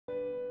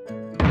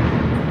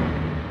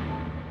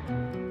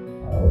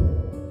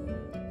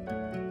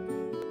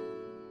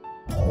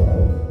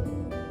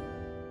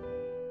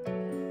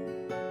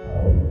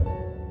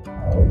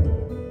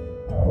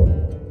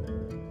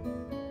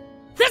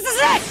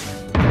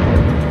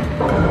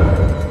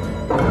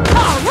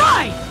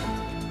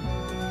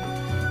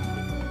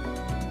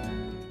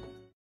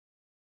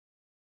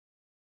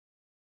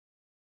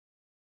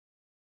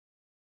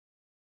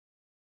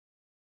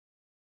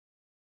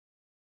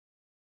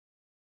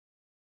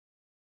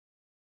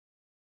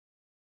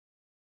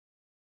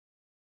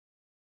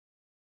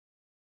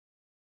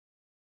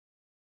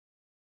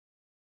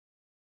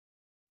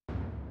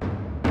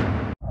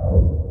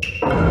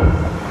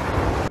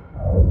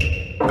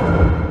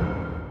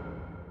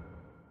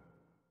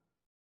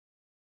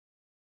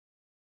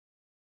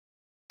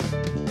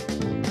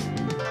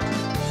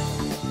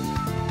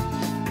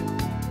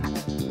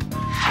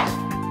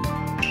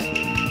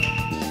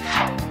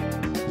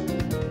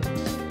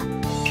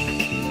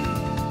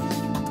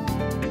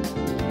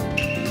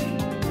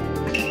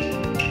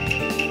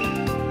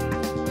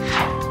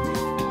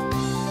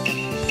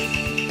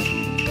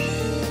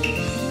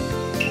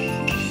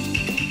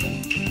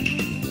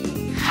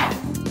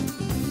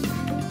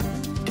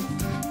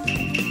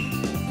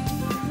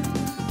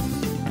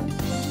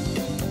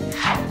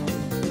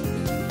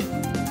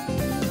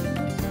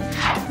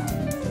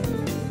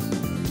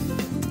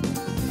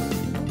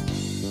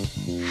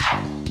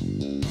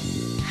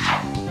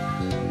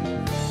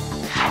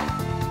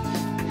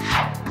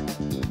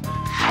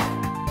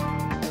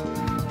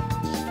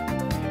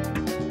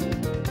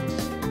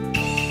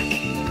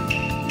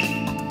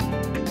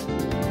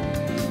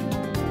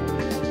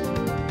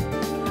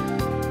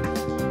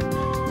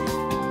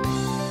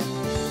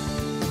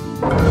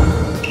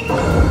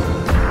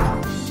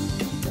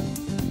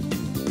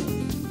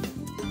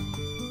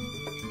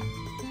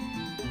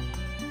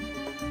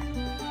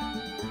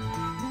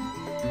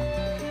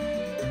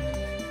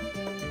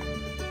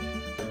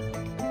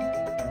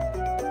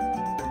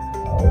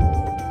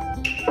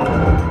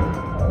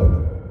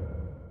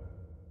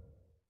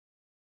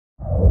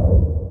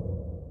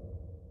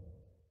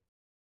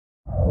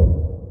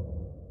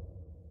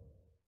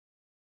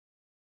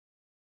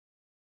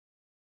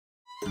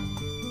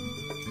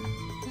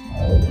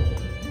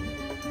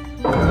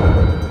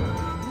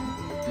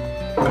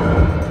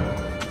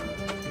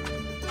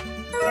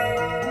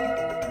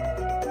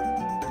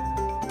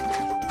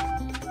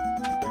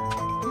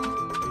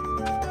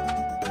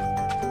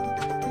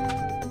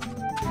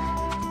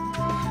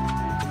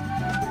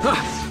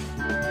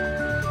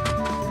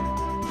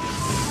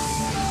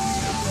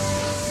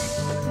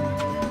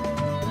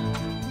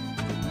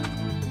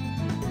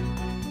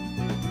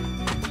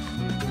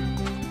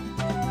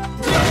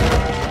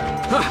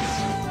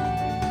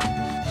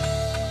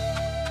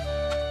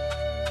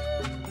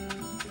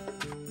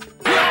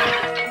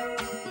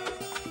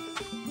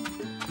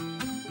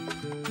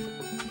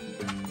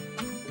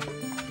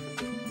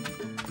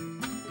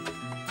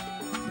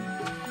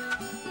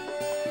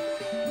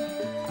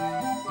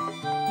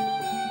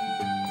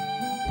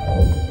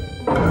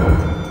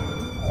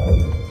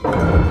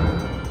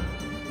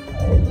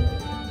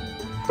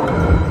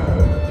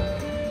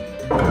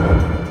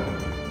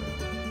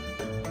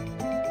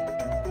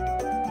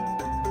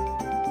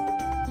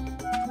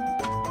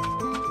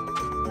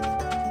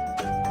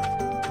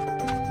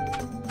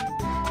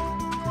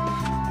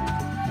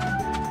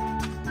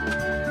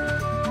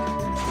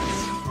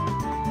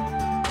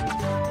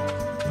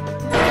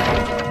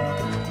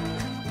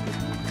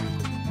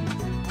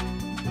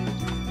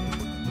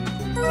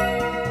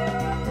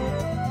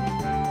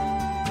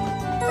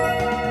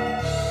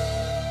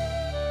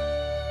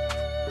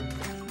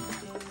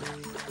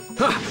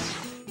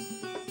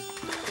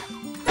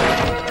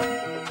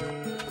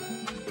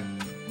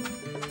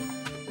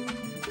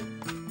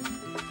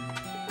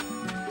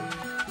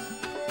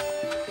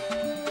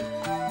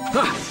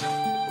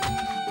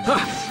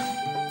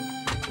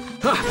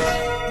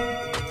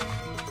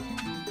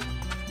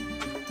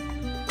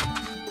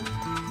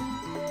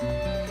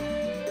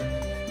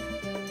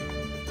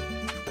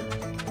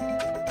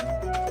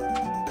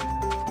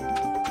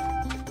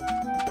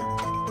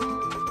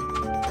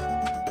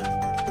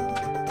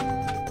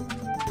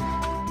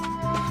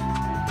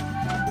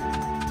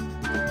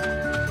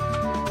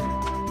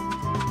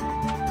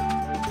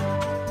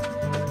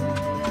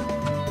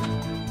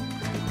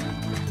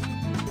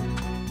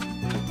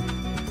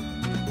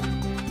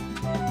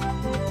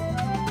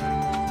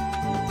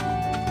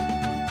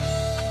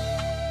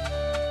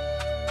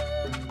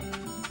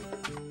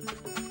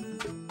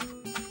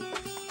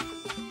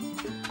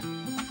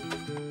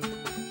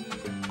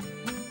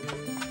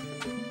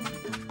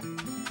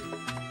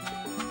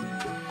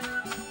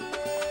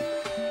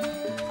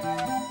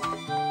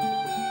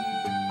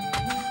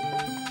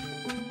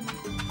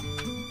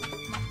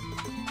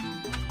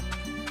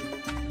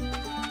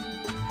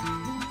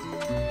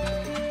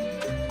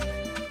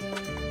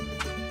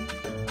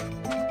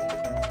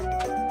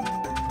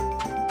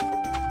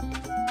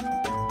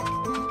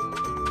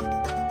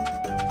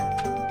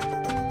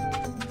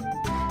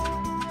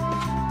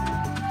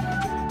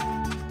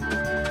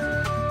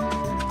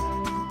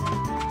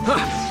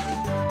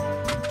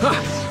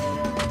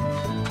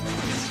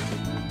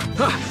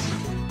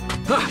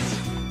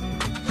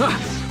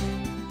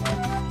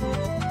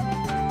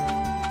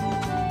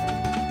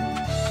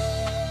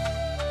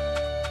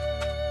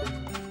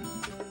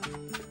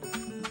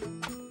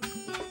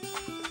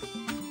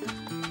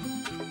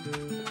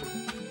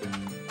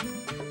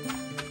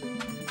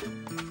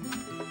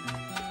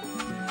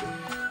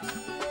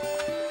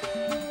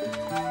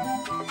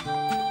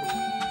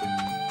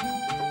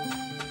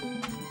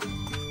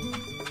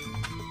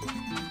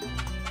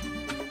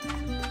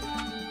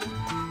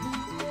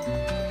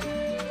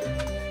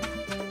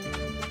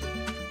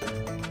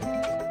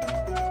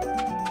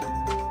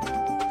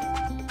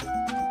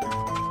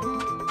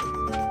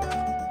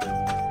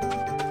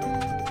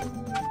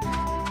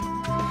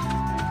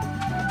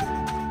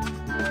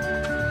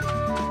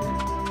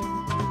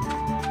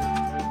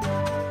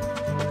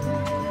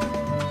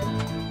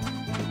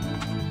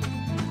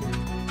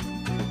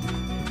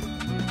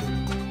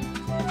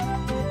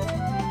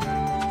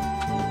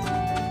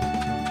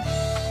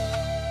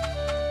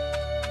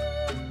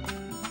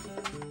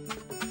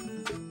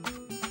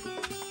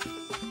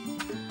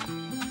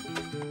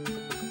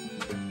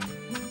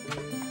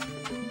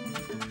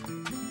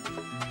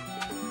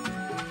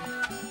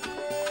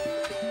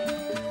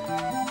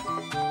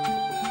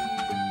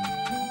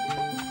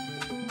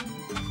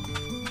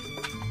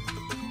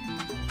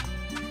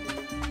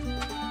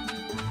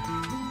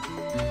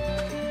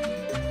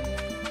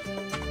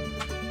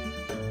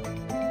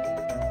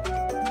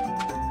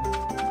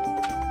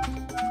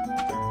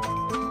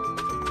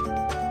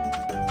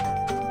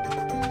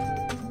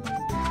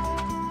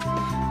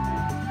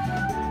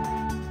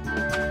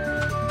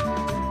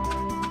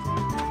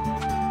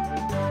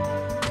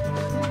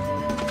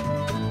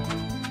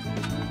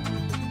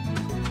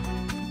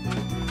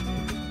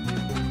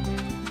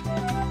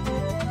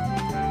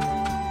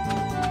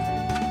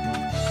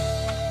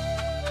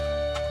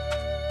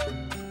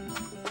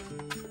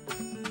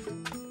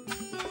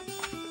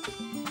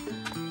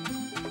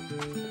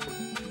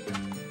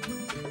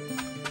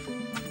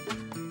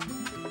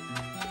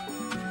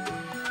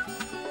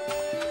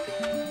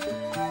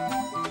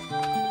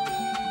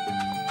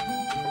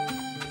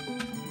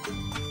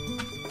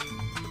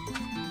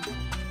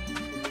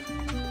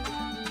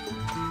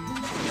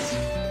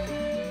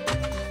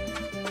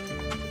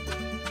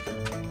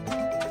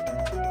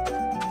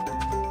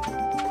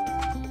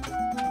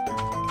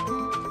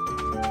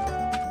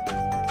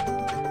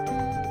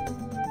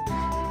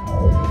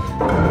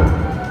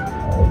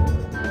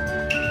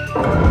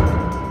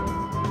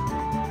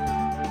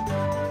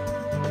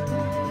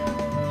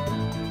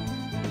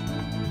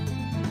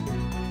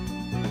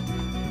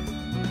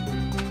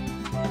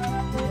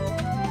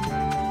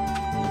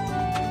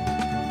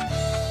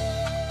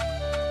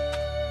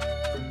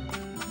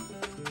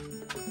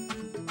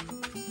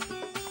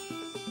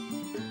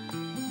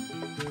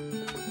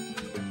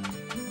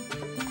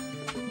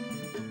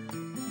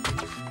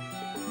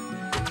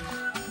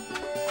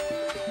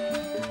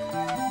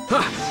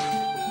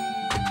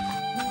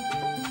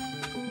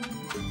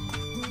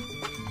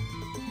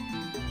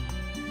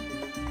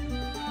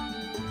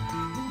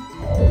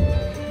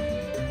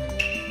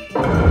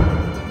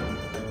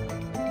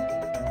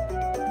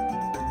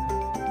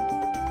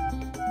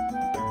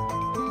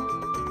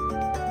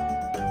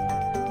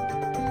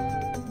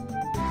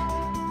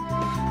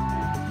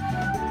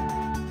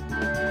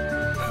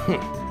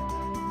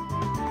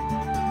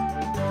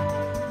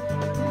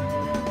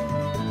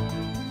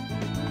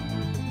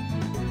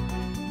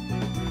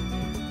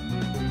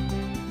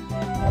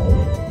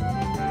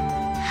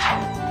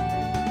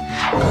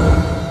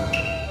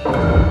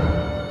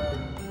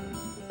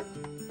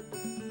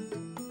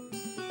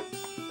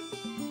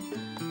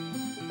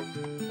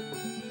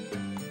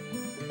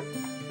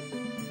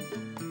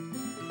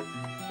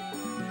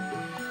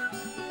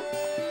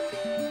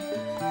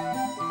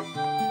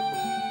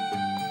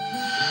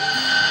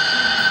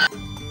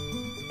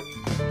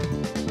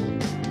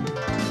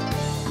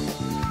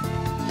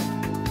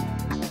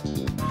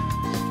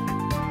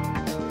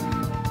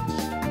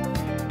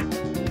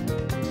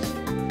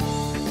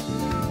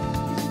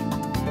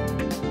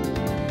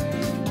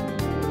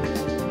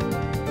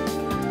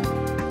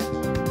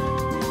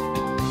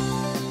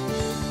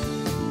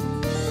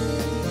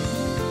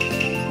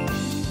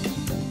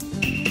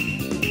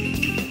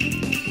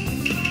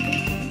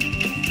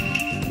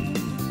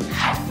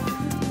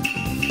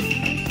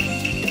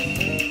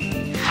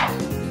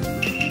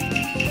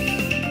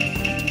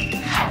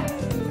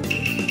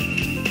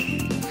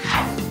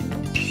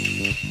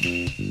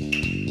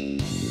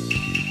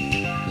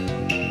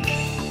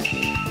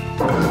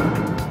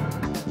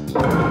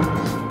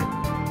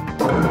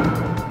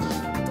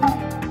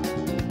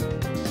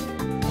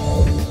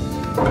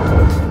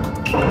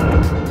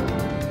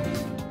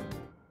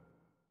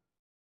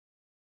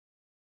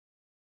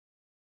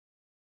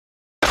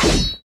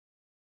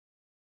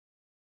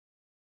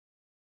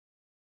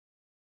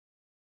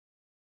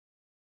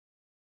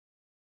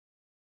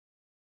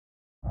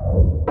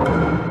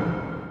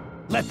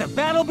Let the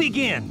battle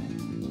begin!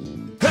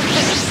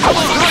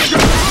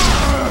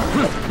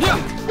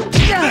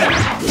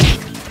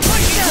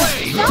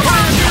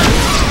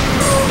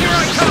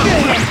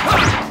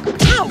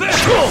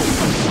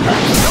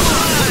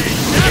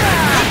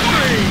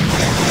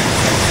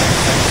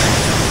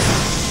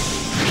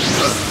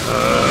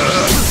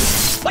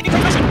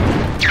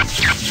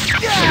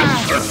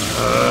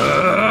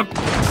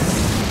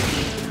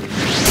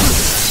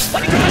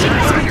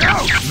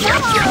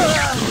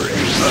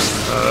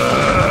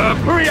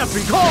 Hurry up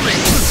and call me!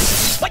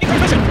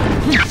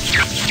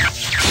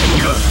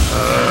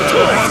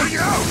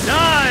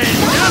 Nine!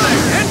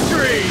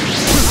 Entry!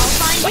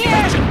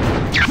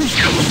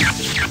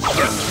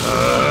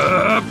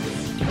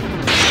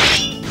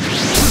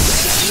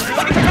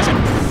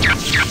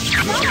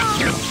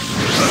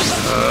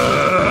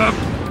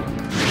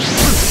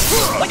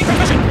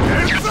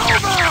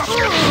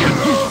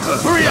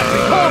 Hurry up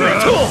and call me!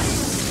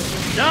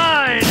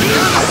 Nine!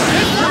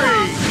 Entry!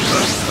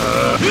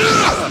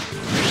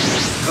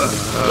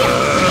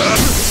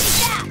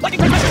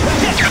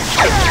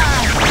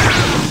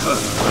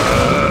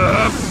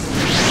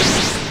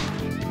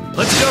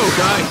 Let's go,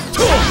 guy!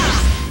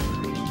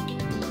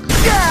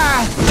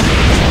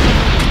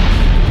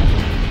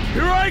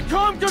 Here I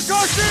come,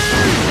 Kakashi!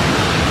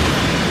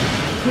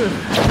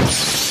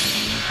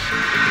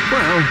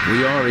 Well,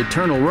 we are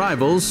eternal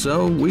rivals,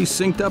 so we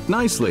synced up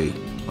nicely,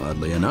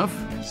 oddly enough.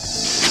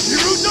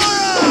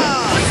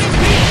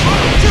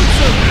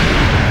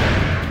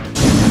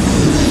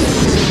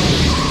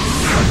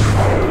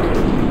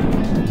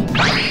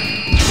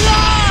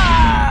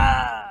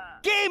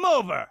 Game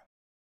over!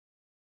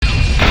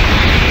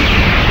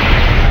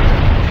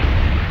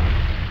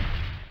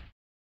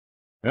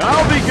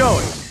 I'll be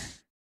going.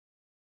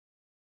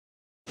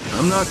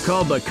 I'm not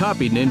called the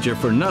copy ninja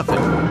for nothing.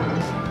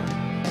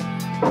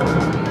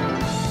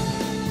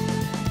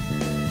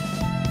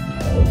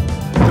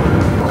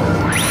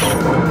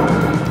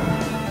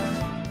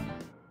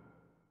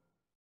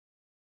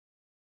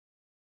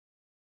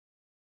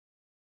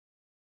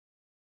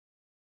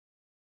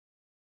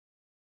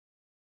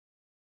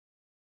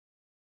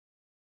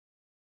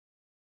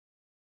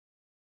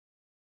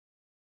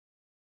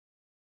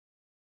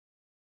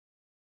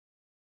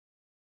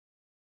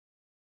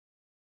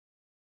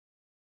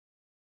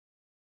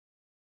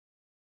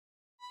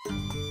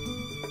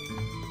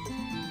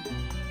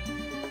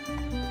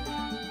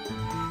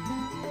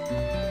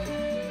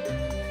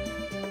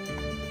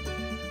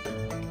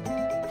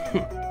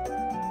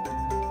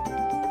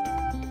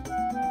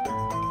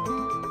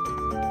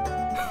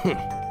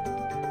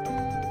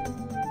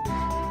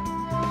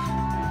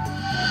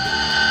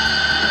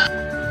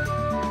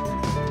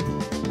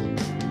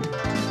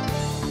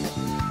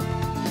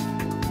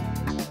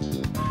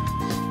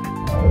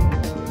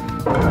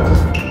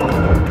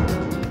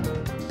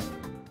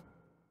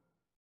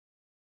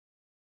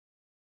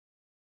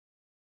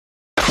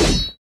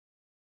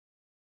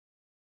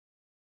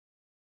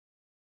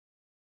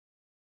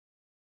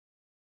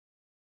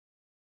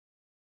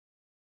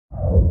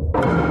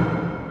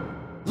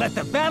 Let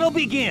the battle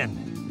begin!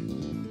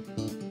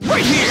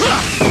 Right here!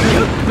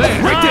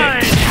 There! Right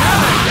there!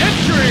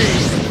 Entry!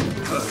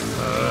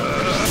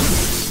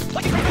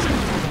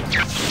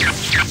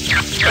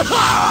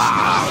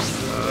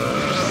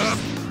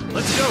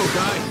 Let's go,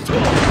 guy!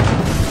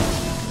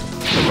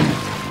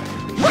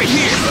 Right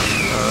here!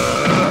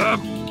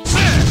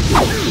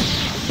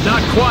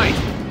 Not quite!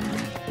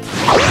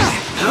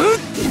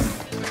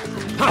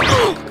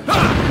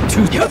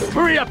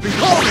 Hurry up and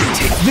call me!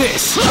 Take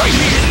this! Right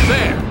here!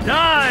 There!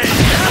 Nine!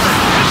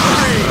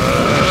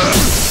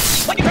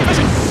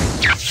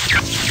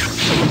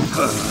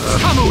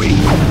 Kamui!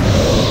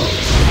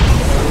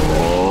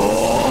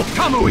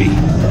 Kamui!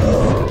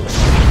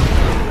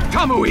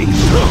 Kamui!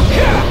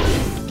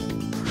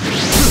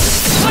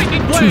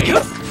 Lightning blade! Hurry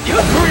up!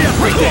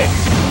 Right there!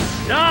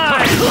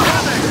 Nine!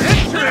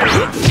 Entry!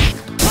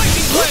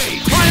 Lightning blade!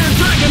 Fire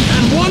dragon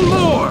and one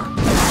more!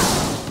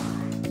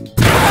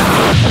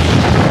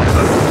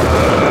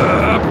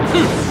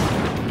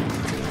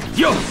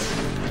 Yo!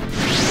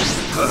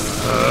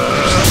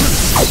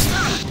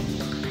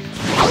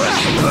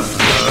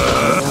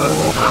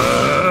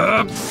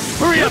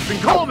 Hurry up and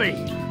call me!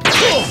 Nine!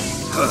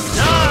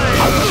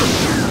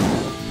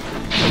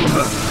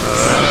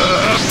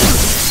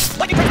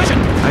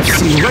 I've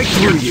seen right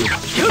through you!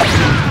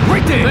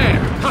 Right there!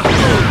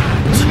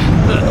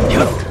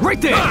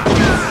 Right there!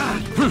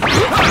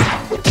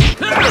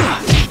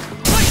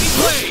 Lightning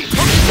blade!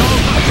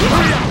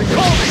 Hurry up and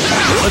call me!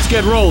 Let's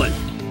get rolling!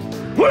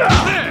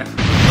 There!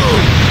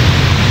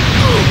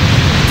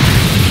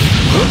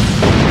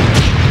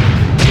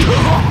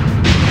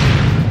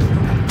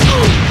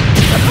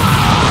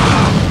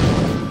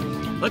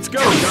 Let's go,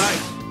 guy!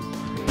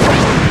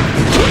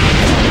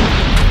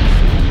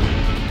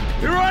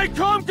 Here I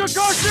come,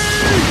 Kakashi!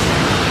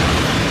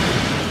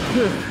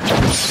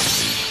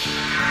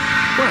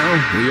 Well,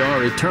 we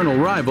are eternal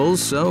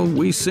rivals, so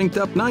we synced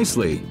up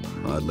nicely,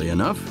 oddly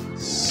enough.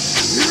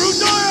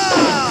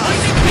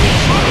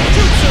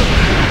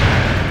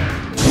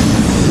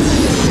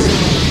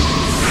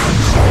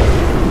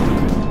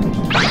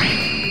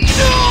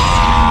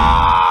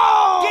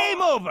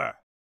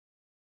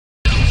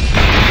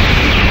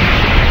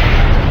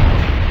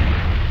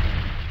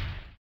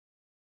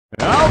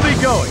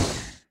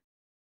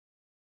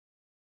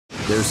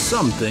 There's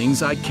some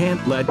things I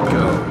can't let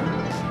go.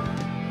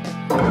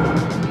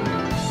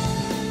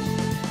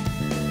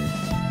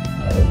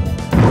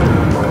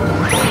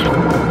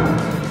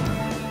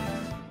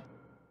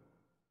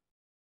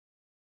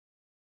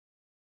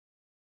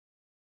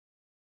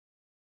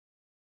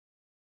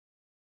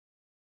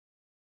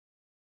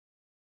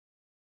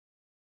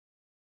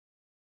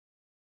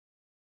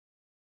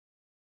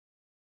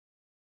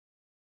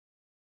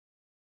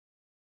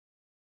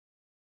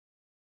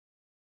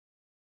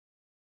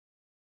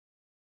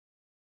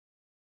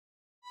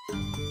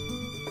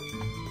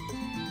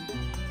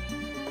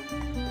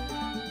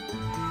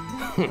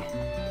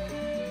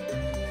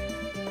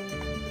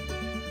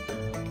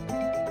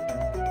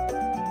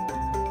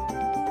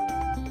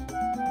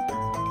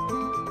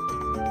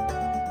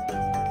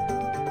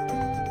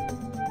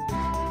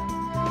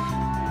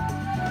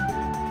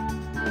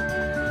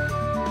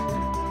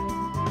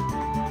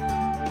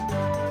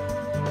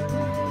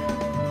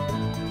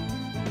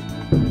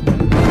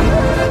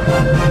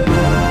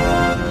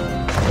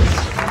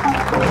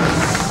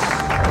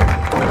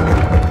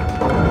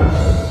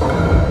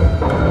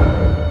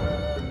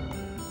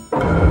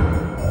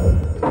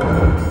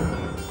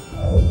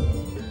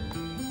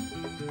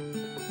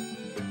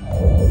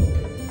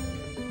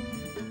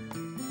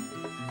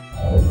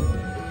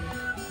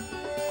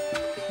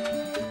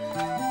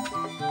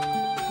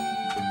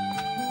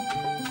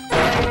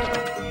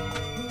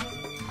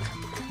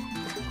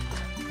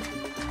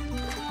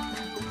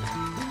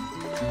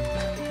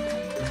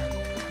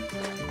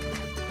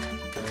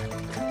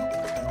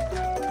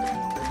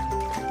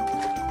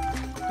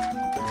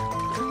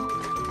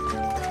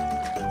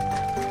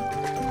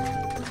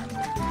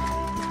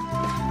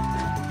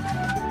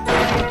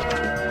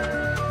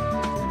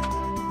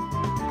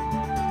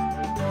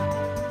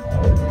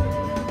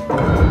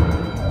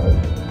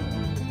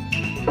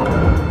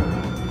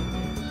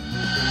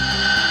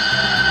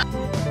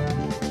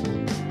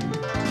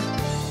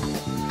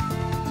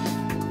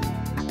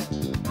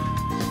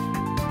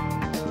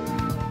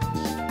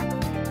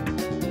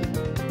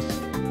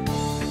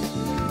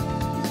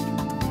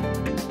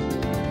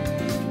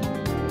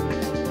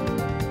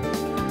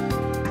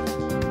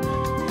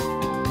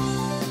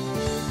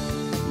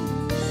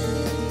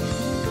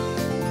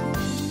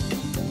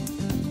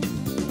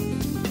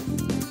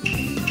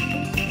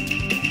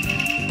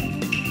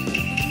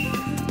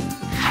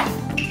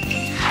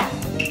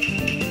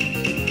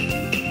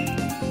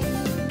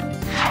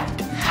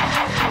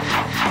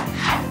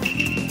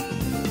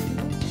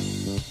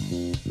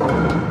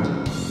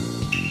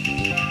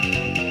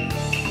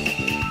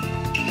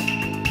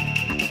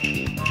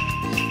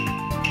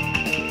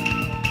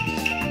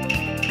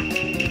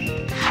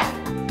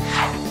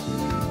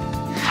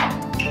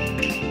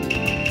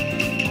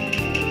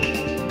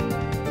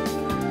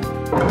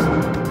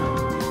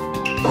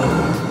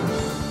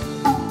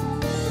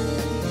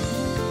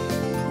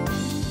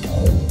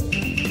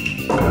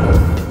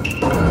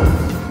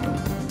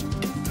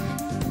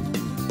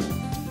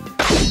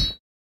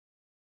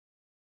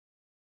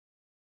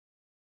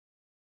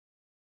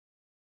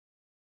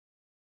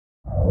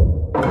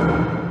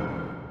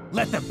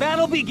 Let the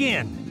battle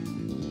begin!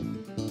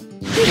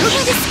 You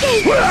can't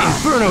escape!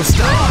 Inferno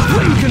style!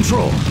 Flame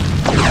control!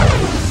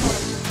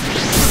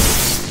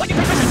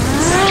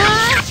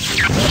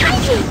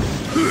 Behind you!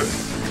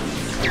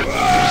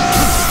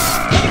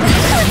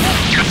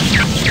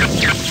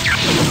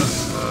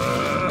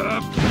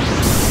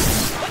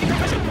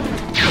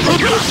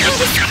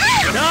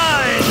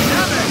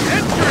 Dynamic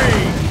entry!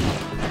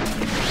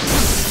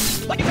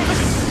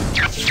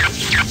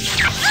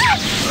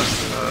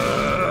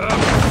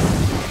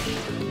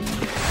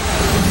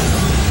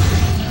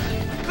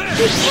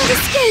 You can't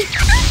escape!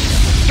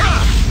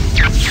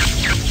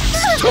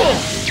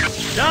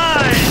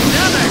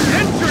 Dynamic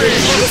entry! You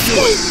can't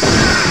escape!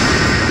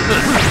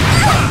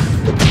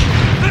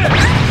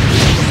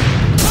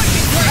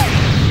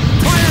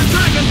 Fire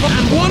Dragon!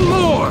 And one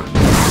more!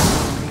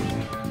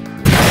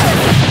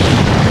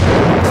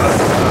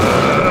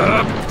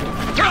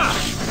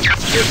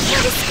 You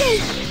can't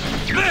escape!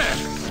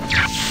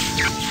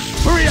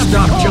 Hurry up!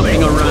 Stop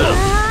jumping around!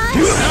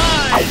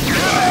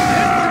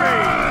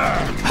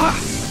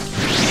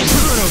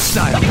 Inferno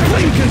style!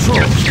 Flame control!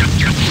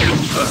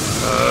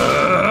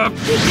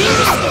 You can't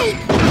escape!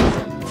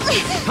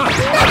 Not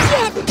yet!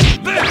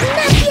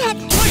 Not yet!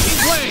 Lightning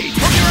blade!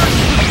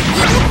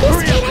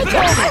 Hurry up!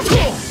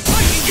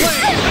 Lightning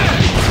blade!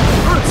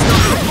 Earth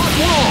stop the blood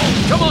wall!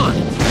 Come on!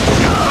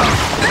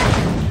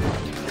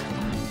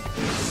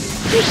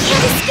 You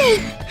can't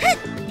escape!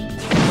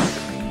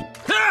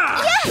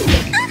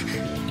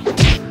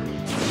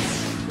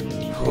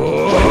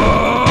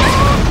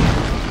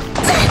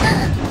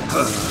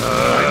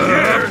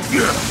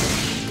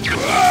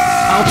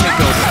 I'll take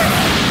over.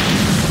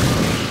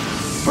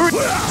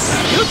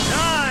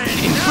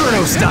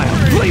 Inferno style!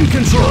 Flame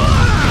control!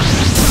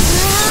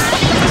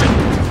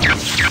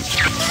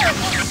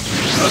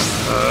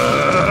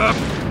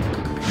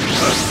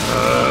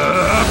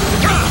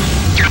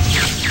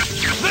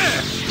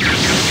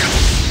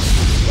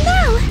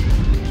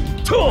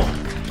 No!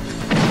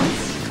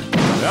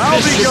 I'll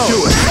This be should going. do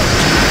it.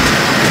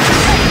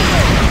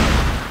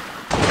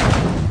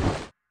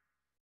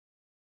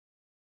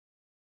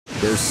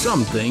 There's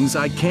some things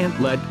I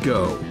can't let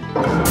go.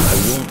 I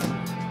won't.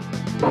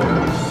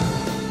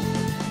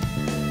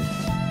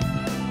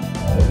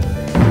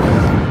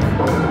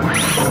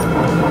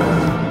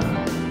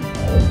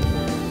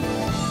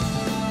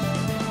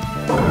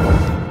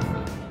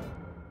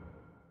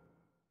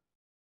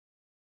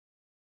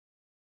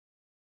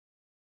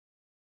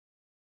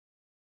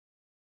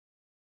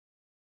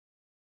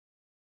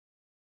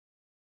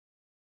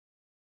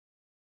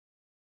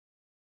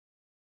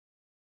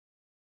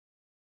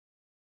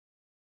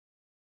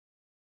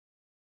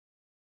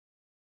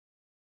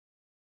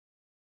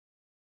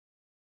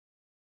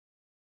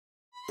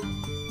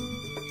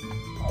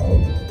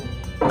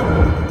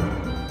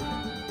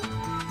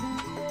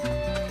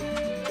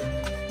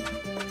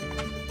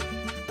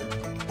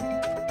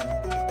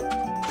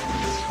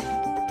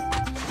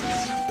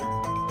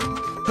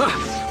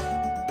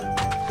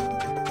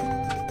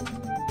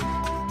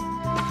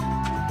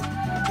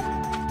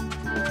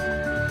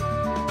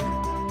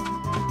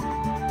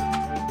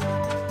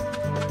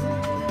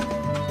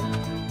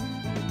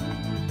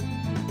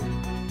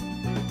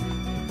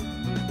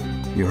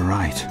 You're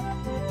right.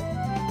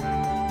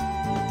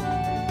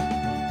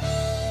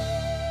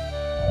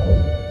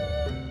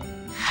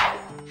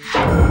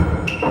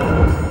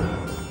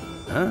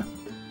 Huh?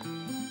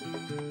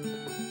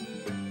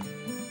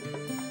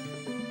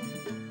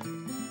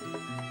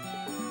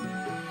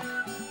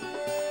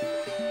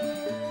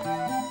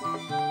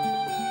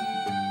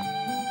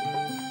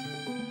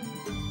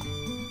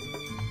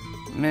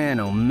 Man,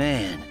 oh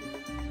man.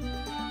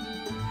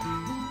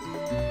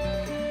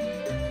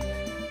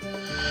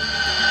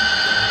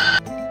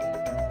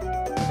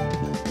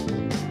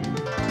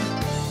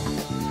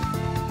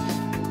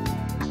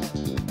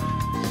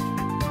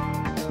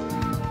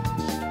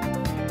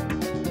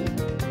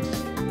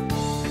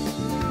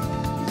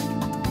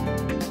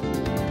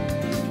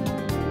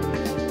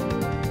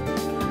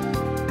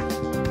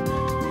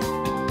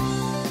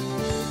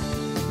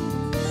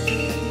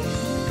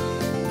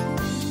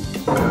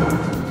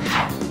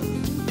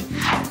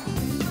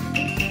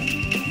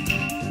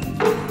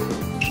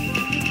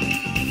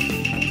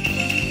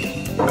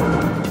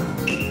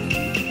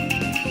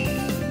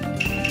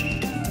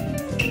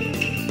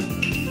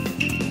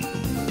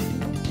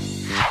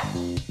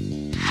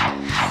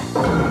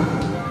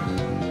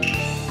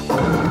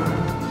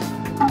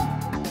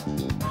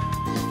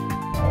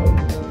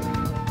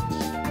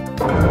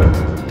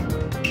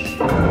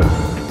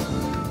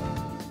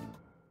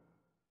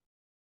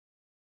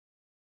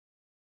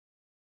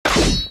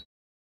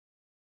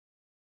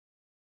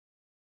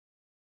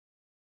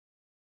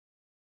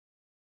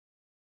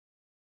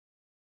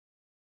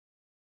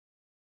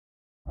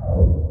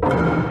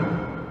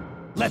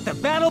 Let the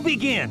battle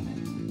begin!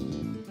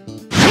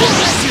 I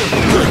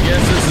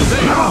guess this is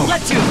it.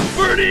 Let you!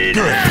 Burning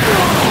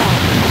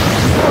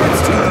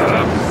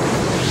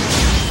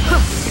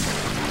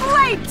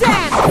Blade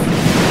dance!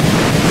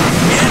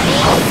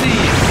 I'll see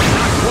you!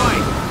 Not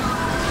quite!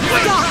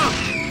 Stop!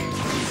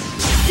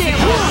 Damn,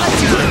 let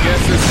you! I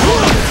guess this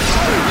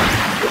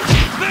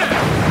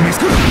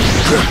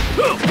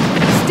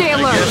Stay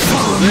alert! is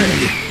it.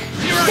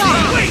 Stop!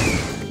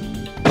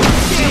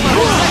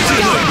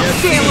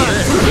 Stay alert! Stay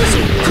alert!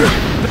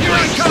 Here I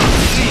come!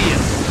 See you!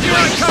 Here I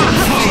come!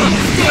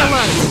 Stay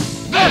alert!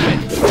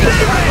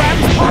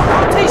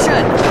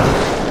 Rotation!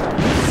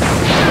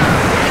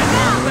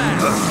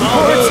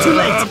 Oh, it's too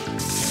late!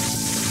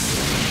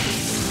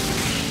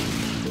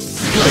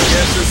 I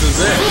guess this is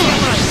it.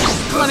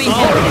 Let me hit!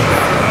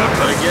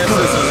 I guess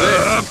this is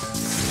it.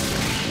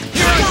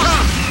 Here I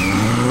come!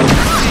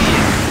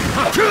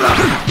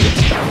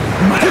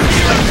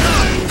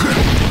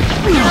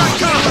 Here I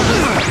come!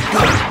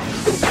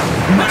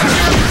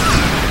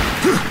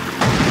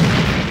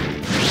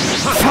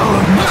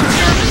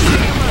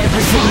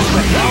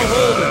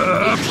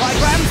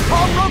 Trigrams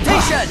call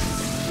rotation!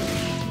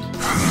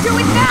 Do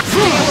it now!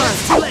 Stay alert!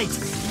 Too late!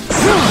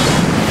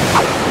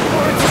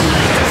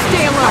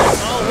 Stay alert!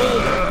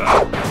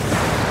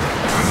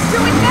 Do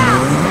it now!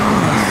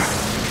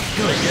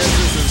 I guess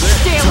this is it.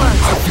 Stay alert!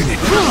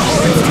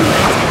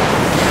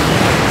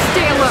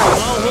 Stay alert!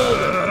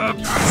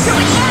 Do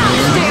it now!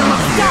 Stay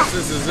alert! Stop!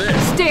 This is it.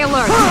 Stay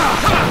alert!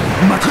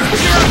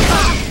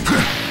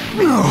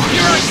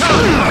 Here I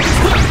come!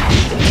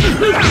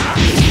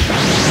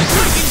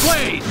 Breaking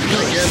blade! I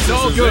guess it's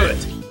all good.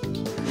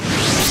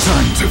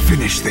 Time to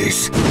finish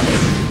this. I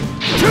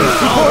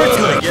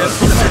guess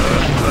it's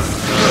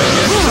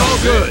all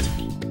good.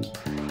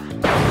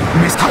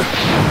 Mister.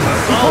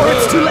 Oh,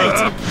 it's too late!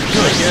 I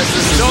guess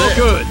this is all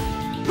good.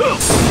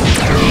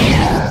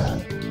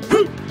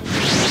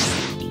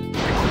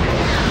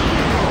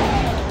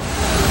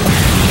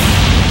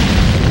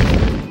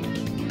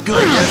 I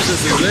guess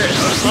this is it.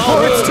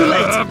 Oh, it's too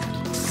late!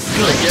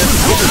 I guess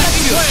this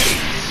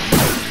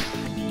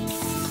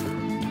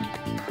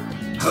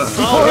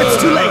Oh, it's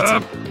too late!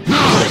 I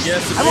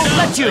guess I won't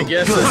let you. I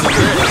guess this is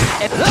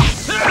it. A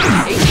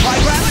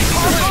trigram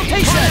call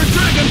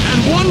rotation!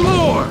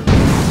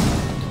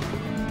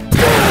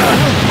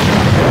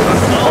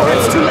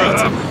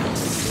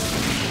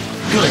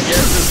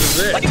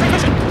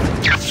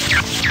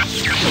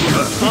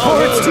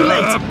 it's too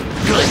late. I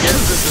guess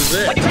this is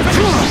it.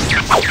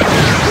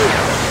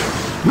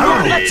 I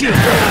won't let you.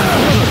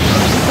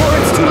 Before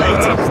it's too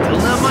late. Still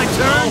not my I'll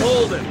turn.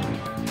 hold it.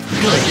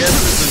 I guess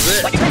this is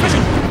it.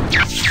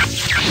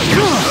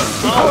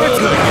 Before it's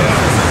too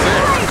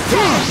late.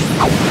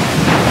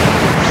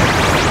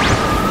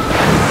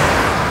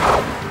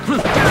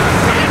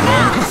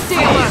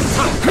 Stay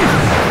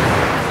alert!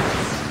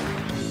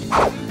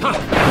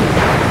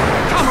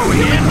 Come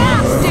away.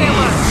 Stay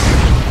alert!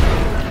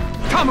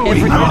 Come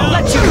away. I won't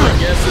let you. I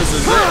guess this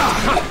is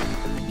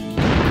it.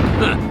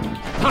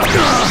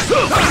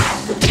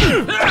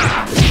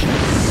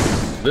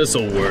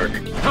 This'll work.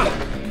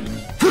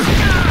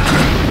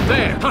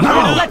 There. I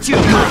won't let you. I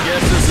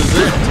guess this is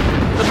it.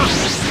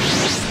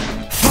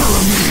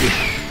 Follow me.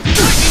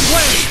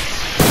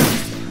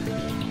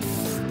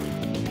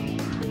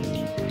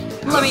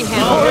 Let me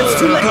handle Before it. it's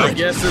too late. I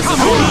guess this is I it.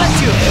 won't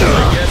let you.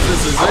 I guess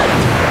this is it.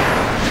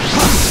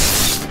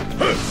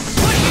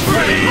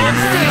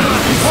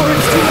 Before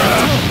it's too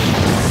late.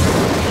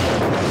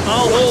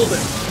 I'll hold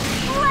it.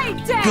 Lay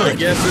down! I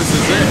guess this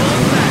is it.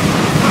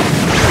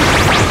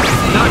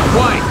 Not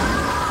quite.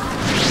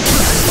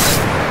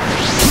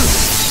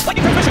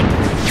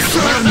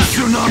 Fan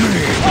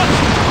tsunami.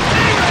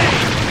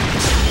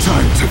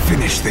 Time to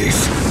finish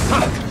this. I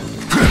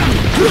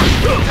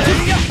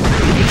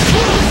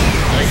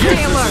Stay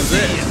guess alert! this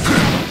is it.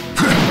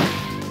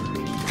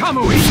 Come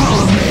away.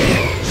 Follow me.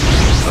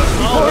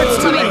 Before it's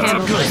too Let me late.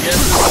 handle I this. guess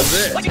this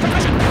is it.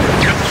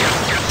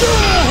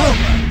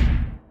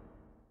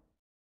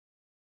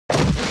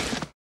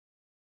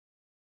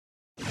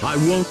 I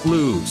won't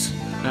lose.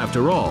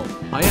 After all,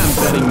 I am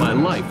betting my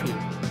life here.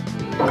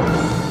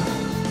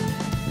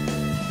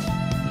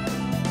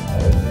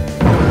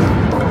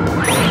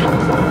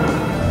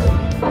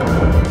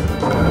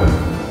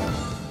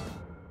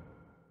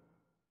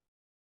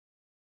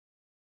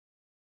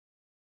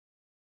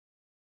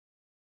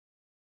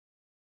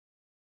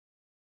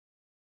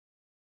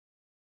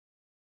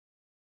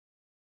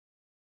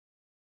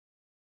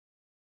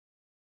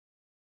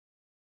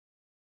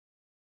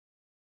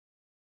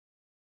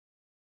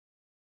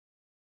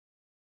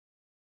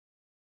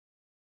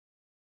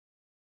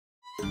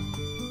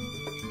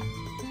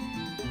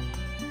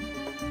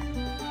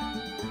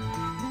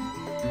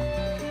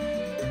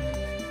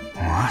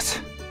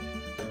 What?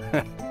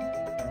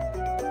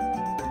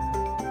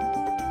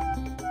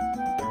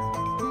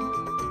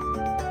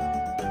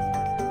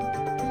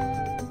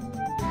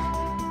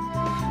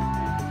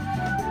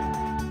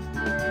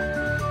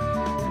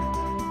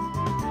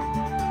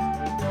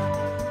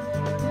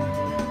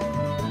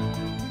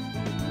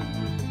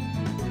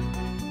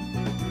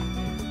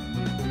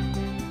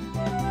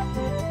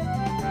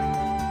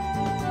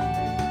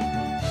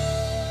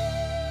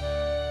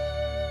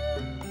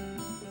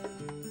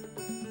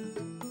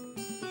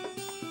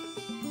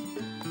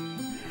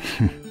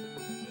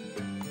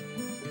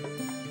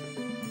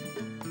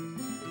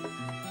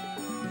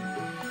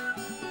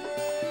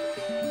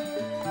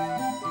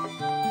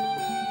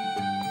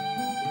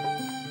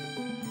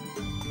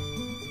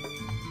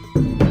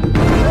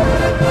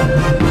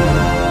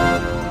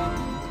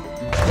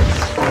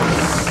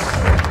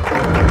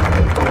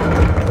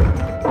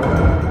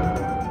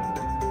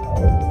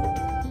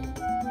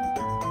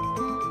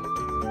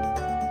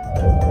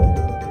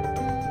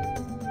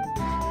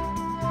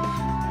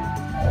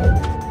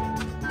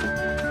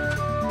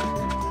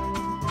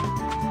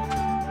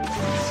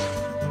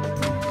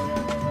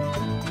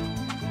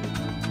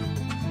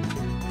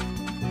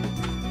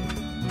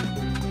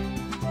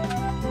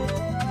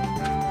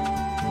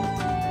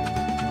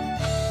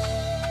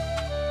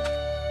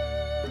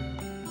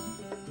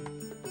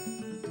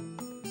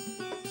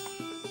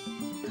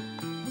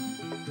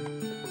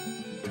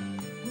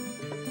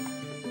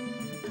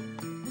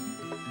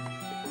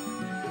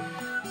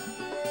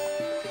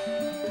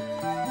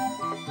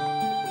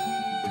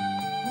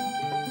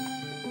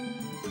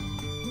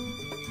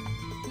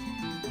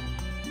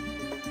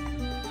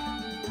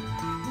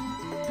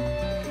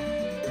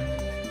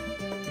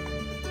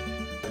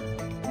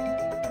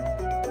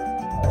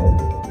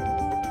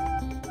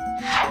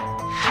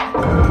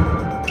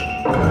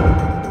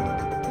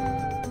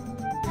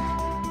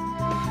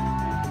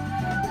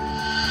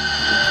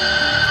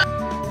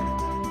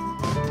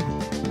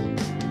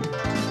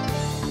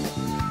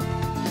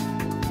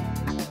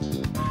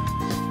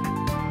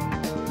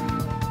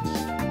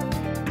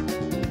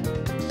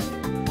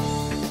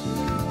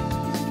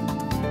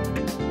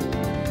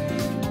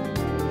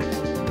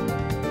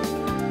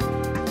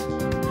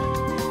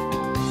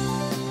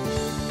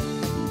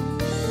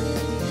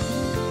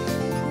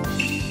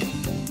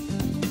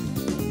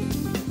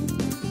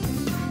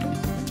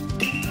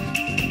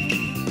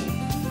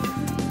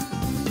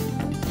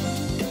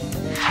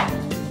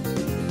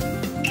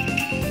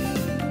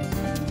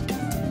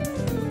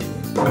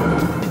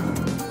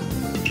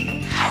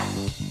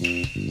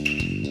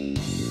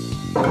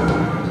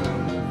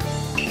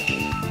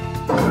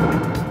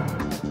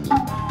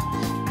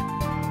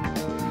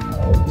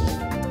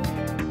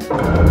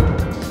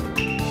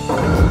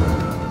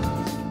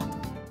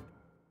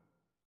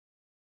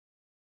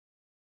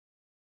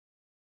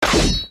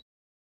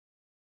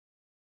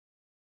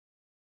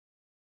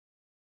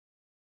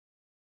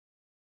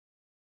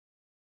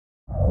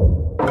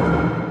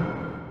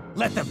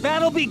 Let the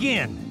battle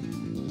begin!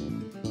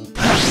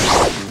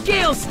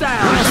 Gale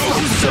style!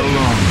 So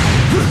long.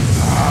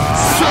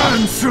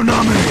 Sun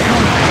tsunami!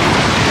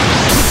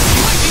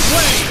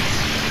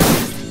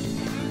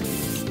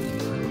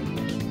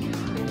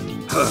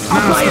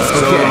 Apply it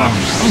so long.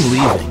 I'm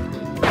leaving.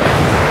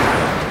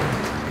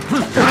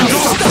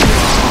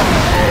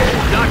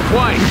 Not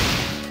quite.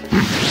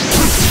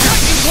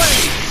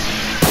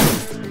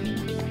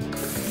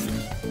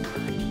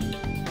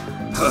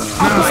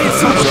 Apply it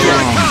so long.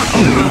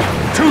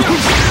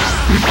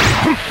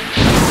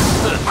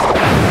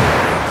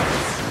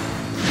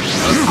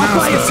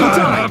 Apply it so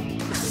time.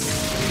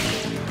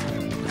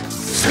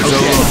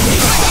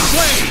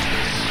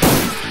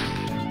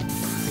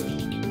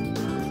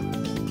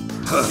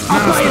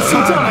 Apply it so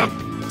time.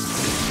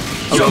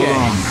 Okay,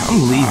 I'm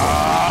leaving.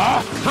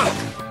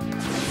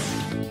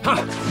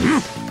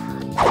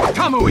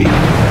 Kamui!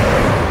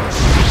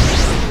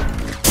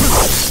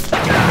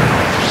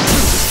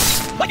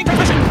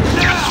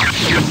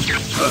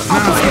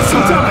 Apply it so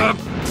time.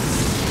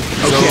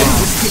 Okay,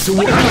 let's get to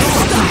work.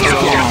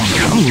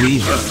 I'm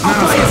leaving.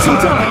 Apply it so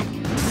time.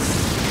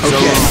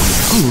 Okay,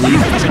 I'm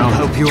leaving. I'll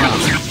help you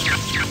out.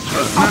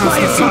 Apply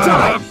it so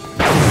time.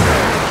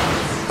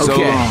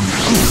 Okay, I'm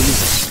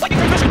leaving.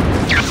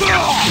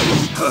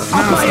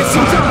 Apply it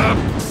so time.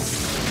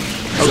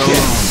 Okay,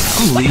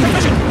 I'm leaving.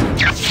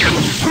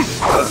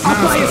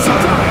 Apply it so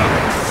time.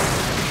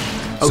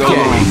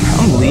 Okay,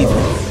 I'm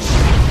leaving.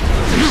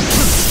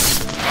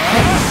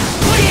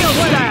 Gale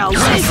style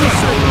laser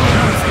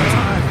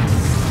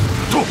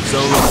So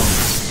long.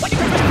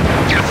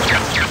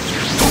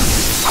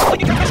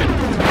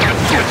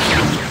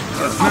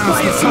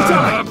 Apply it so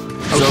time.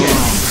 Okay,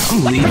 I'm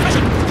leaving.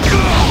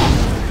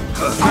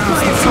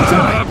 Apply it so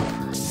time.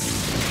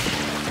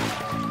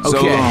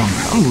 Okay,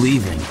 I'm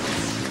leaving.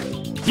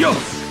 Yo!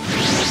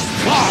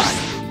 Fly!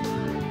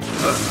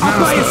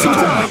 Apply it so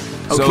time.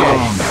 Okay,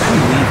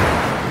 I'm leaving.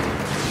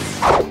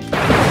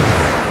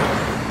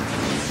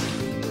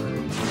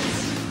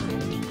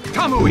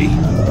 Kamui!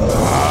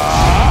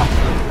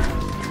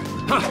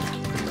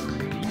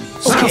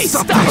 Okay,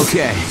 stop.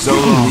 Okay, so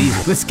I'm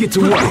leaving. Let's get to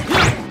work.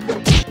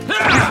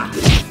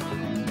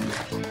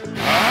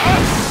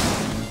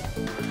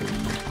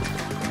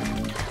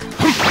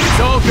 It's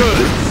all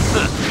good.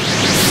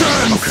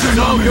 It's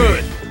all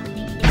good.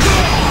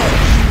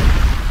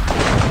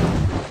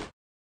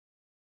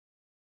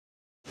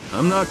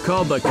 I'm not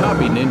called the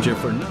copy ninja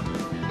for nothing.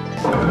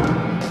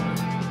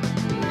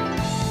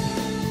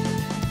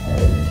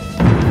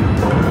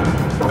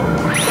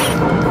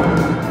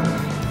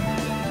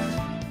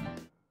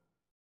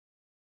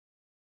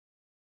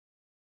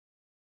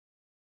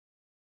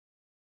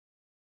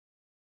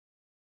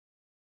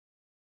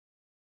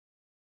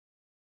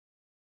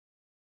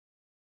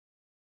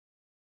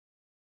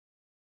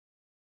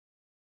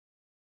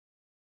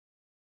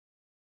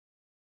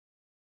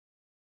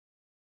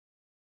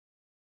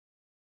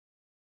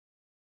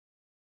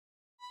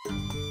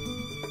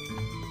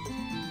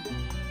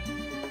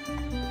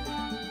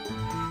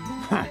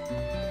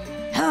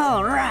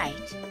 All right.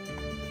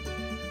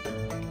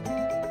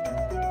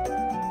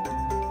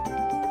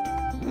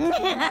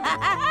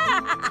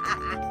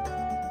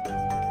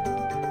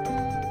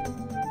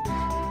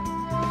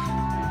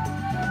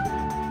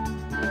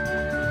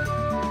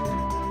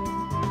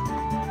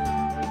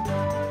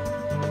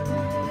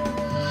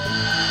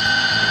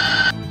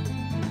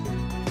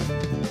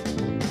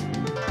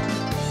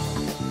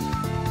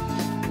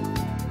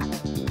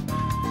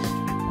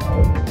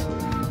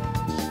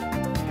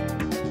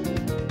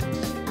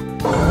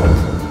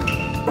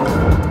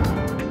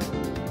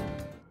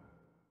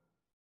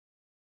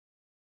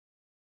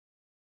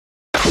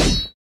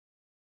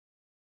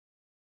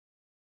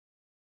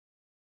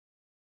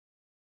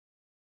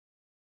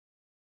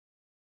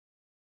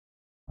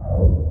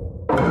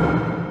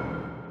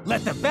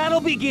 Let the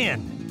battle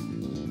begin!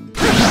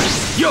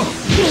 Yo!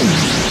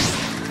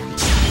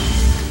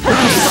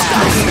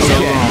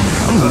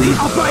 I'm leaving.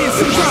 I'll buy you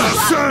some time!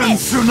 Sun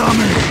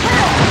tsunami!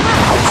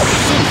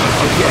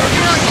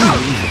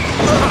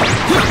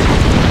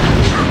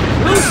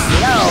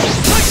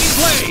 Lightning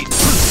blade!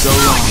 So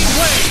long.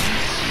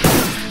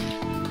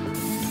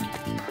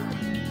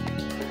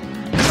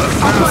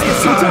 I'll buy you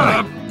some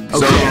time!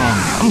 Okay,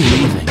 I'm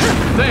leaving.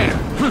 There!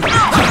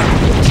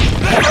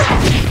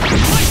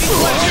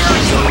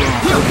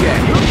 Okay,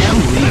 I'm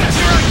leaving.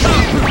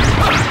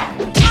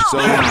 So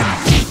long.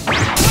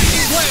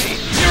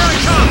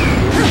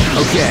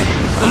 Okay,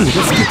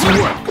 let's get to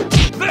work.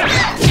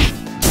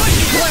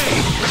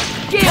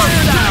 Gale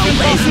style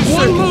laser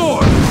One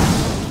more!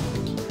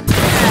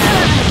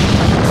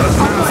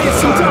 I'll buy you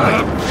some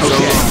time!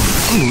 Okay,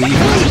 I'm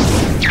leaving.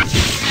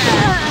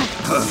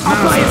 I'll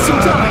buy you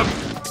some time!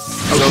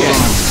 Okay,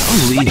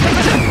 I'm leaving.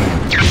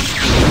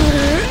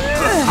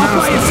 I'll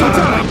buy you some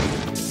time!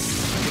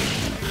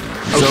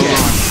 Okay,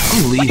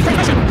 I'm leaving.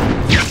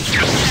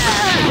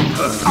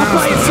 I'll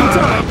buy you some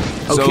time!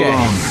 Okay,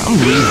 I'm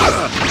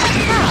leaving.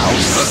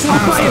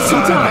 I'll buy you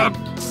some time!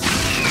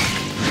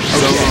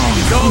 So long.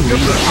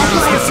 I'll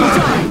buy you some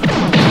time!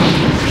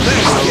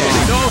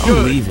 I'm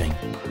good. leaving.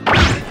 I'm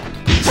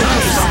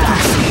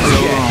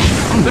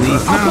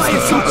leaving. I'll buy you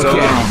some. So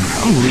long.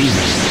 I'm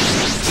leaving.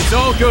 It's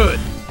all good.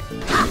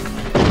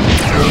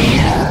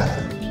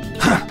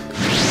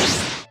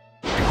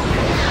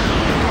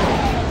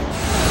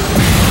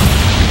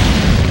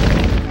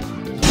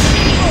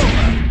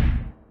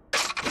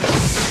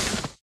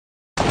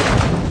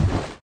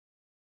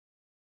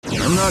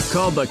 I'm not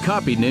called the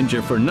copy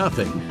ninja for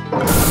nothing.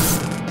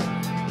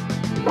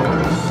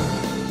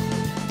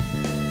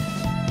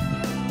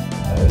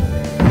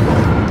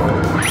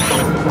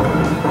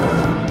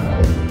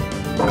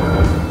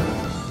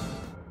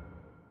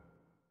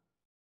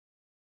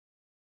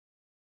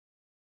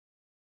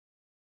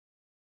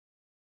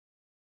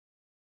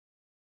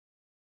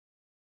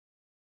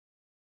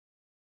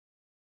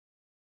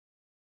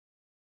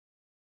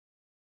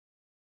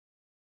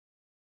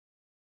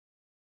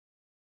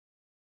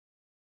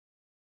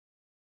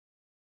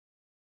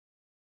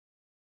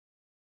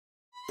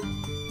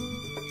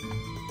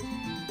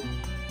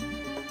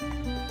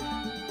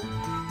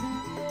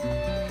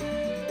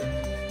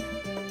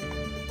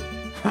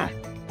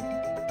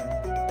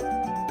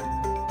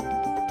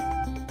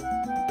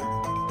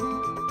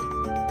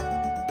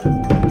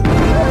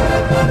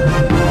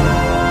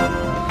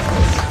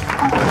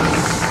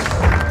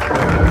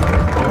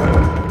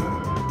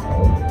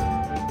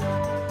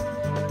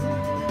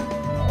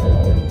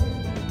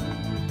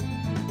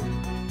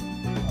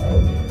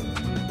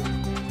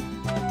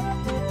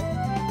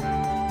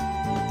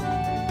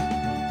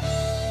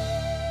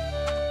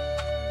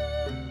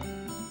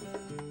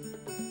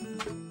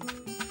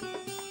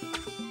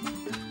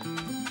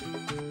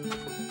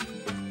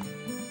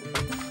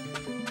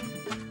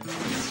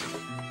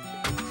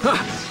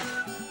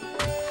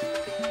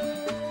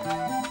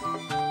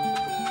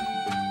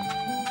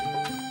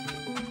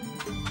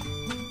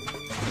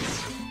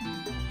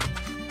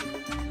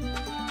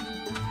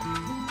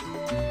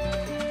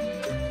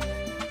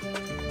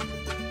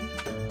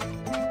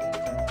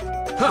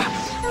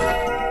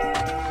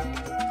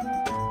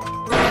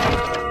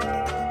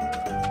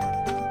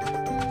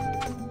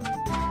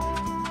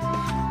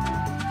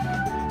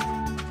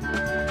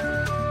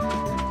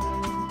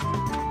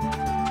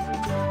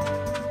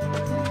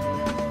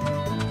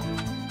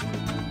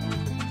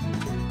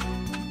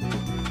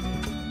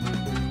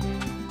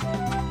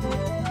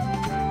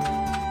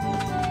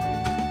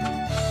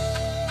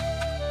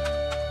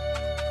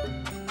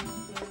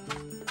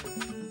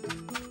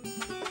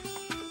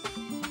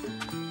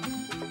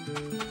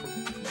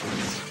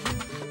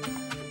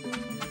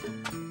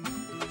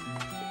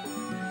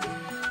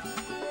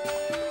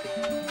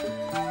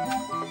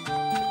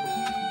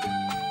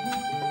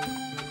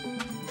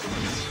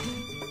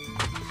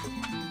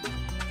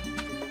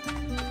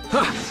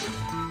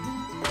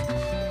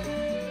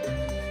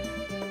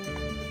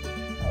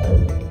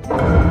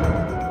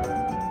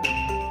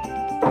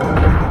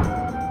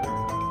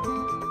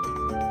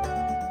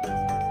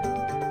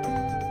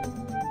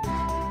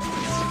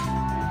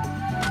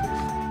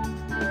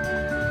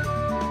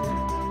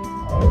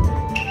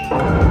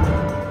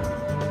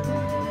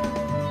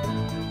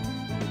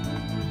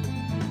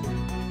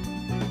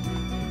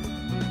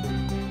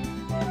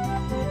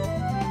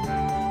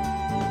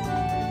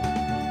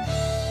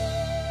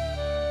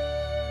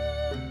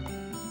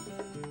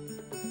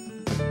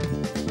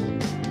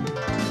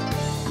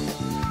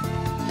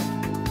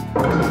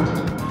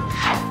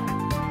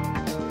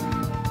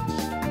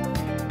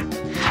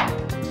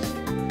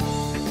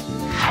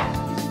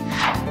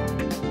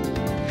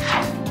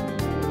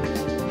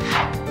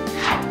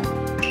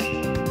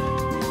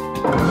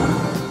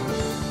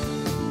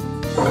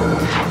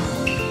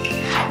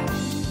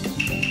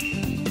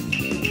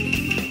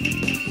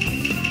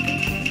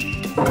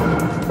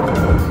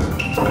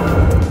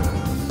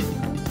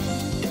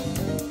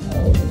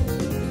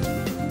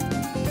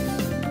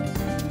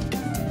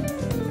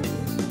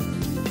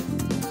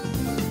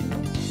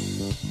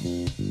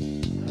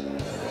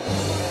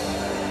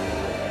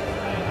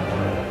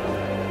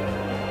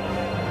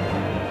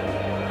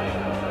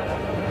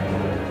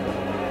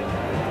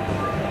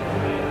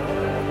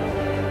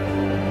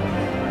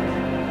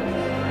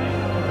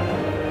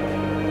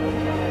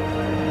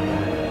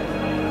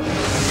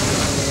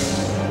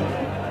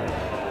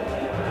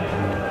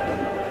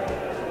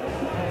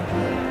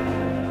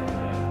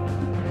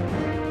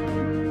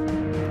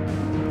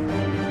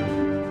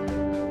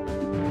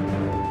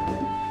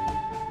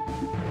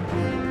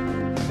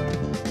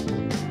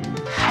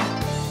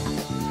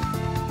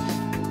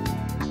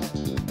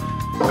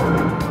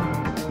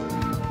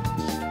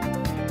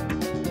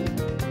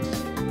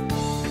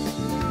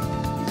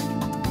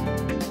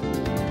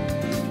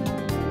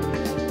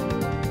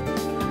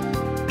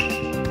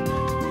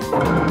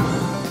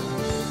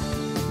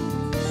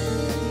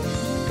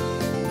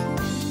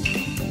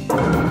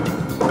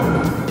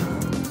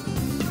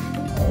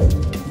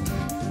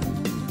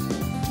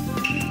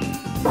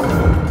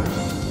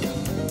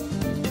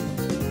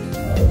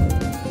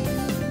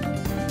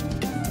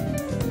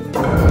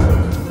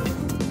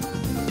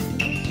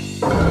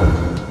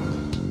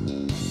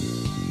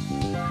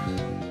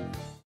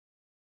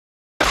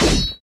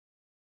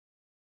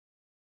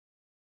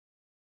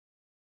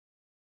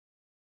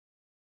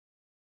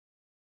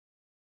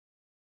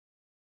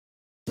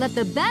 Let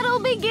the battle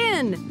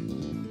begin!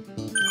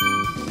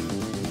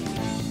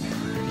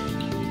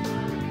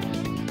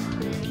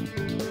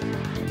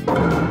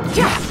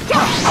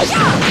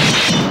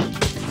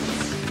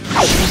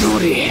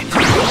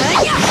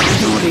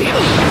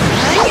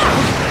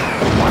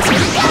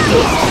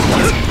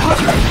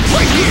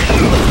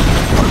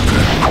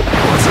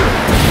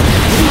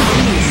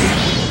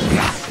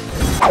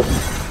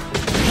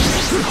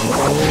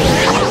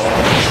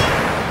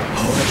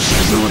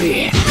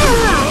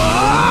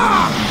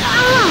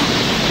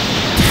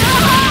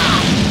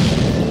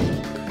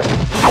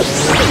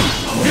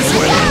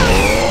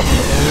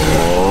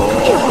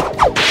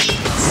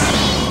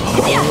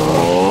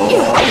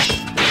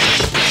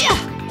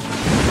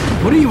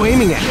 What are you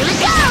aiming at?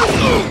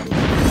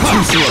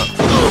 Too slow.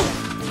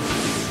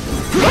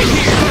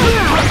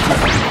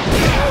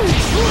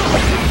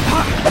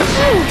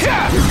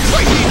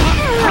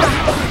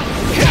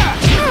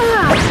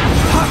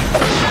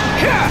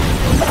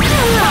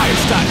 Fire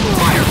style.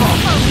 Fireball.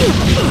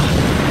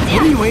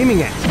 What are you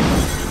aiming at?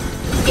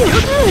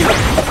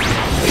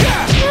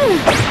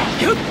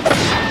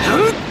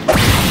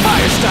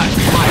 Fire style.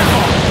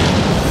 Fireball.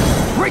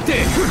 Right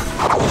there.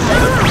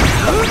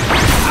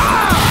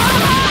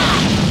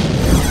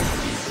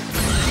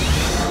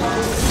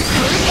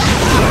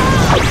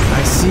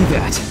 I see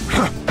that.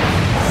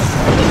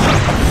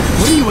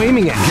 What are you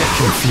aiming at? Get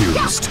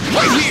confused.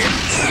 Right here!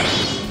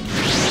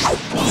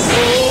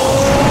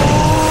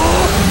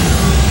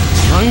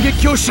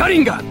 Rangekyo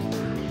Sharingan!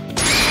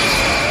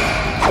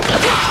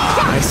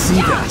 I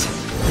see that.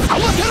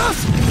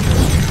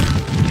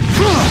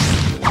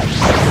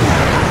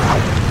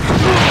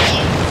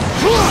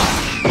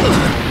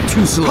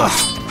 Too slow.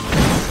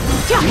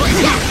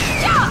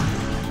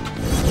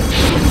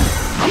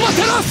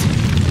 Amaterasu!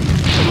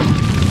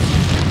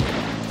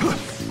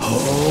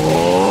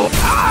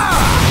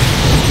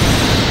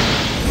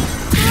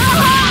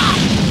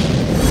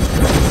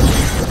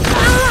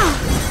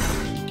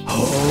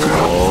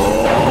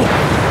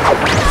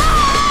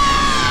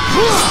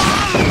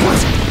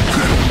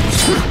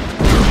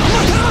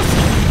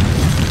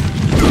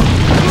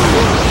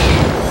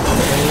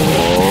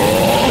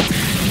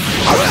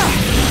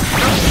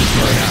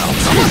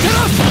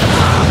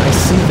 I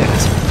see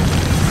that.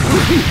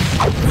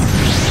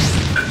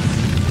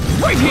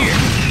 Right here!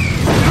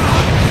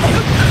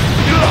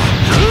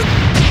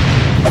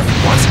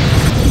 What?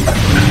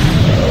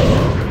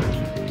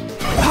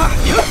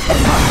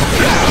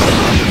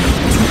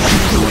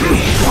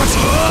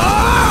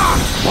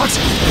 What?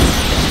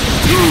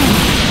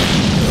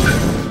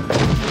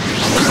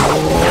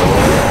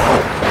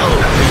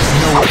 There's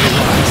no way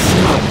I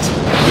see it.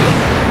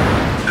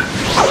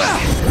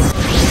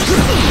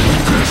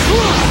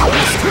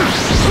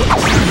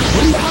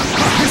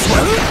 This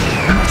way!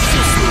 Not so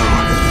slow.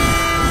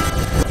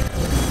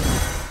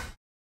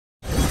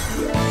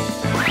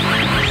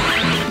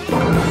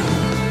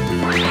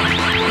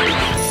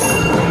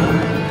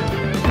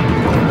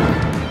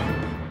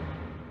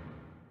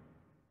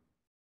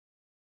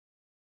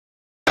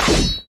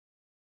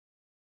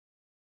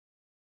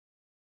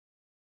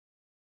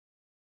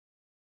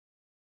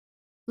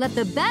 Let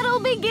the battle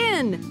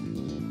begin!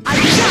 I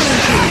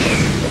challenge you!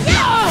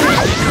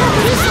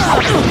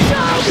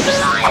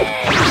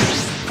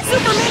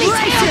 Super mini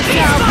brace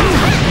yourself!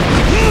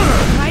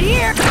 Right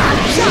here!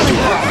 Challenge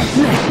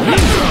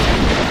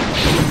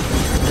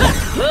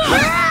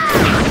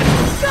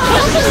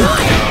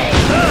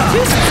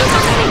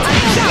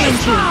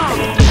you!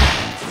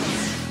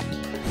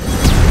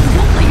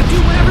 Won't let you do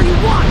whatever you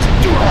want!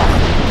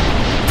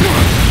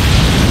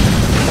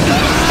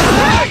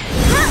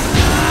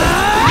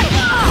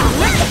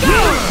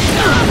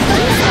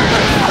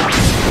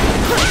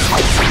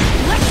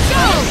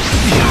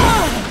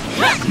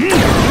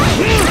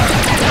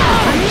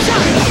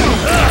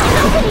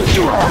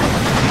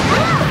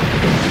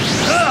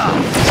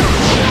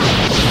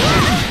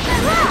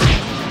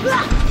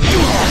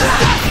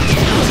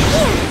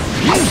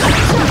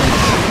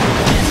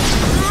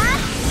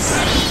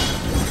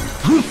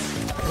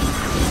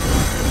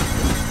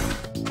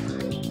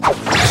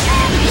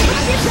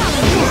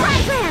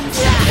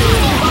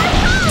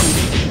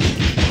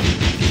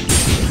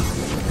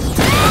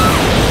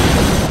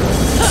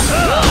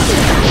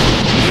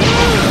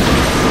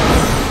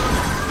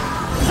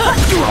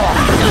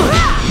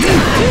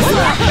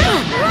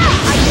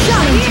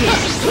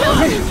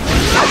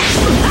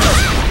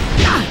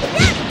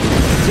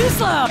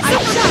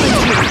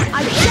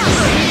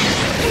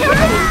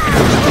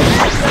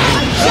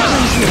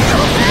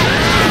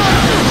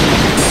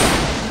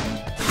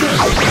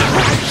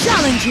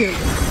 You.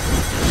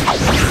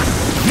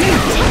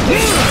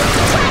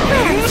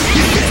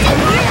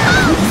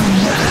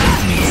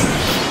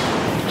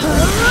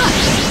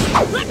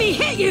 Let me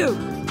hit you!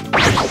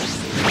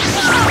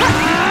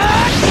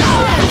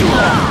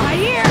 Right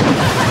here!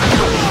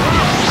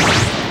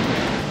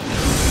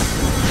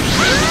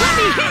 Let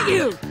me hit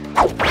you!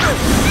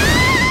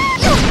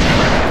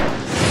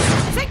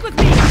 Think with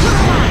me!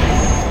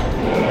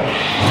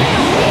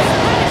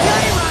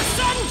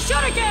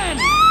 Shoot again!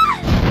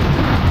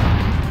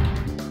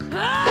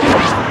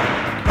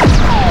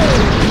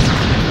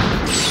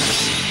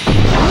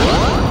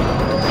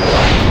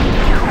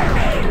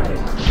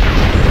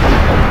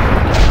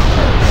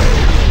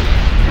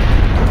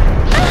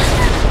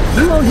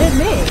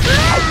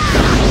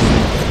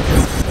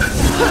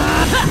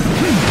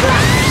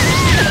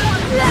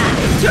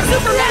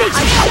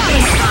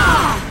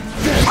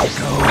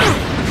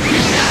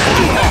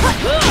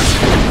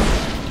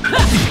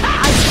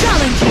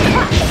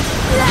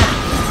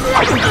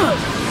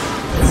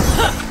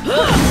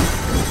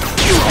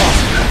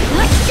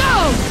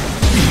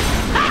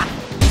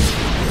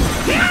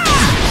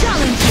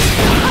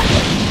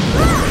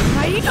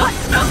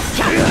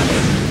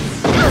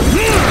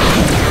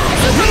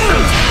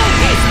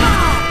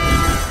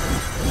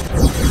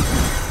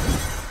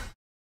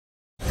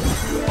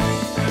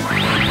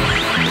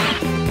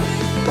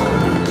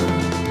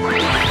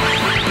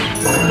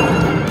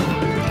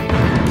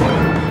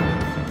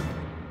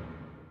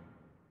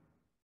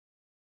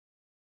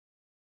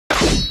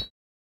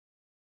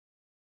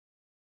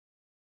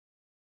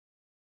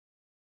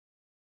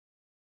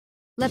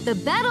 Let the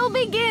battle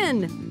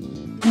begin!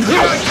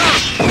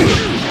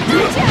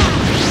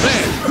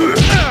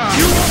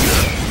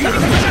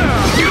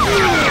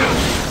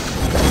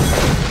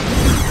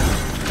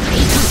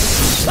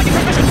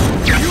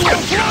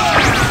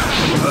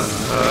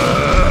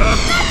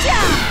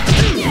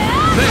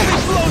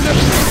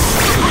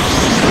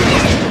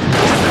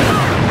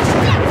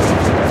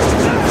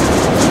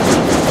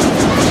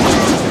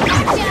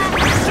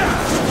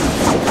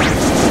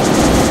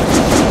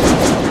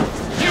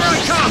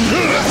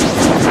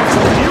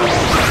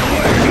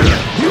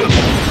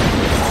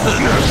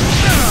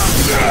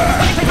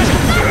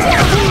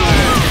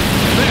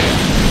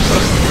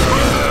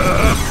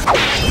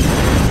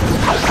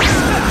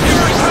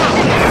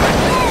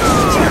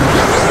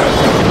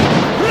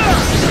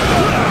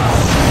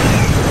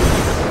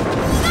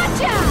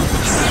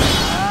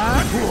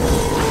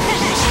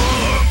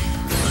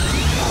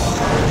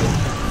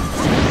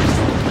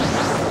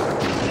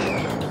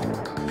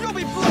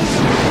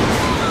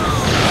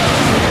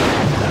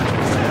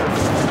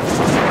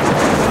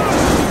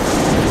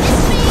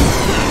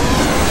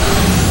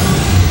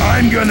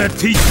 I'm gonna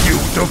teach you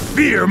to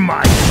fear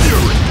my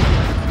fury!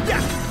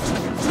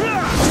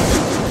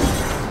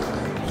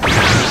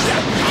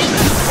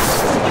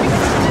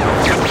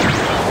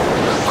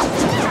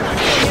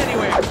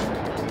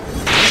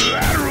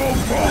 Lateral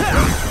bolt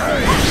of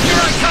pain!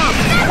 Here I come!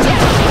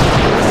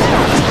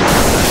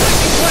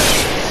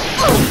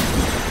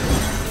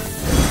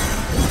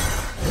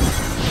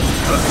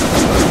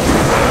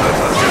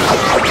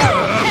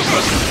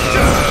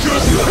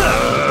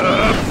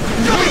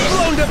 You'll be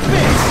blown to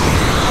bits!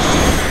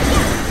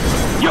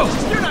 Yo,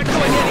 you're not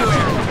going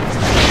anywhere!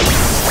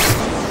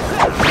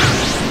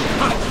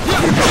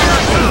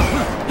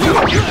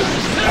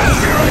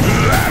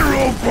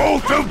 Lateral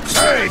bolt of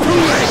pain!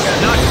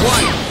 Not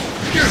quite!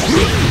 Here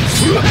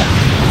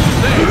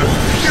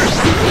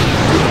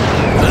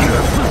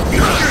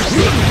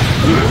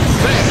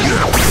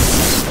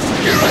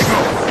I go!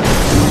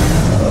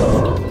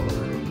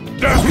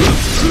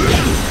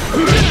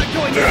 You're not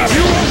going anywhere!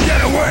 You won't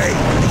get away!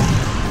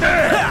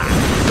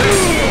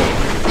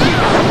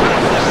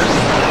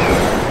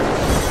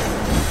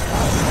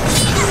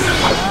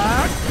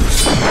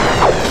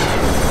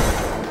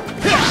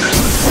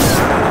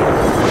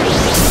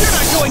 You're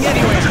not going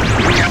anywhere! You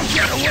won't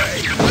get away!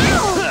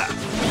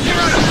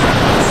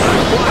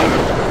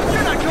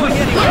 You're not going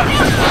anywhere!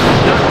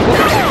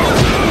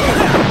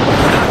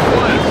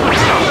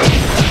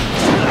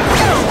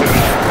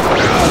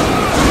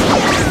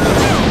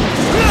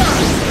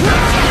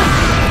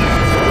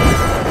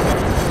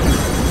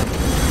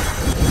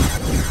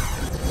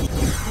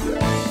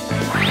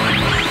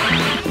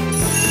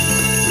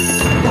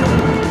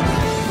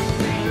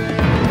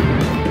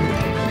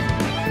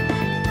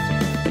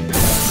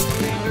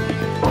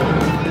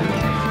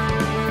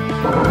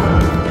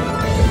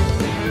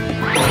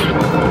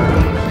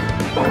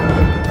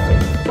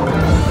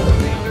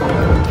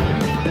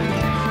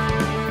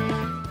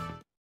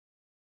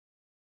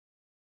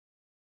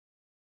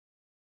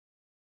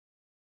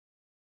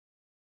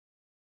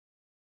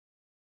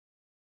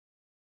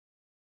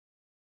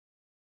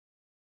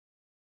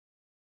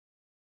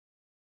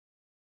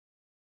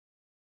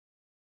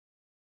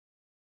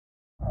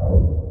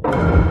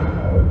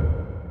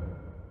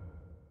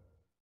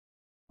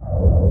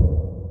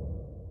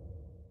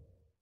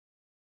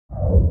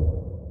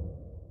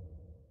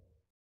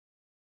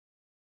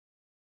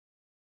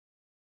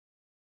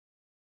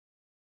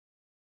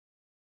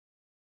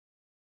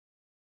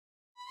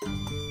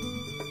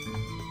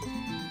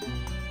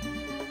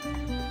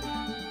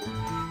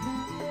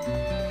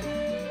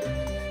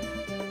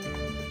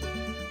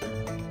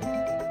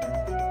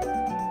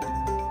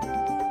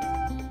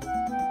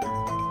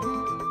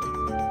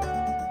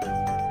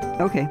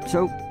 Okay,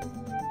 so...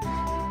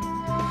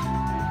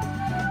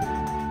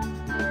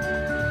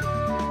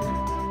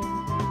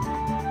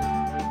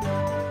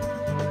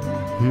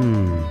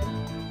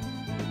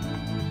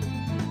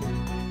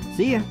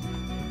 See ya.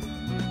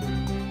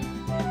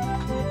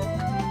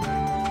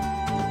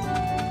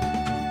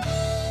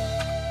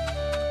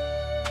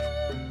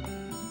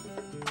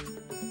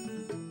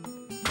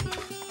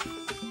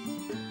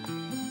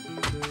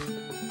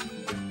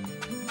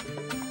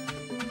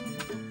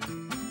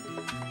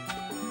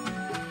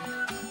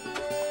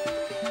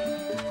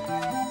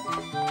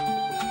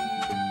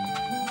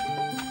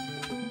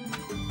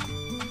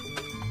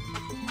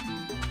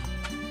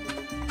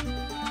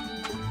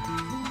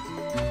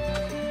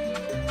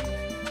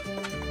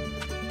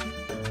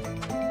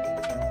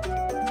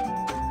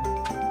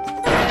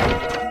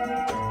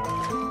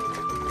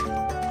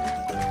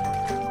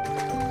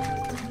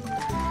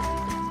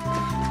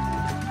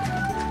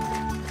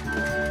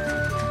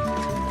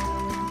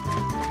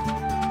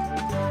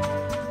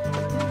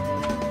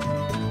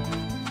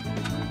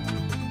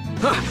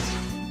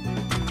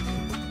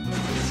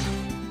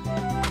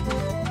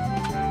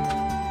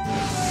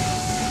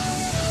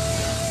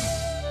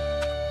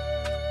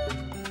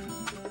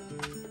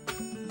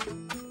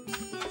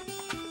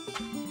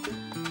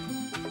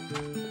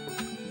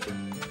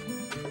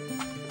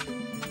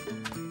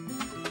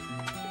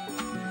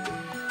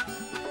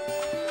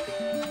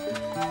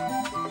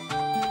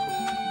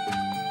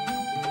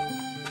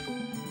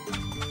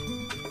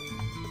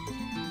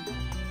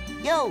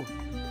 Yo!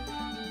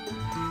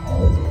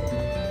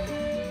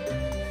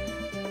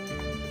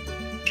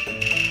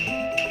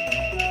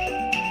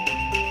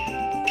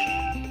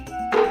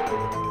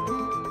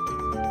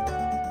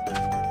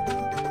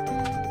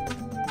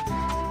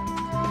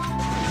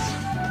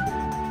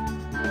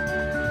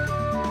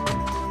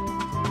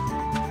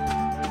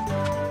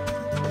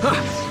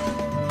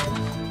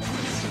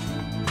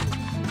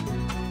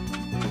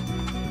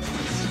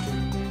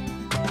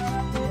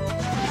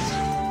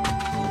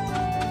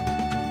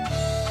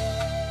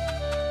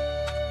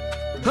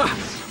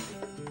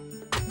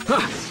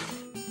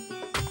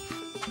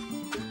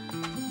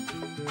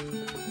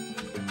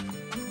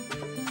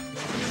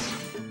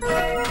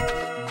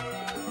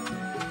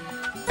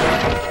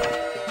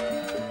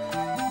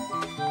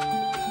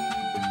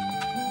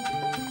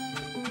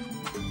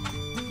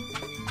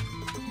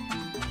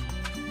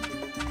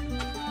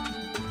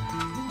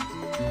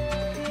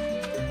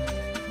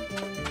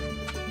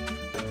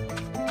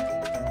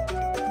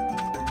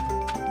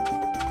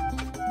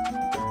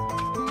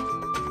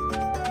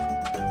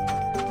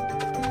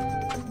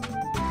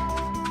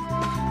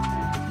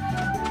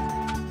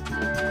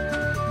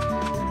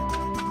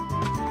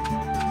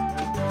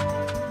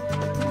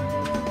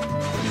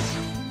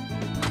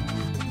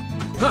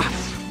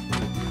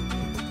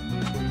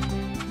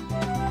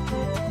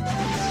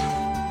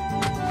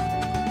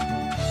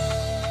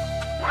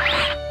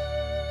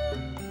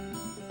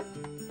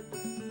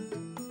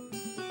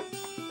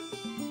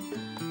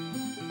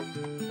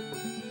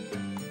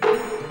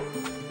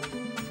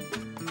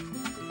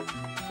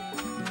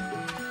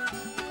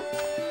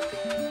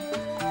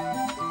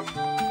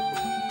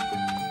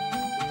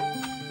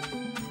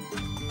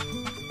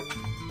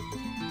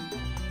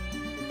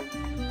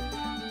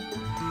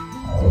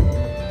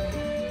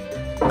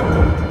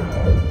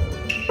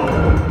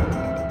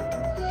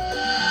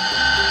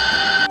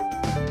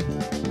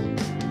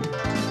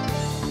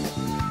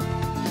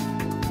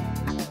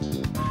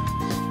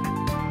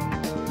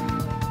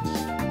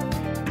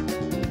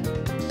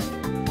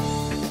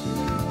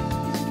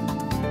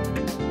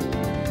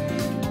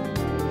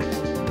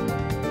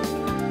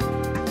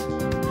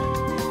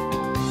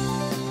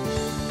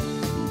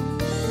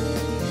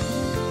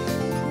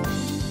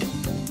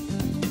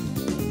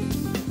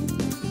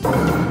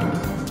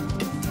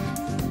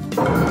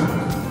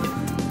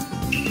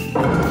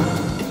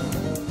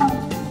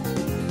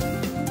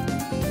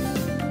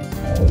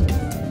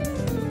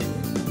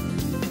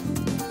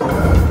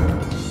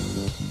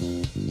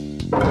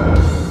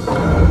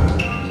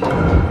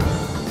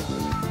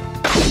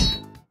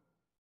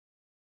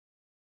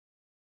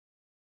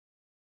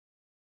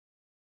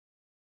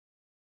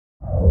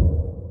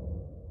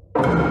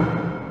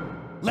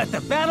 Let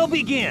the battle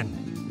begin!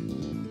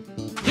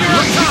 Here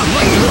I come!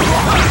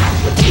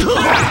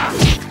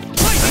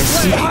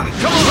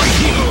 Come on!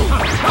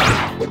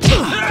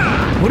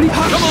 What do you...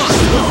 Come on!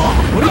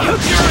 What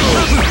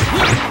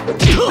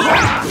do you...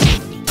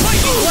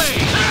 Lightning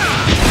blade!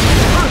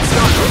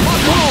 Heartstalker,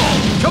 one ball!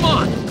 Come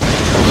on!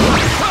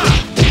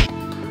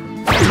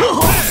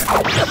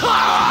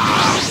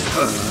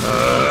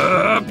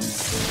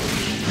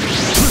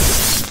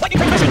 Lightning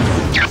transmission!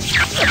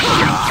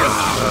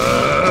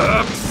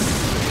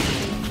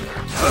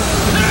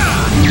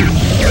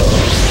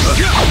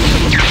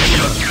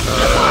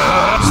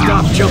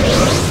 Stop jumping!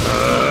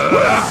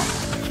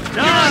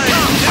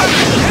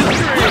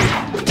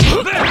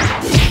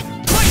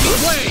 Lightning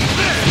blade!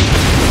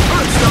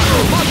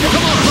 Heartstalker,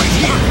 come on! Right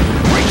here!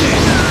 Right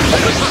there!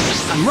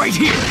 I'm right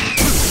here!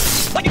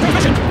 Lightning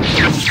transmission!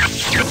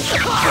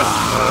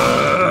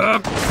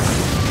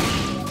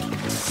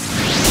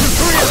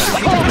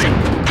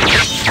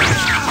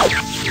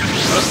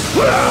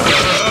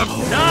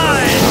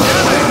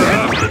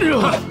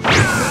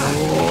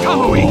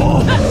 Kamui!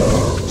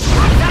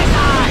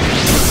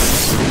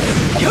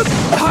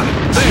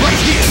 Right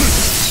here!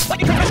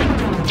 Lightning transmission!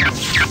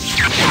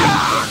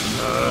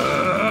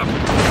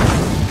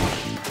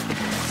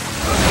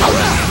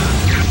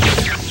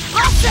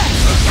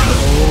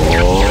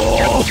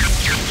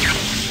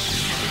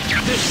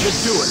 This should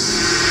do it!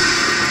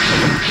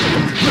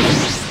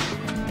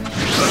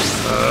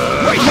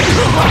 Right here!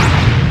 Come on!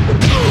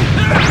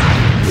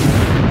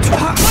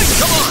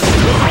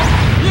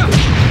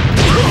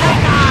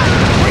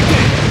 Right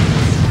there!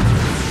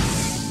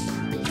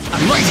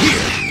 I'm right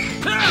here!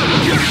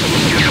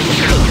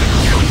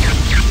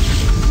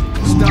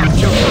 Stop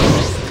jumping!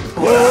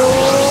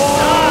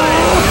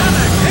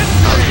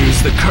 I'll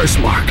use the curse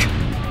mark.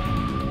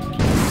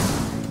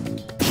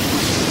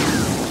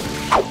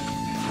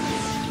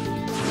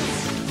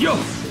 Yo!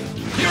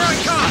 Here I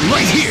come! I'm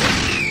right here!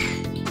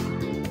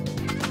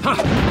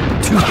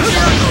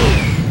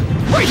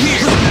 Right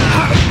here!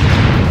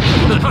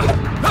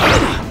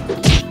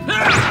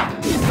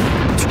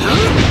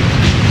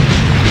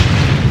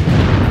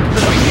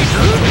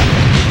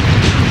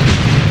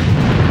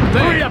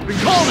 Hurry up and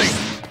call me!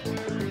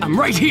 I'm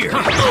right here!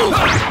 There!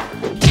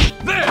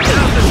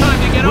 Now's the time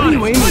to get on it!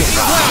 What are you aiming at?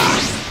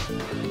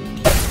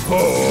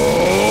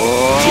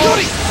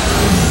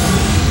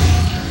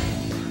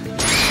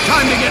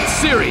 Time to get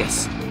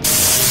serious!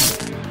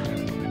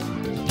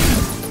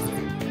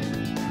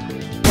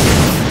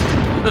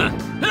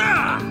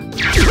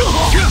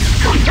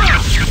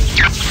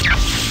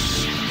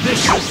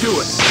 do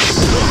it.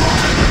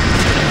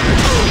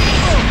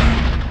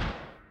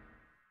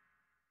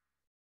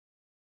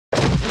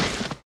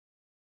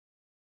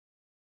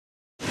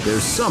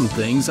 There's some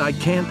things I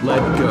can't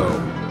let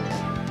go.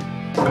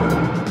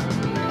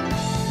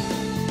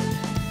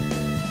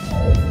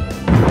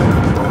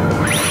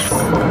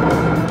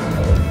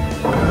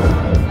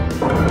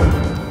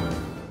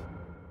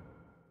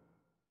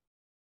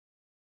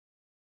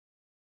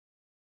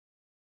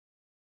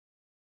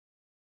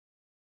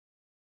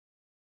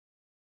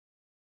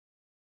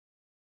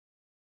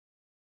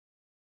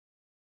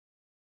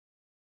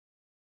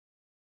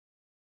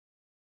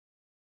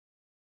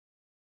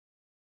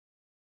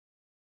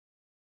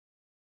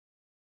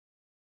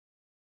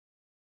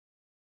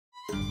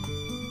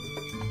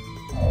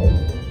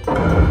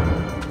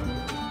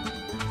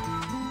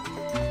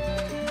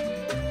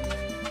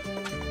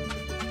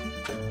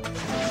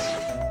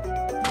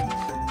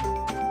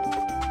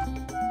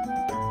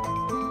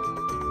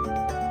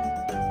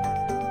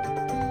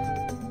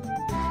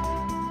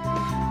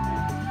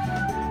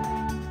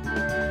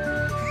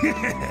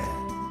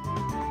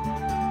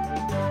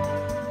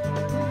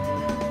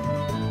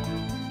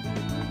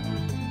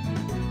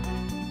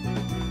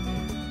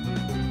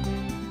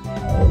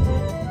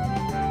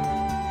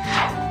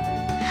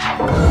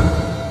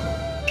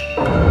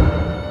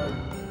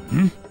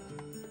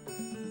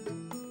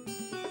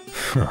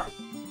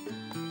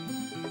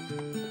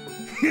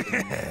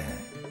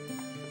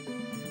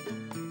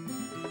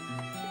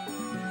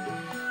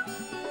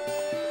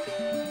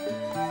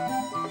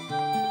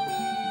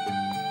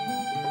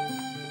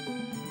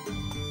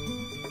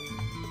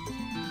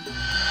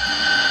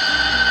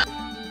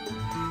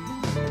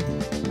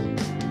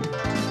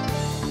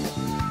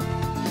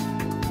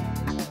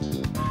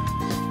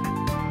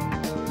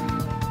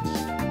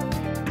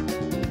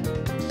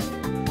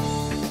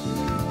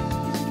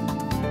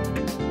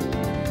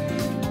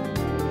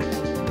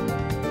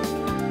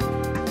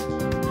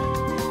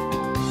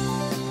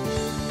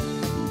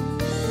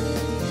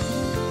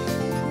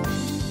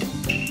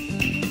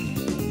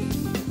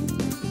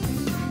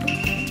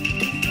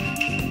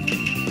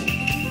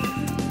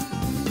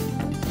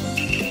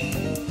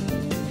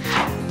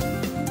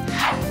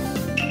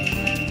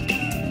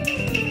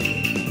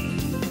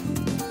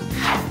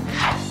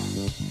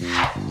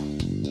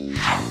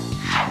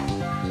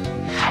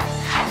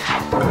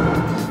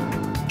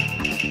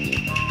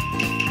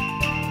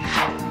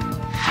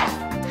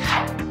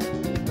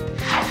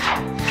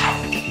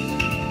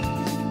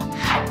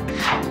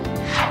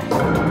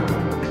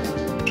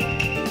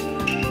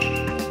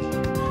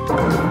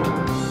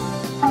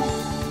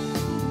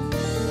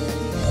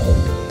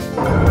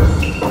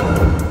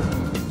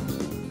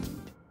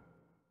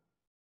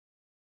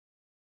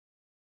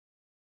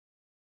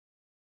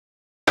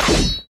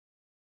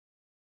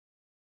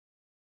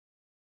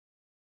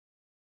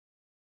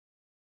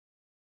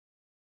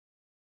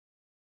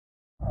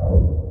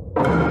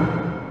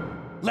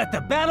 Let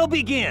the battle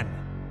begin!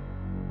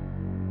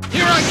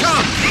 Here I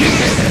come!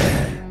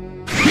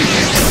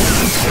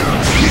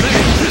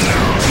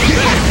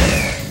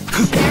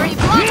 Very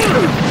blunt!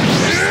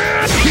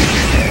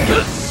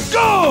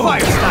 Go!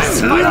 Fire style!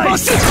 Fire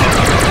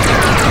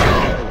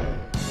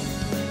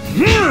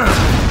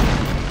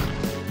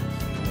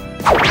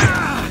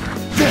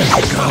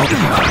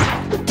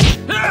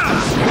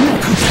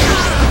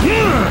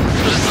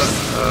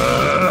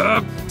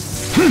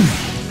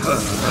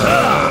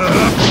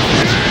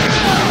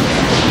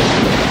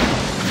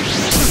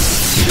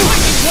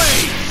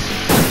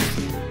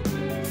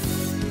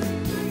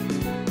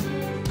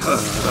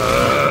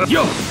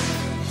Yo!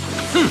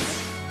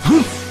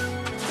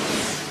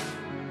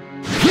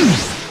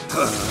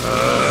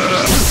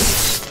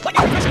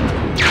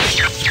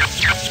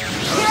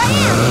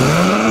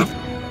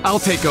 I'll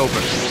take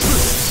over.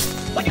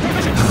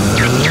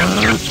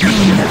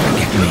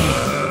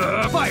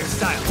 Fire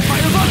style,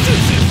 fireball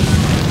jutsu.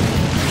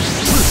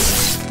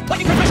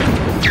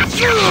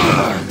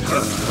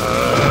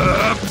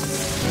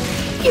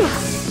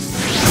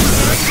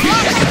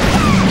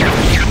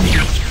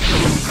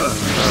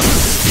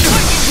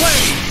 Lightning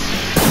blade.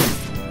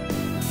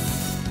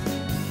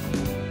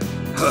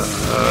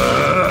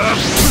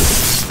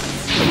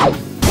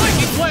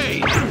 Lightning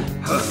blade.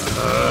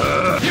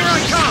 Here I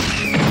come.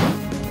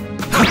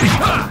 Lightning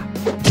blade.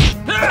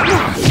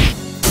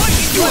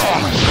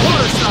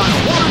 Water style,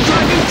 water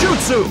dragon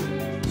jutsu.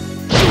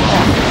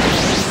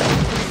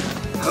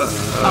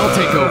 I'll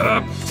take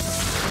over.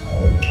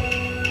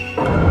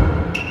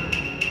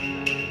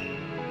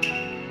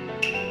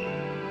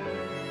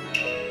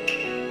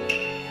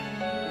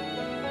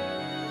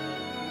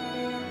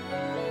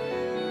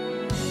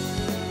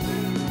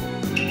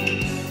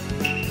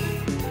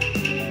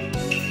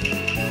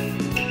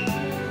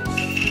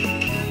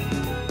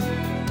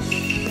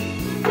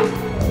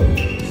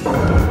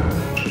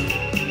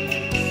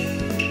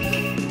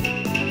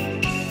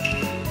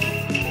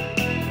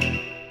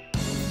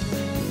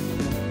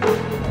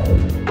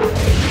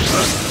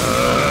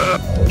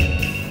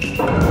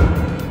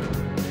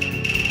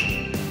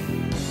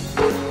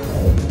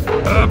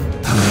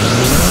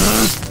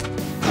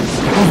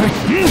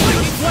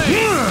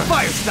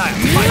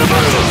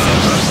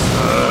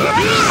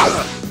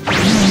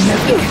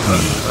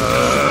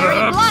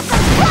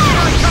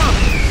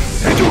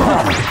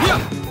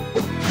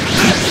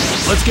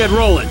 get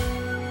rolling.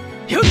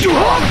 He'll do it.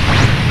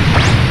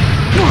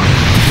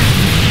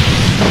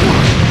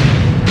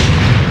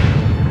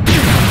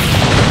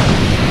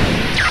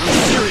 I'm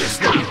serious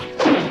now.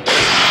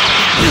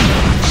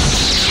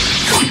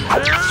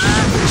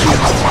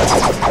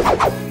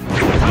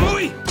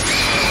 Kamui!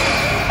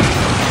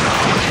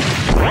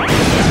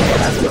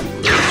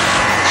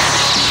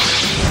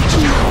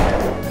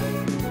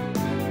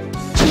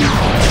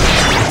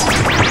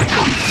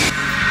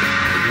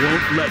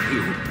 Won't let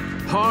you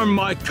harm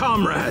my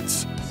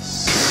comrades.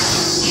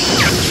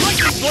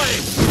 Lightning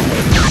blade!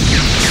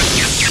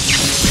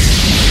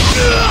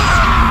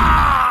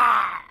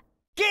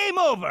 Game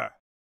over!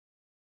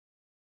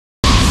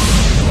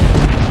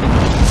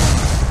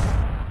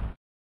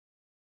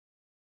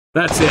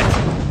 That's it.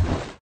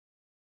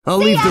 I'll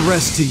leave the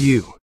rest to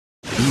you.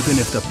 Even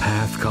if the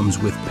path comes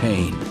with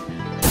pain,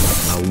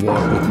 I'll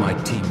walk with my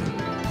team.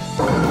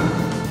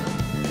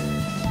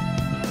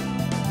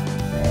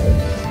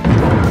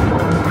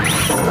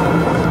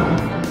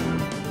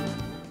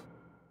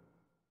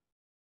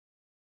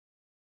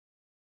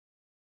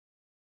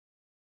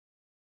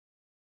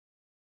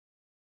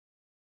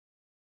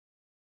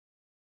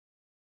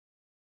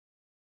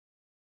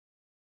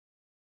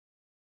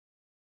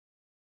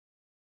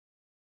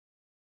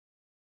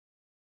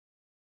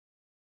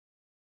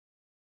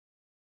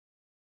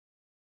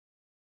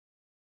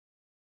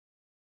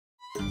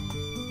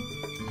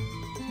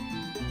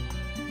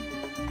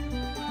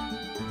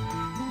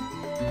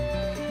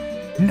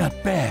 Not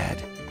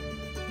bad.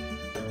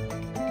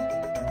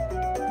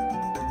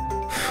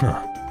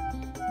 Huh.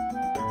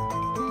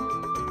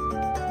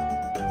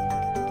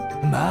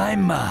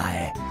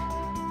 My.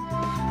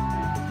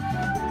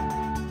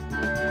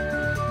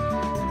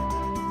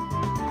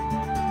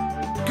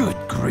 Good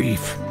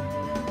grief.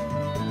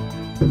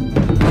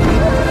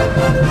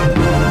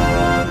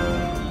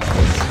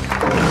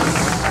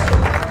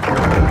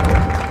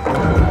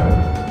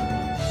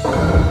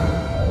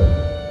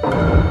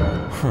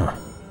 Huh.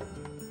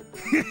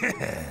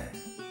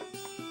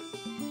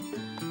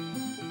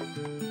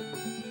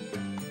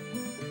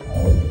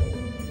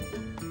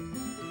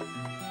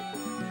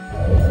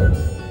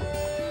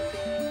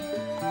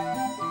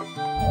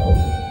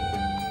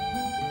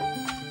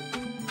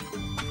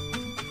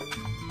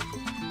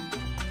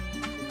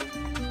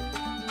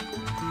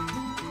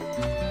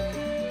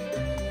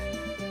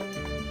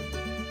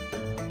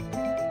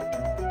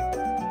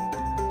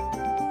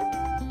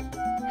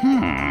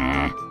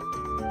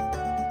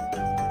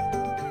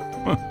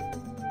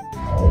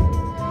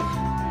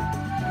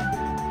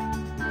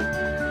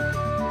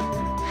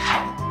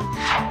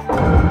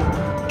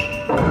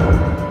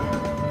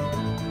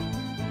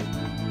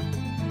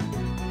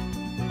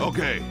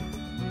 Okay.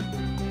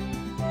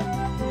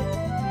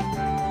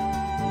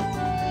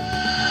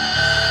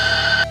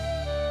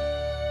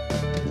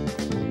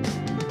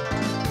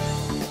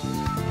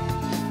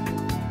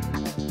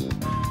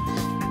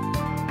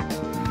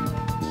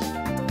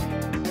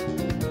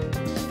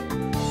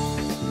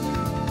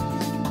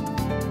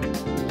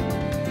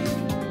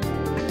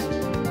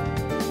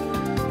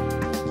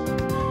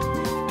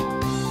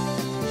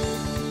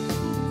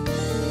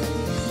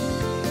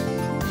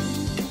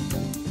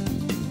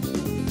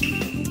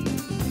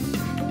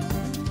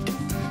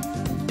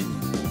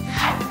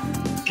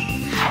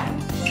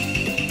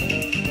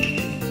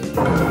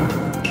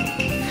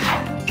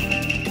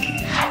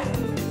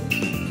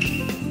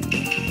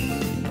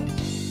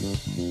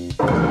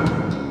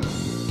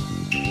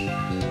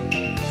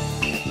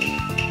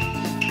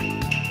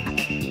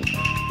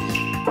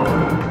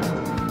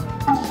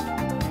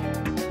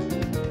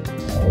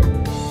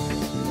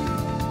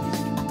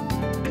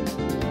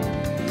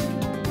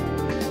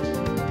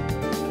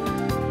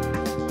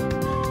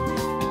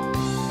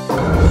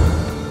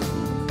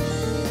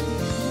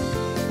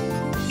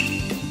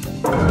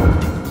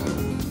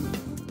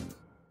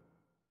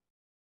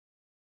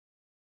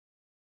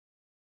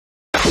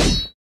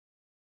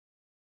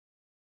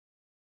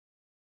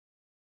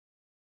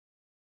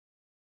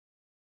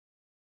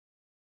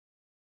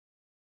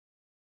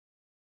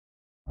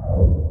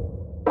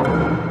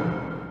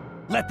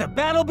 Let the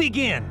battle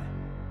begin!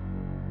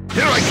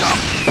 Here I come!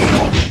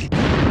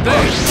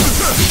 There!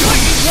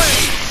 Lightning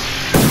blade!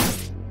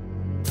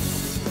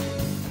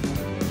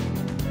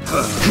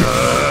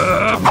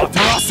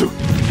 Amaterasu!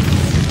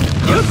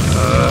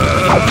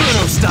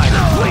 Inferno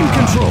style! Flame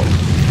control!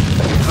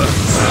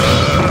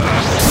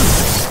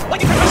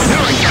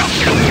 Here I come!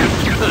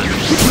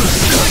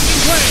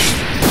 Lightning blade!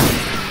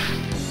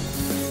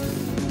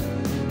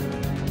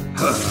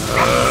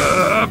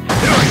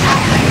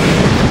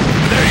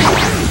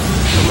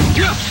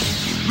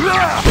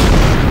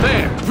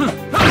 There!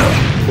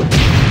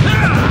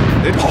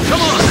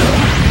 Come on!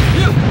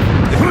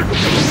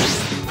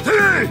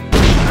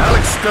 I'll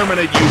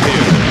exterminate you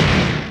here!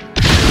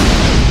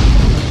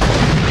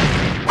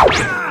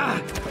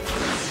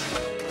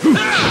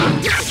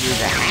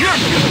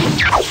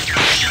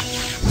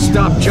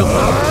 Stop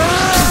jumping!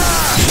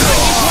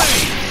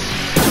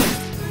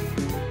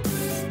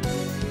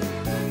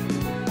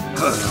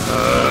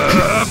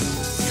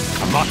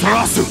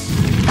 Amaterasu!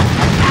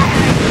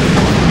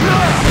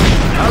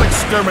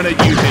 exterminate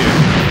you here.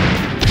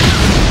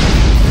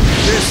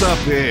 This up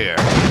here.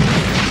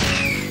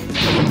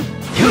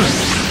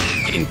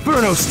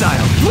 Inferno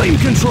style, flame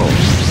control.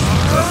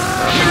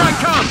 Here I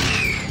come!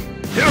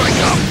 Here I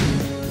come.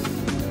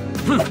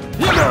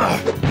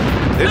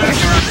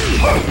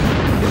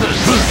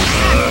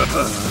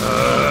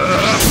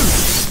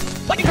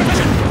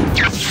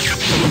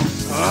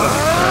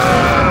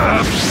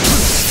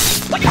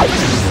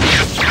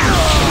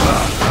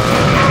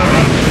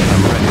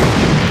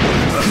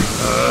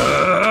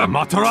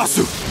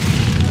 Matarasu.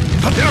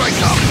 Here I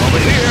come. Over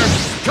here.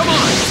 Come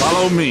on!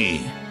 Follow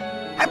me.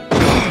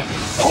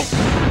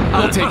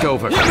 I'll take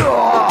over. Come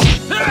on!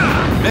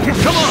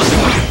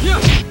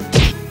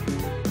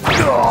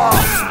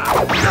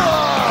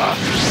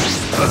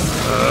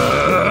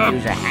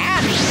 Use a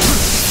hat.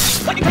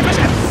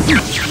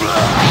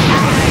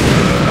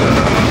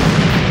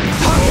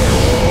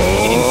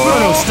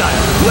 Inferno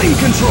style, flame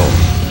control.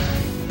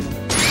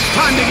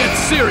 Time to get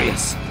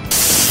serious!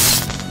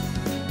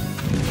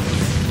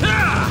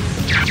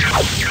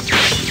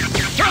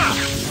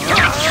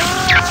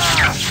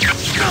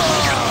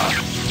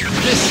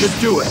 This should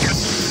do it.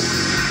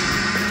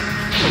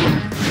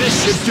 This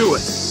should do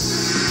it.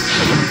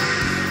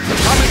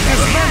 Atomic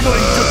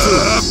dismantling jutsu.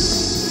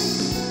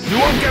 You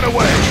won't get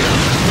away.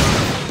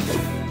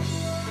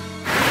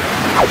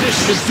 This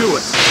should do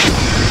it.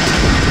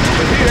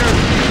 Over here.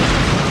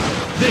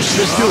 This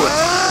should do it.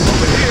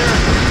 Over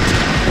here.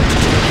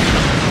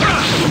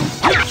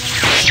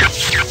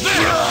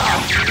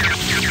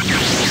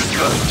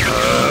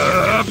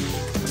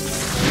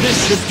 This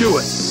should do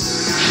it.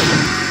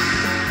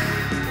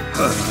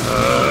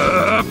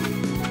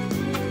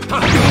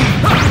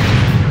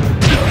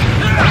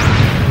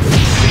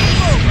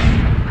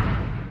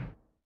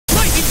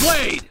 Lightning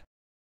blade!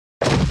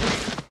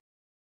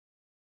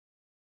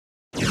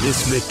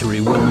 This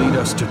victory will lead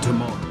us to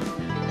tomorrow.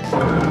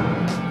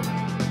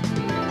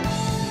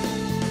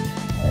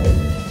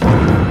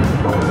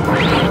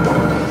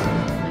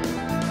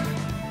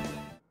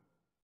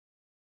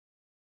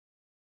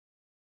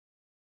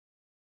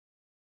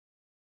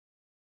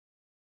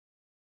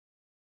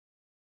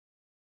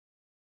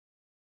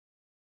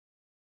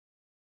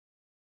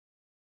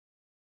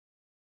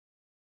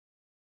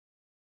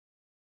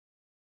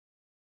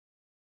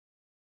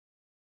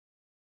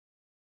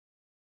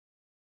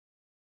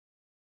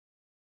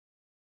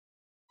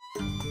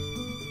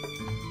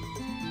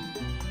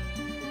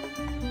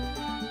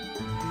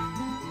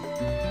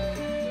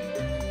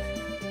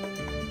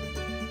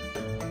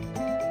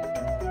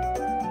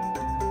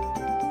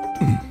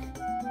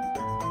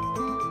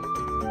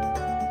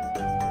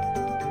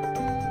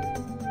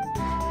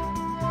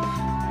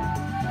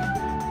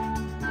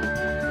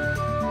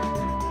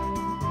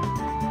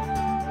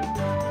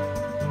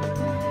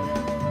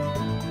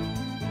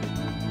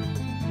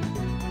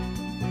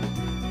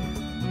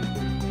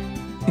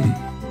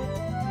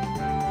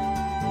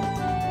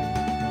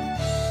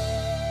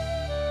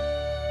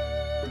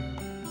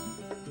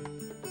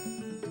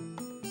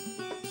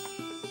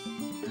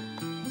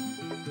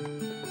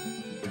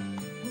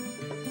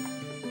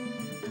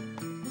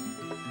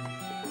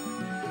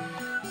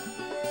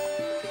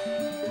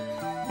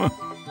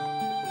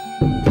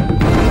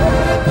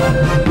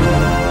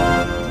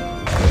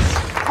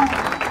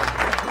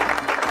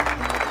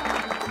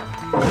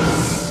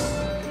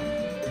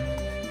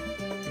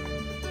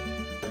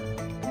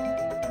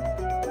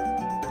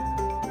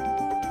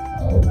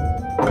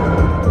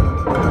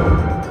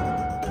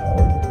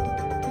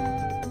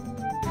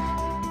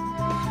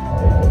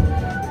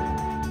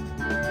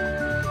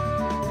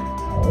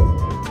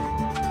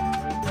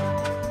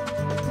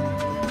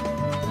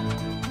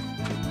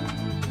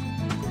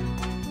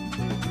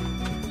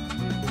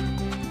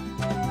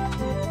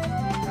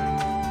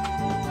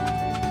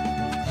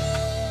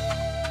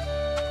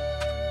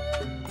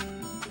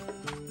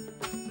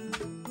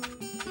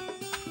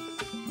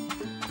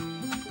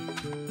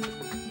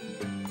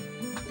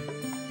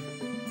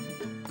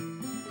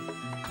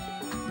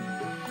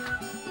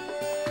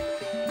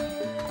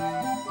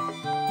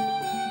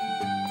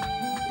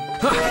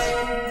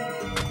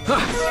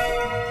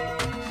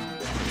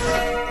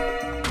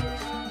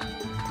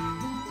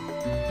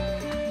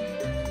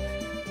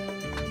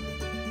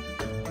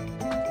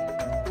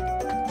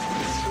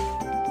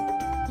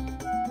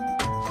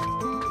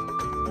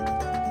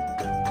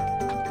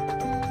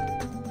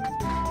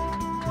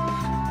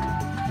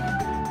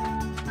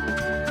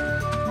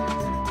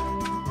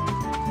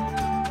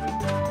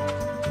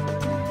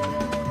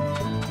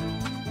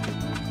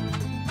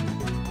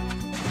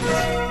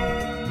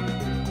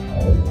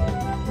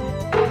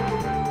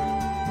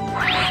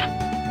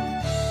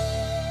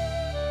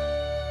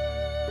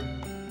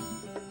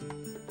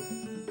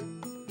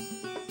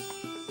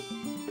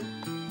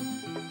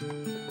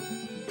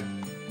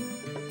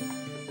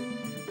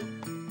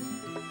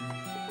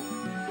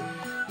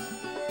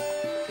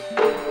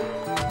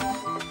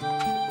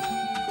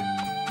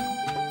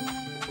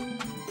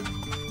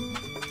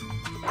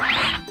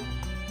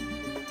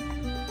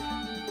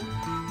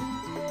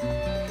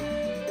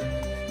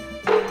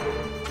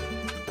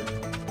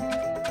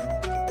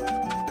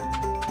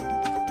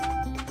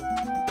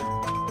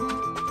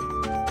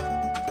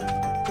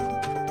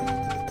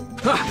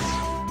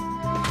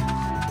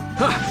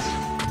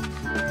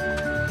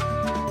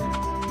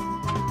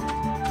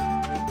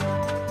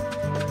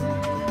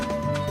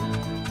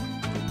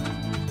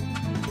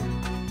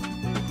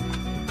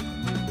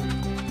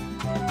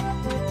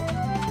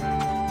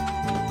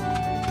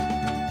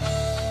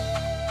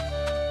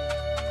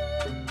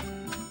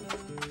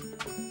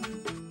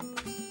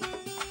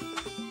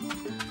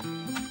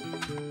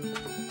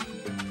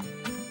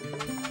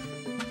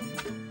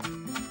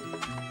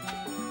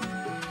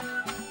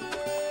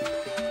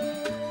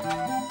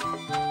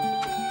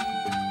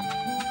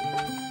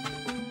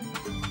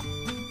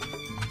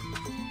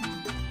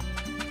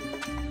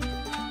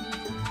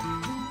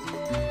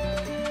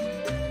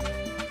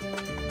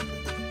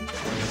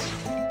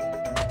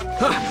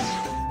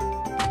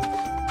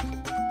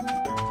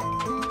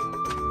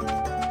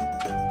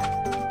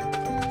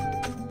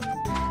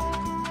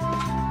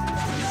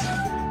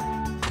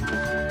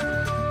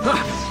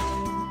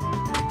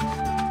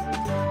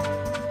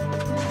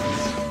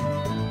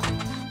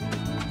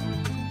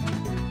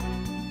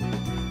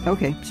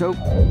 Okay, so...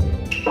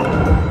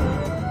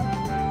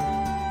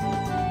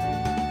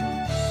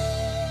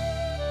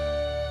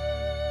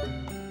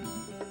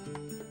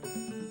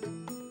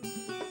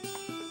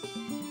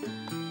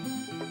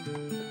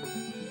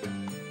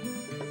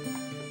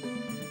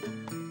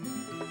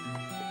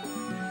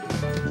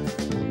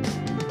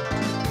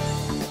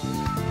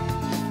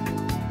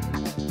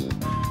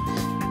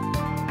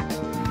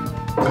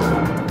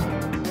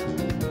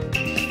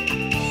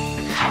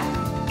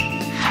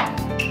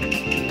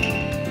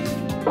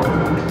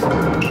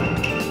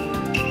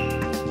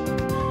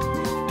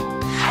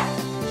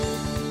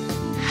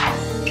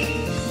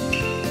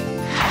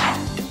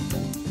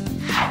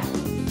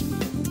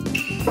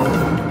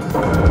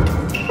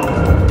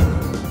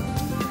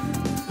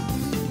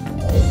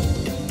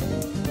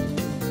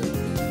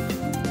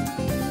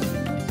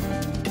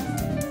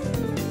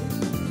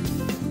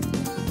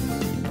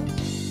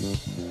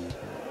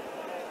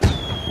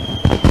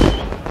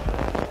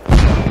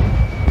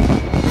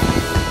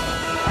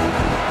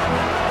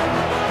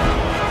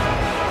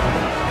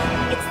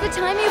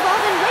 Time you've all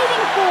been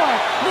waiting for!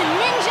 The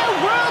Ninja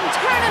World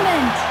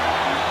Tournament!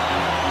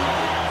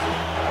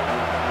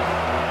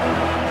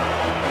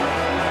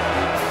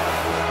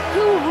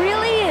 Who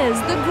really is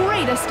the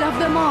greatest of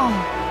them all?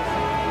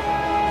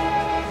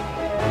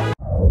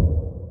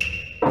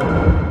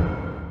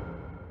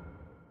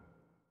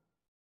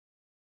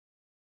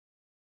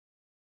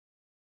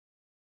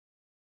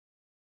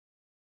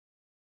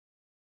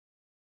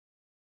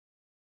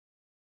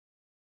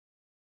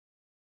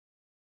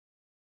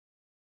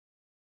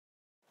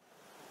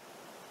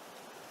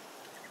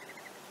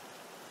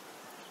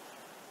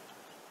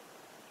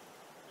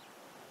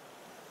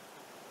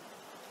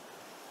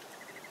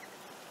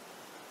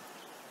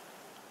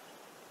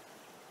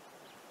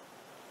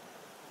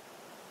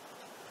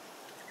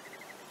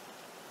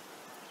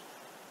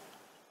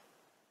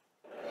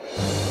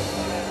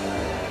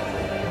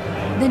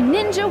 The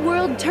Ninja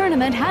World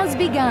Tournament has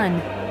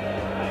begun.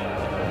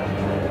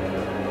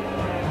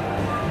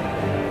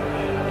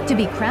 To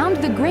be crowned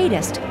the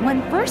greatest,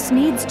 one first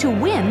needs to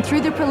win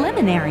through the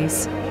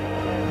preliminaries.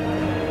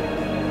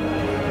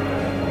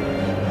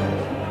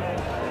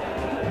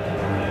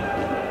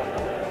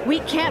 We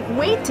can't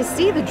wait to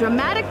see the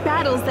dramatic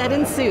battles that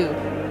ensue.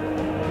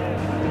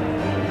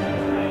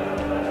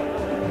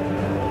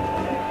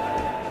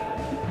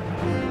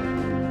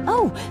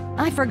 Oh,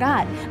 I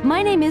forgot.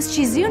 My name is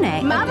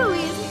Chizune.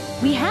 Mabui's.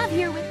 We have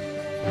here with...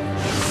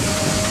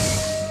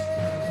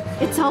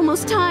 It's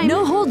almost time.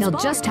 No holds They'll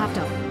barred. just have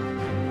to...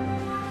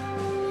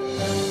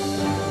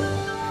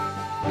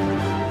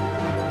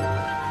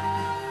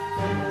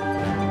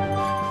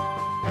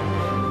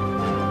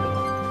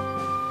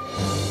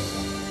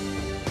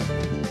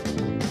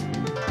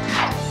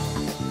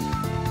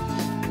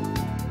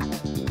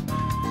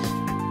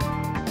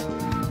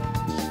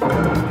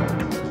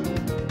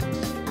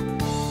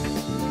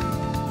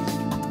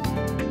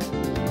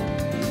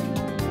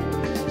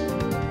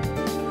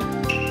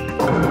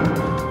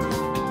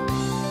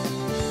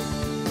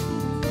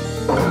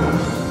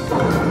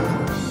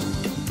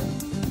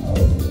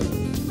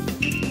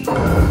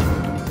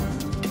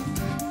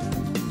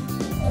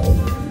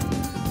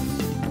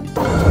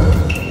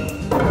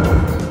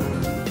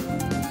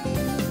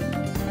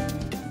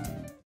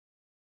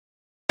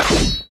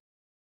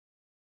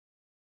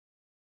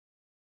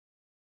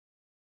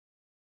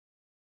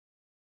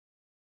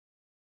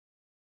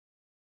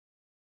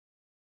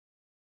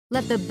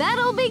 Let the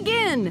battle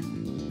begin!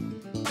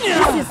 This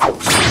is an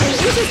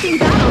interesting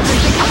battle has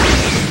begun!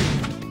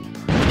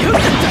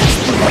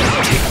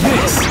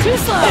 This! Too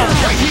slow!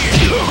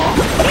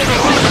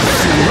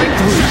 Right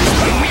through!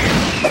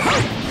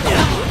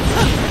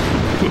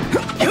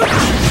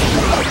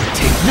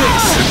 Take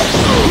this!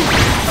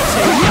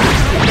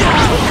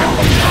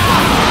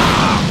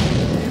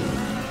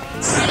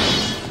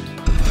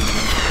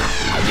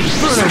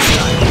 Inferno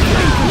style!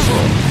 Mind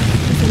control!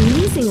 It's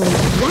amazingly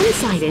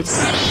one-sided.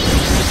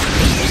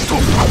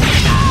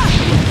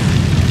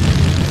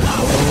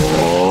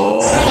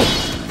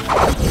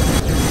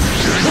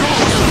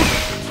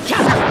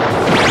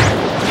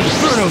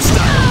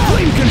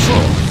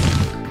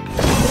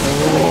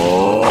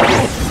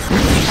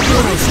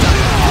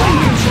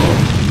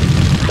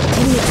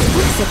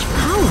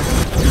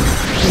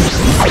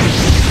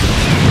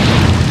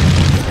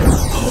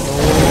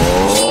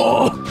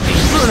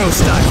 Inferno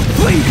style,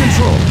 flame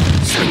control.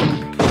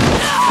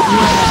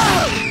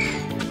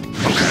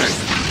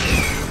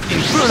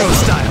 Inferno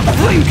style,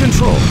 flame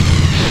control.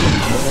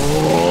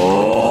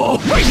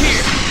 Right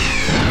here.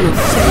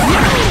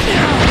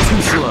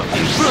 Too slow.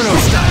 Inferno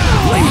style,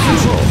 flame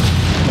control.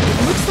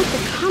 Looks like the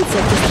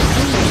concept is to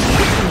bring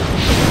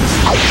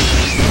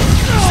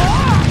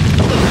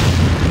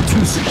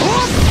Too slow.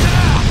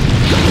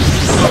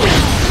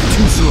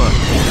 Too slow.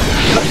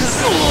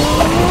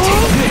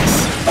 Take this.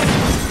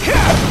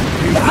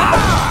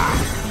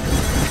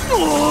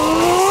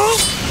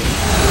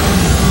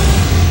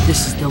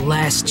 This is the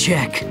last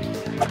check.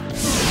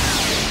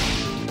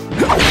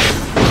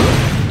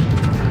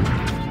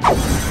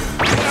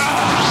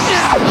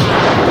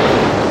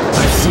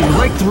 I've seen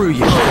right through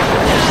you.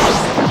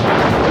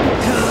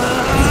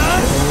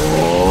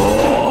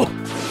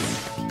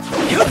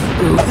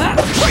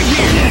 Right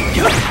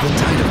here. The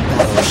tide of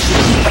battle is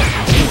shifting.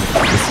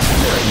 This is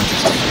very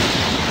interesting.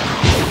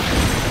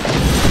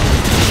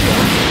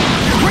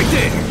 Right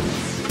there.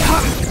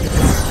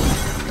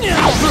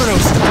 Inferno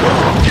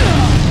style.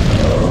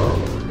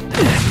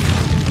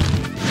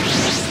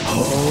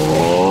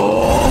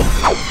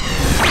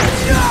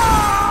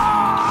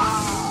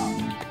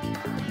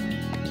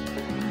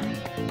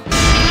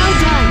 Well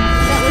done!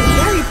 That was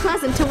very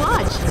pleasant to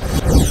watch.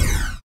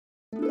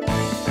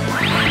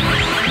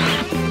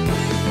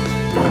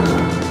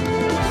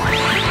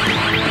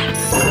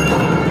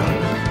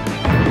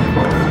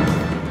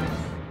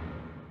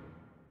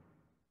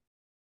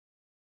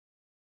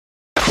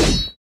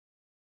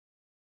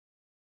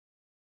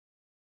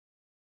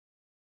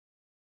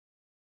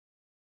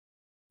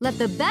 Let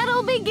the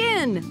battle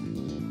begin!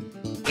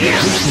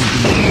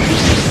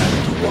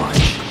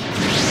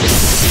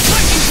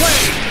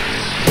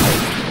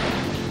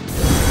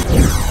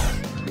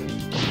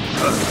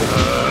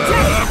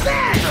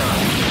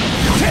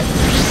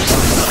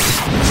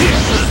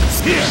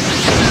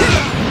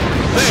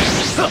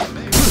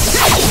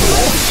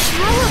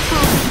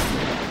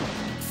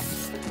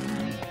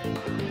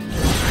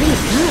 Pretty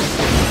good.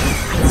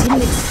 I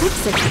didn't expect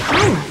such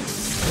power.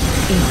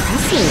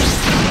 Impressive.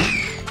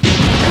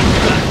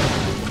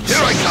 Here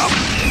I come!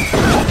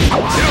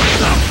 Here I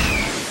come!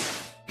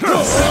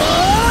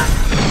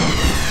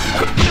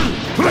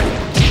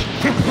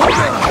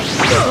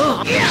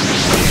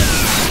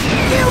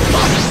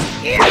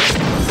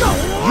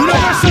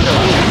 Universal!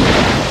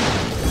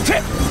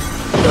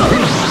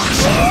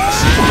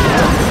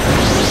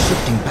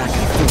 Shifting back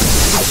and forth.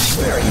 This is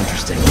very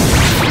interesting.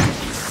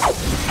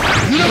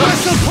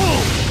 Universal pull!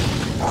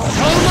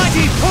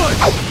 Almighty push!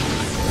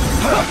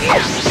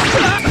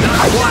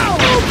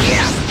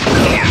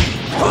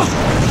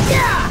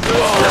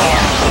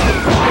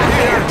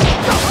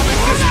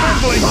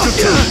 Dismantling to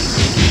two!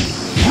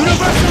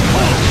 Universal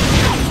pull!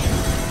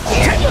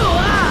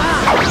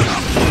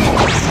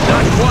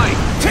 Not quite.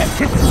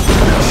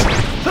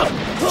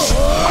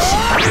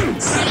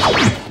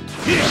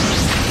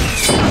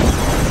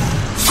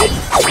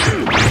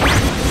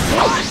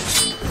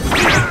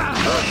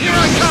 Here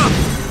I come!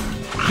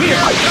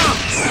 Here I come!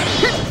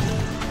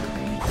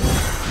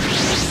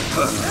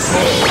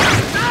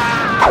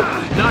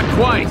 Not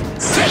quite.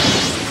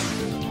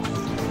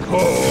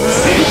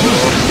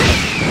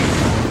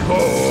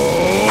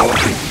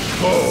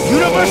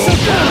 Universal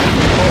pull!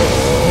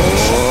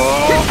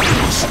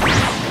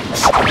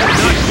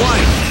 Not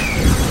quite.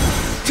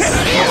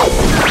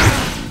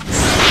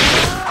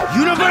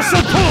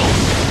 Universal pull!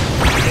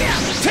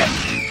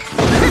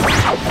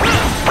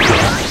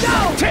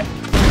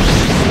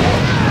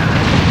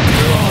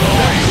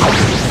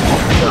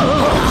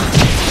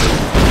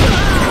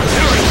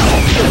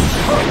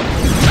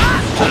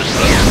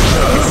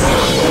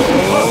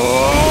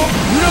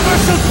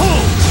 Universal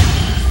pull!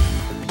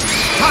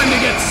 Time to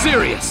get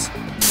serious.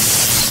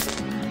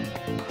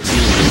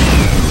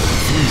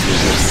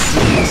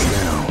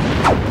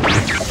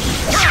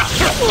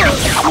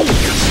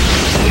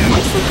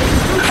 Looks like the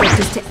concept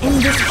is to end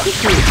this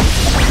quickly.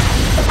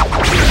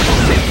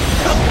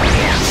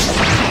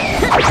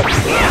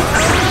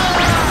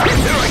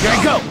 There I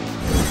go!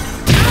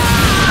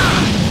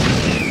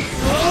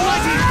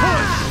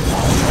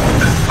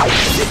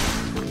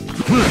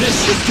 This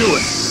should do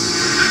it.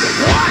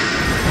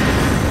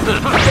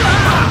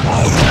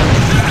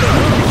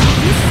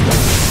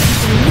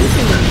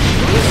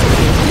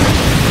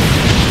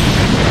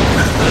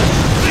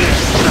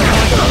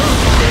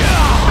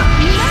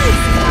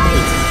 Nice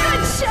fight!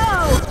 Good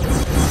show!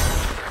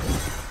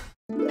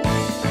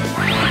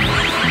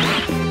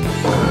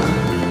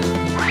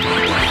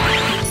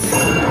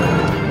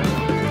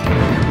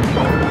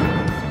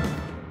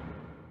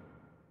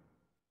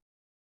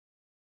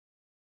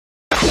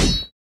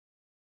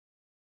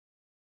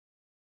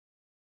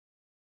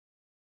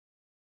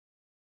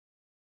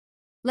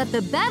 Let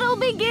the battle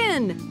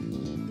begin!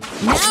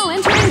 Now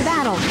entering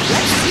battle.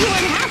 Let's see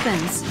what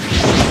happens.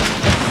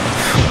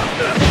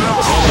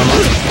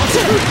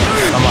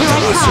 Here I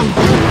come.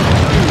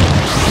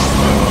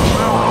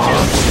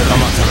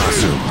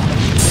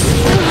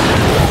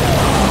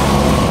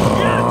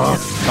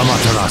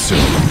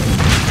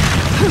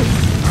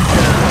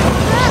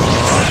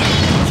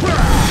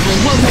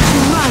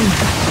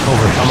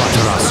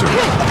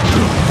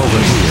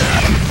 Over here.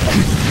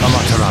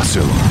 Amaterasu.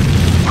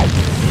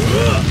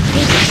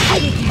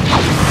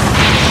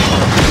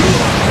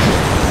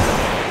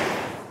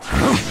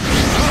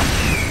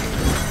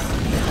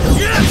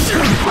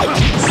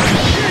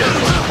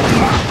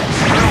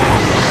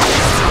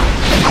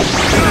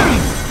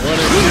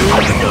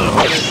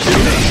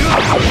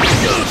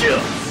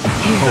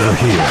 Over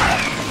here.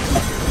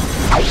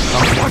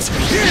 What?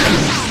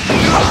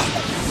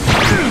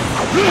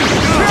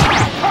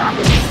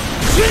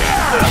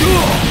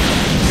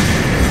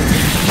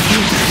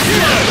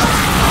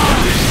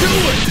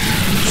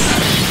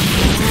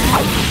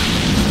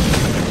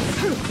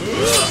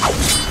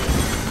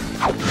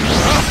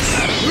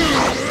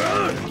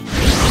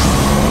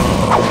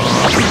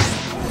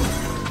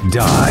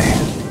 Die.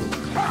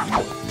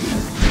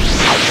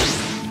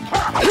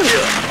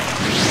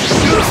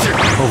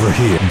 Over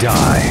here,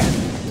 die.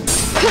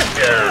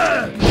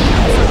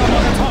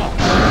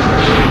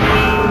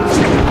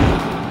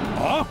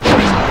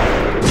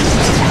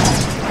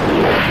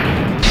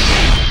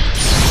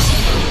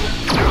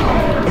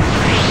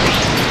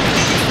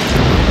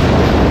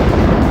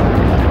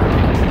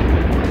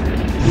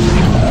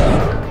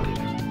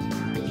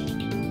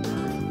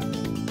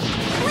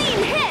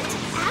 Clean hit!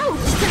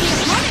 Ouch!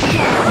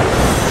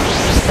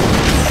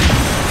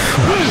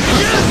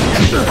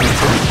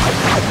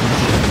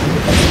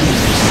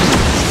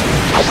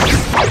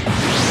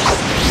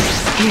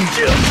 Can the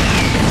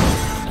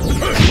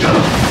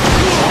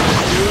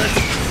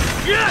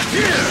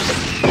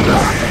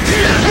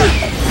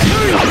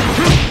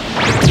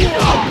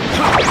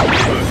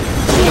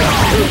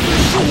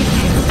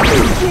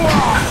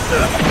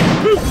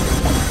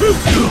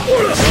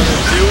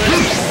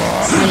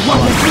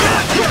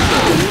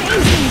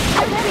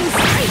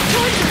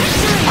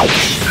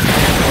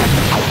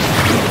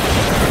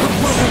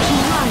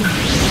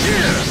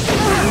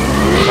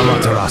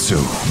Amaterasu.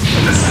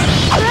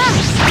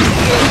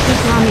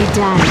 Mommy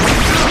died.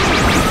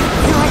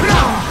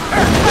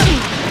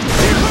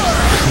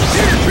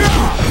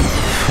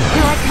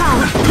 Here I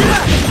come.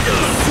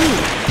 See.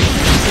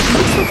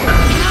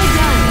 Well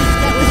done.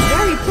 That was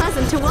very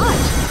pleasant to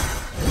watch.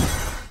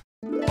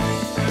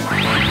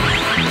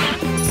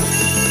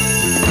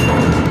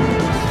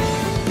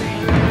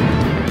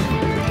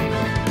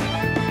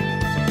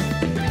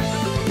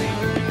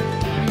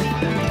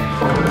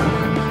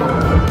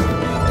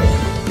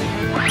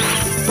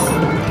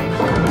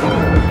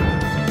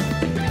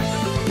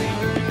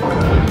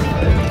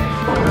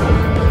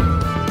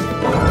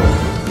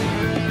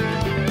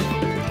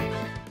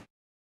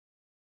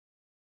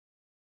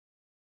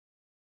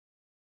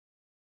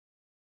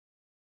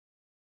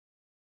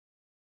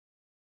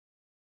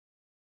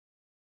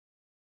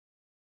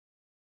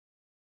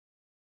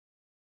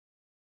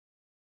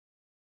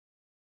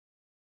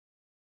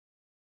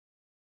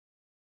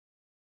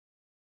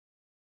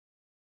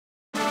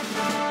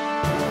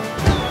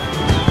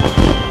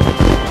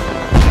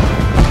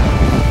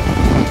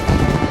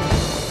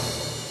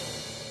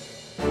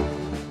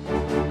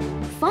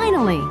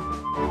 Finally!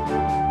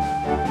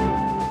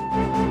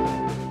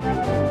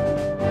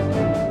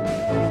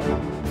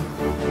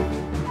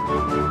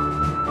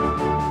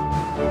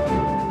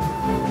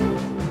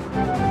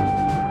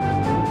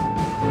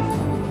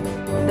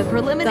 The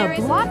preliminaries.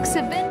 The blocks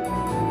have been.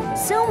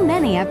 So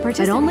many have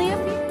participated. But only a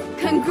few.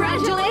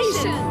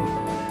 Congratulations!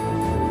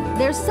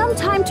 There's some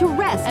time to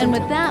rest. And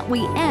with that,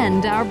 we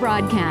end our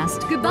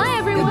broadcast. Goodbye,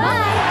 everyone!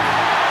 Goodbye!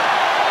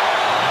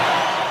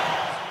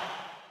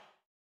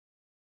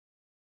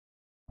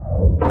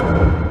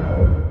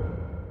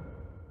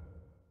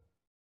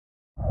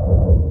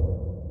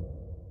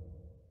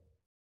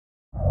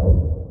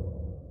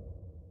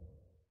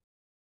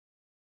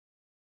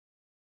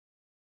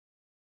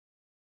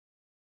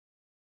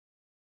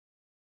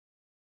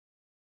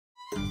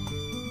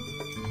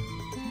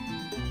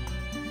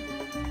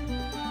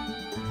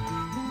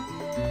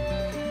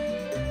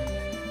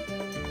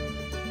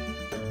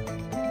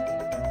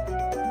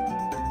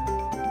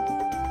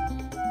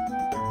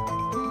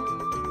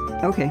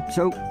 Okay,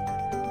 so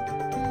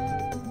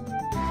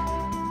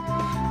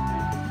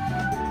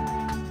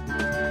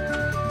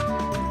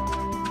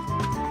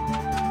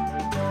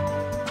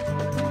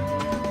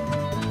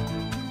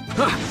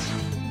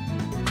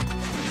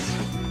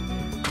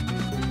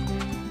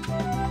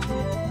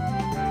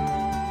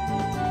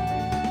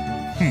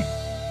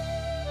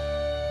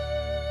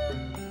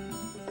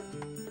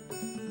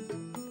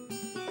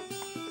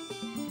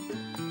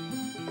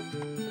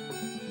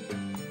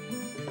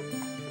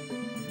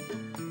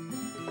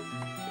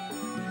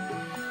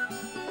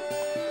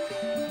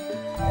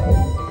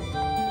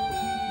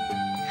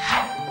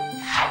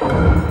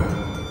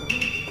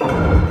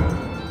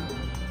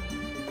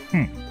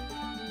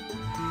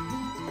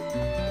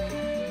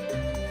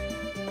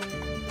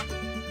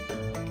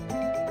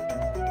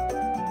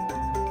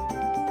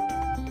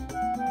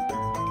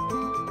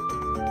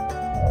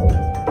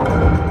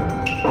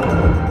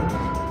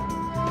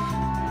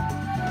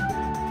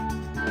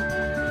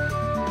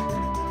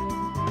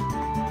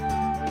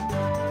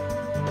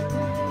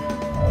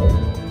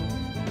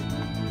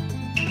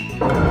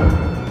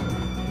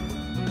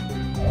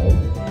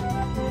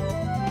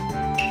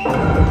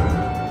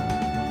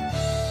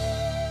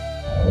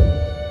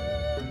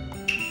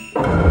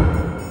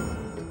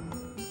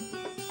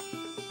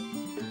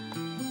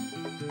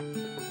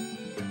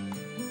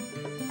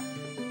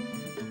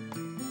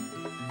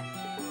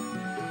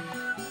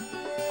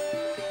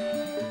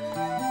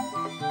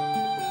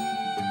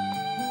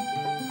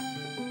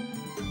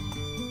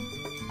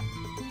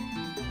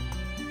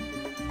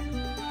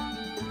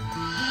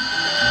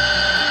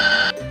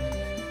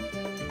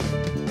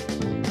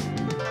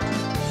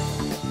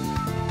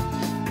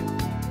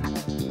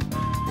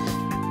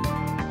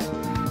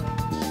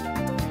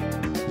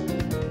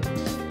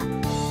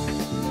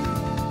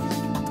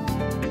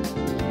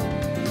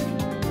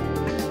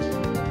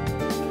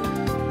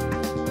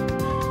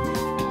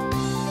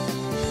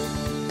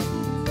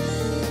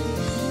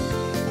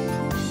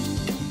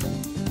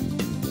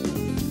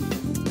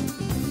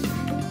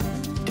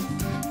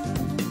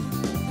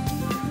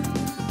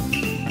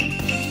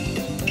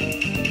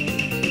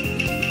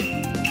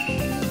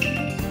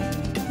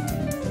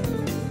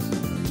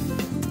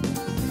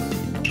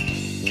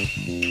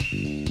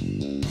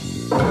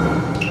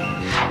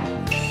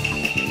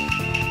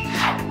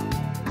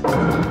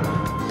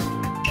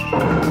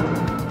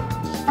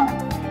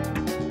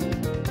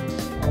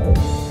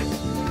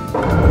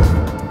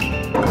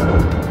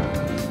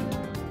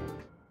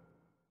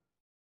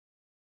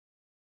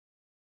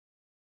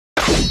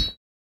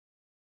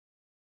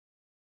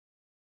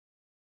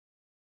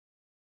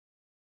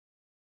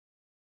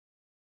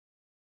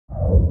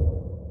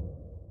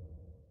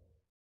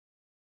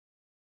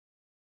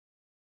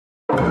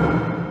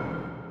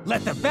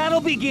Let the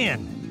battle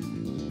begin!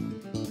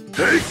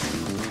 Take!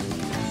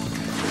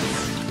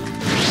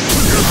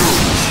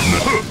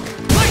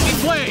 Lightning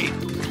blade!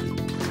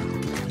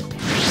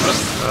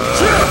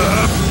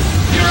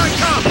 Here I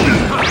come!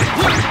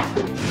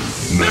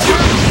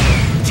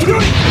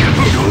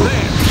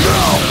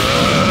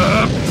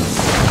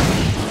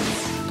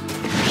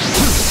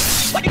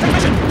 Lightning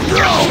transmission!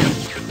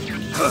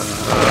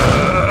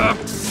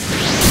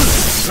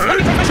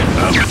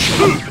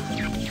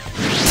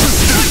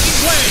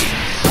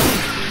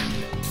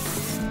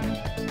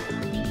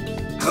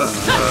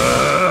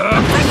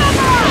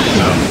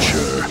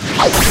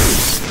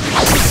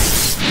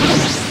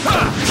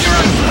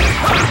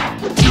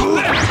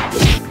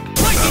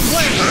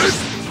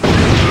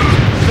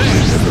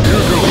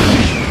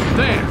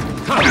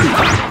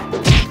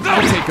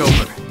 I'll take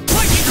over.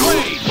 Lightning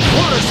blade!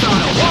 Water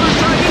style! Water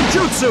dragon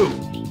jutsu!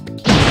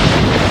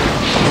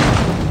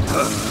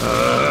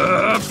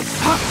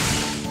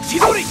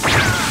 Chidori!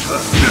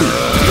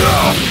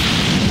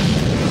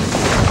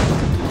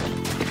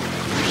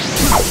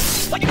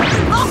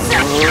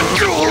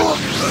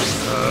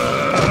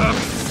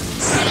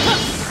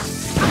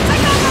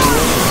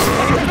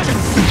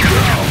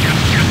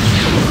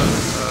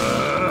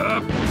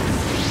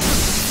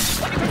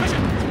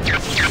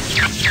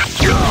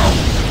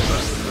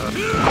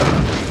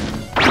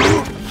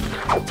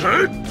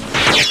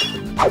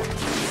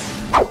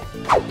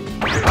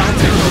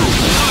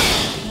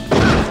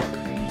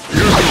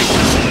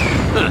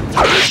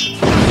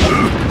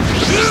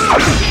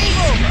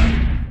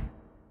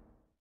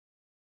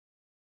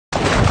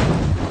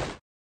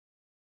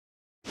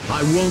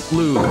 I won't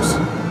lose,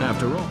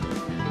 after all.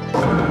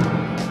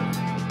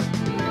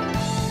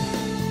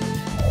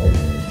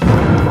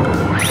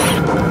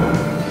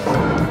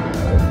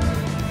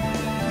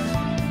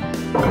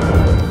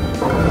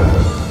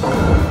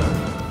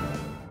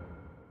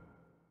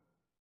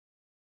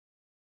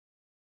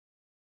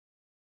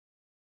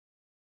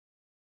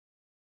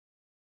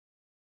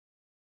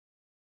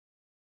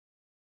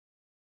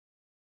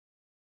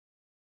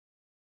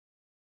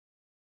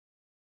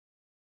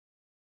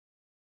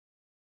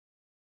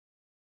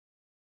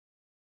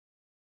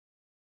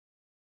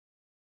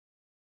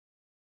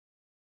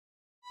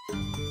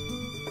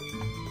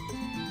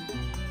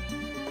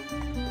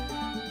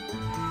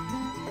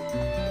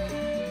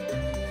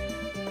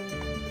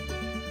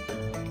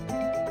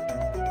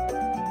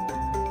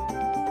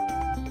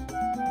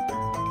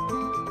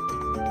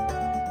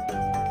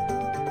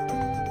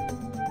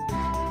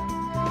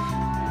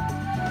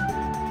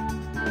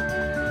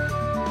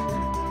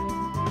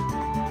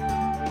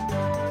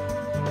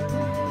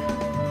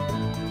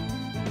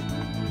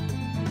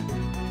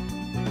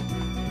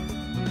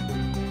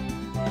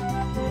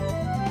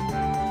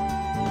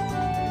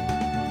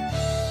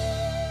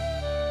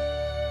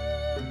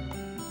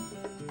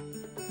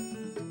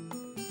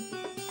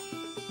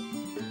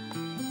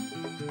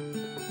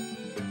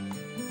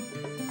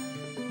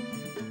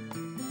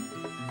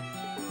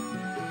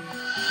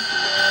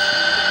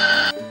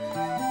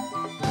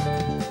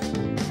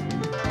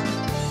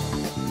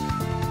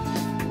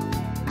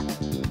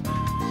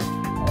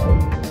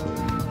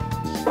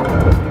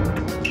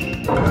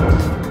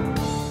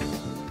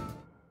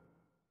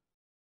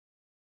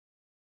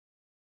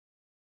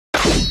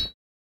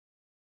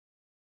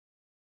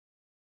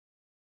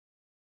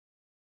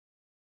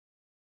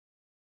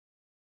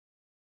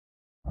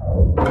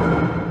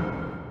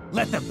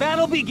 Let the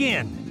battle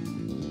begin!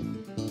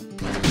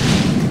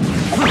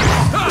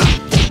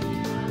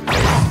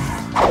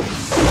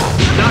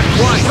 Not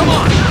quite! Come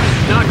on!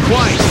 Not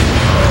quite!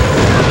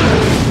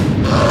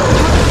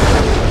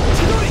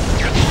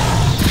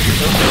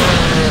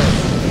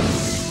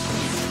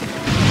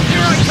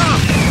 Here I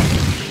come!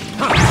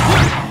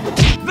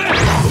 There!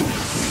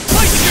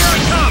 Wait, here I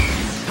come!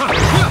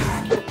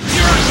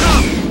 Here I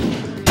come!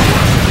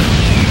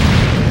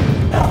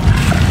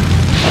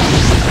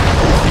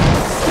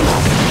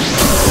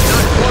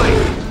 Not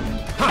quite!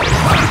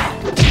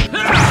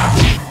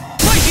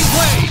 Lightning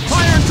blade!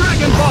 Fire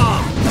dragon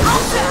bomb!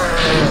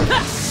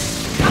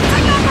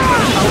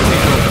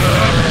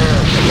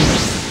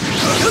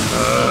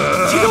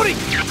 Chidori!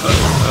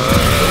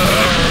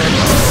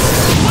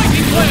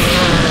 Lightning blade!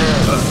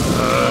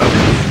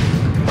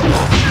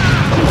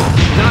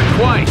 Not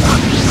quite!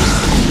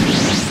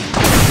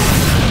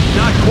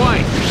 Not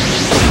quite!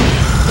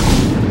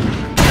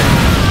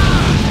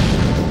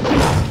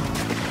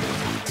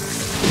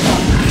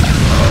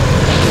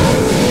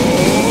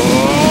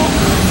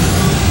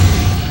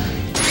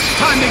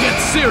 Time to get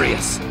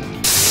serious!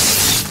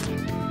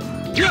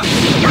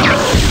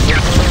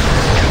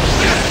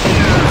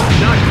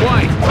 Not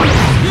quite!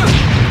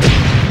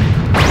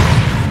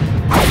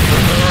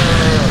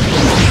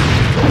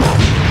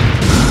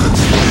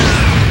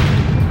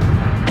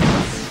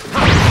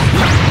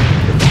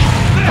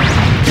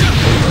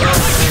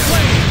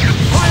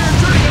 Fire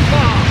dragon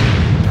bomb!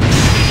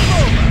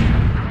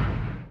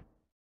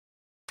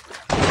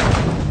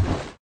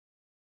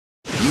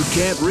 You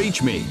can't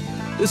reach me.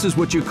 This is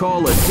what you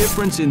call a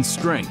difference in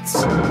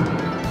strengths.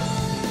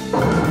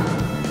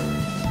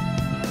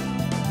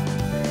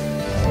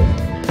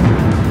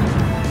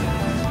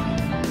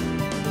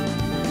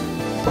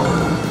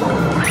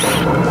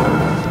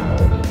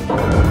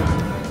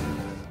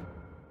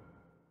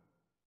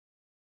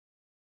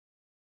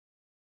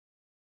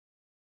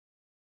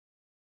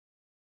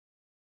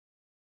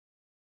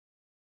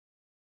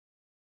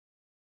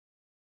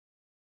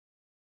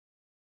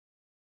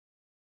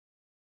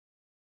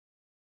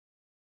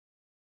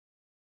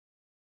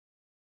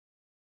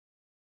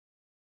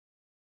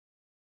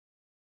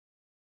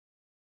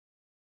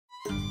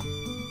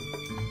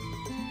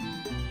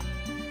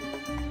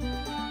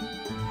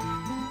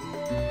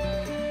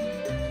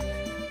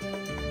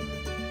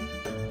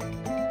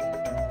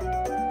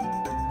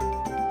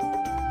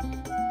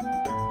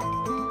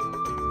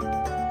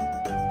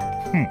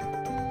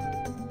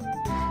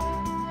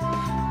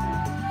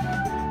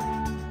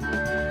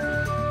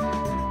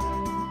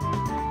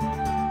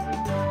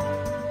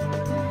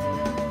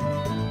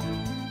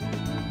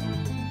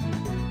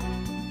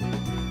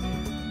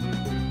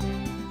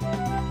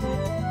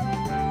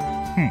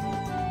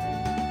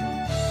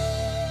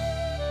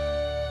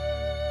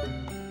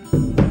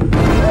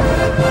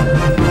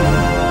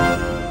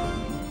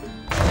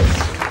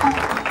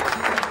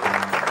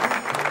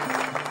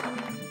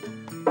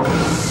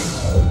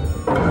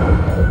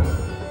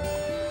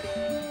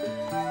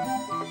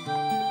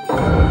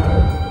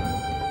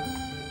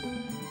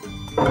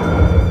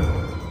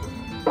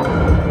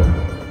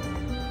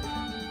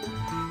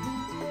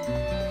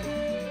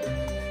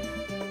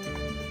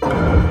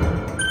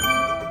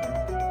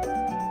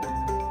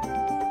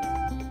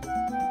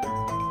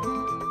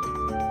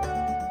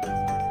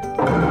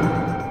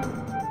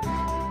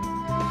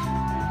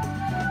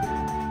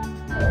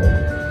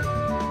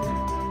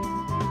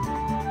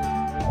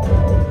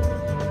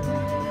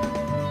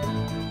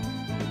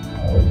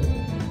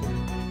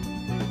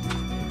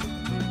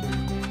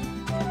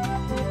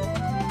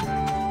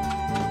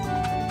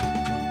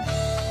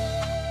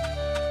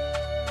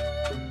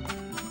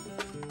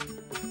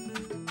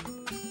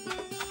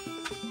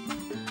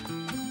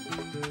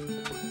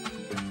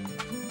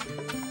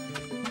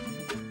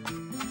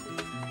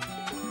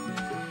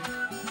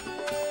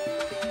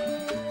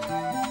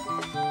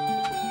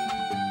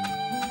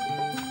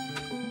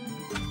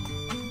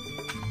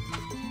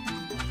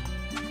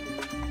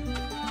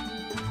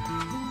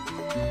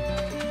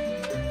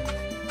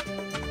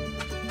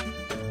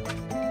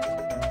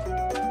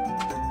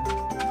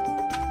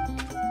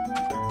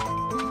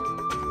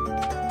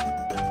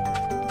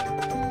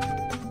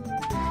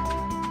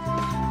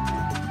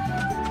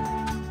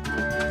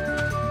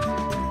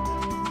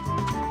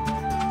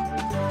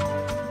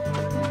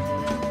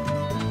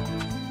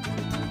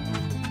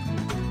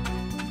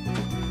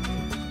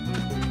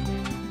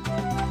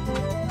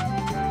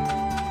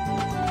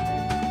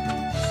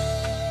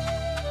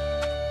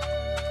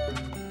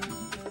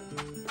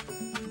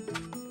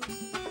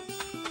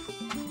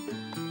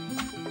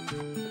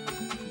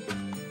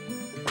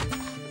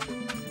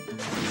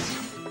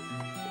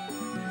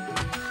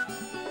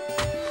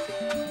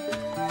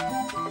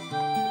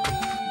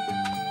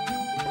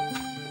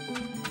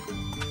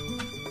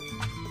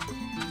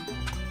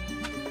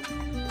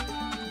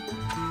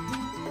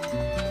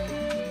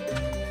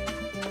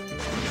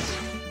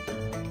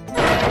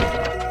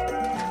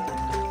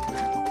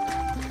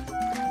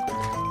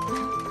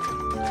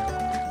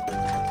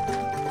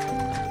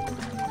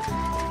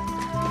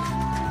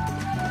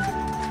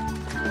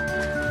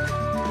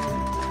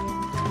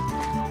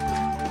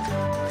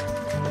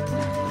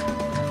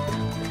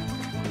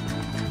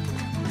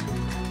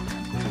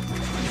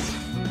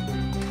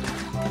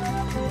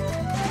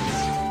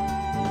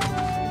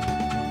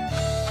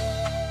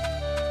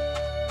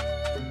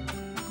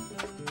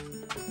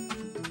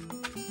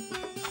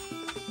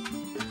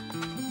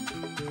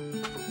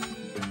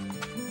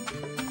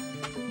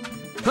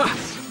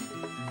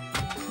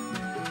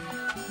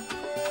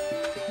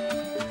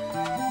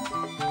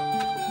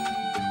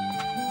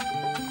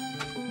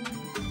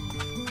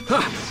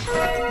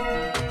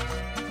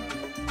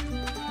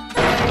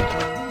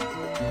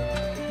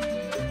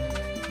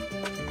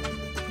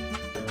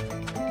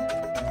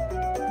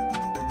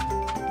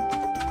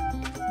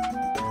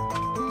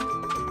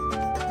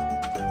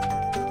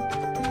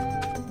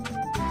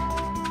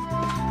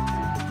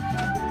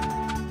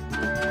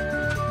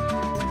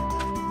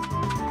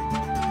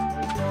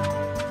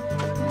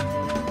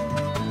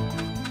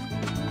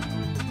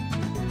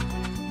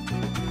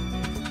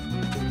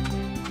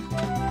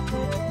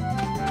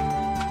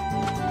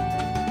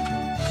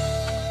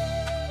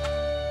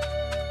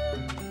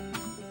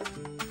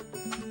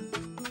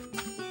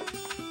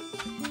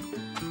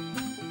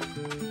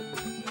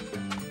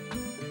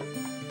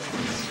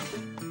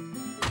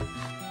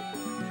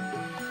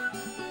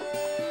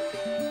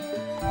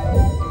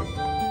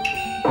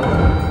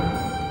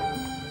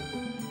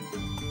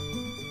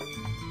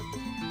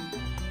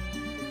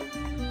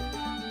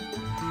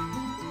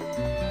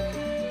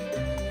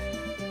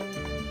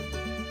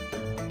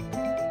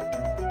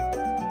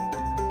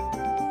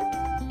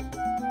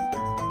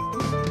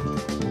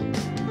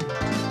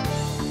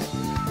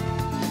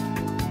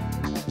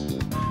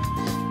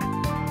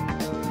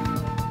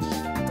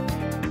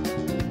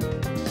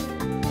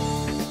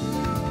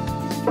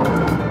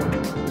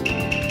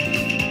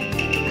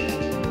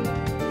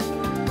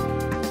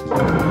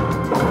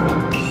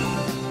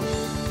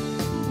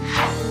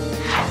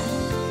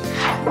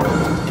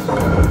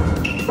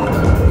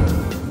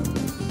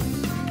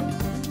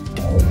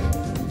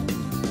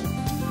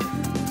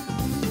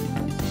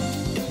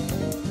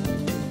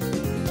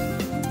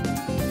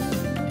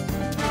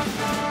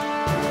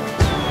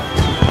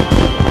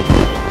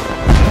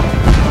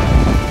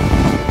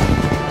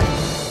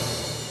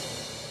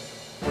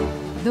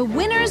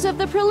 winners of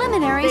the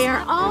preliminaries. They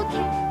are all...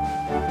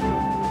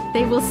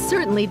 They will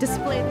certainly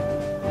display...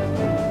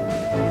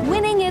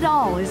 Winning it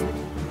all is...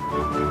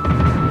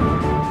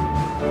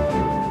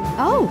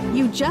 Oh,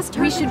 you just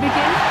heard... We should begin?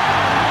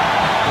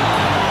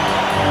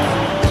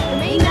 The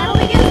main battle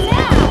begins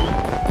now!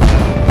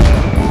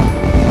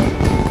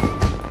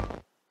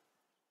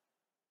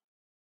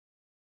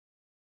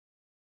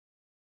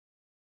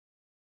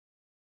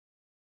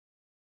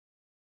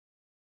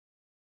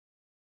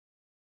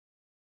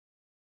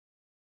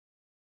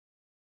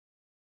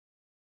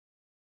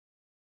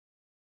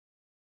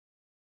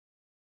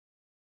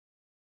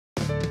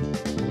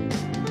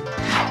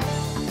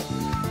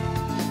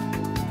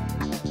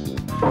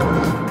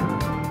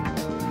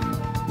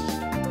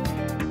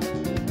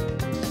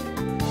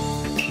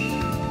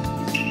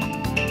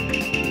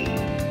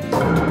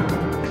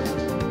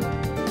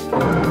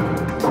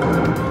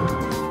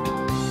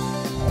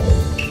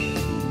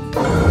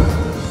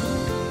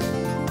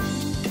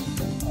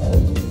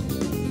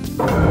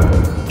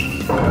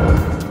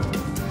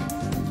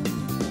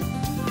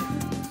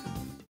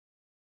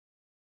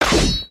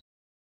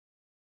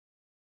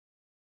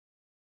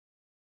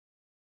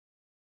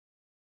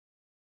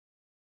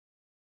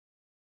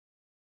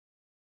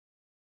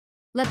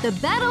 Let the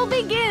battle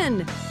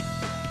begin!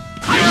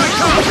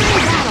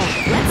 Battle.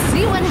 Let's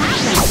see what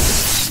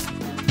happens!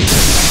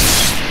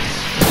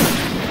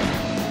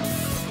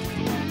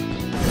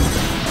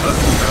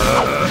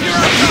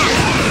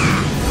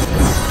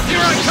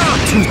 Here I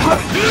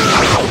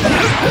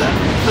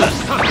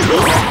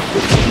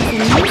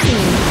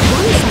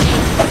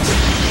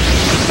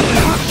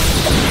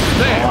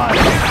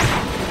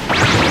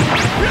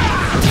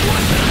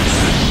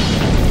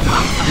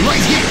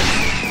Right here!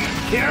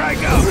 Here I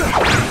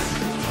go!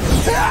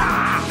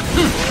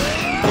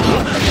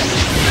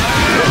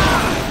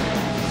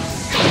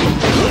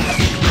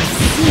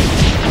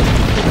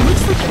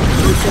 Looks like the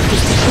concept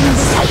is to end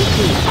this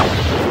quickly.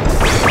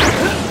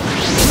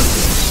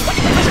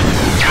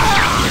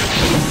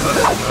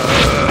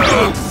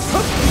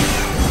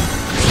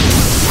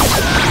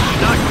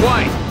 Not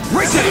quite.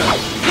 Right there!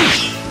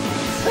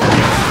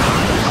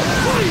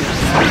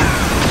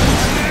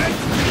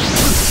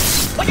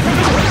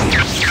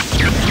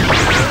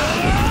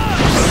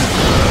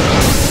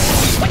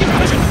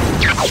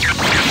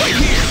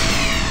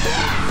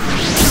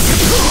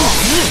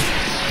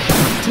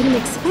 Didn't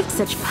expect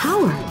such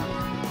power.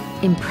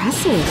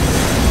 Impressive.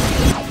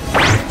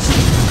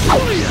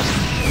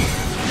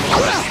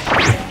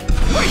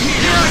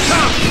 Here I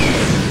come.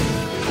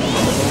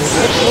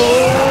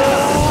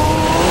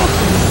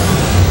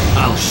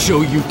 I'll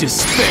show you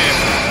despair!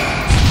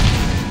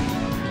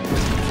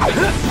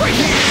 Right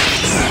here!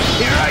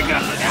 Here I go!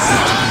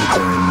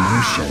 Are in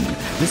motion.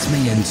 This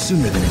may end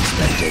sooner than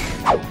expected.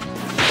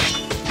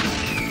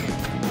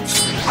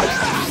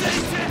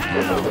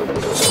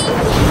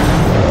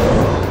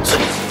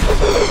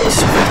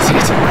 So that's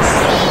it.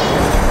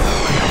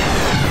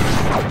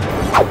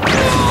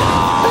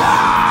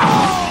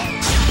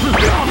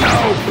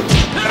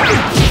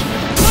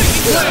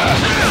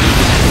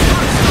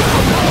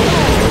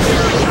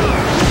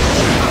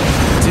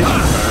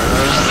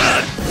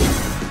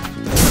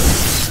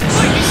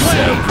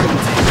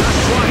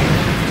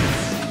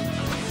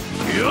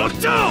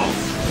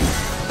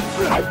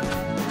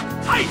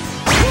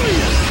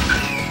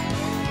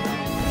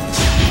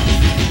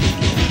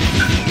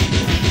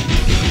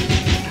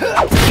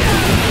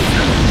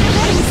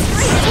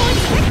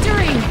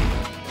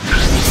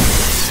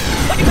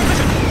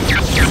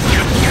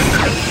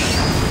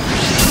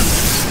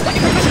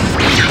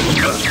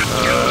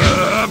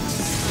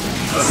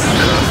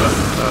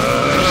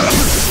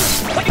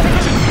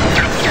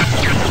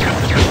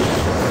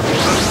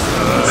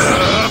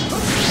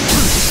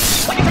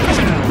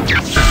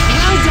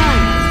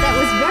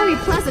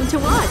 To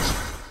watch.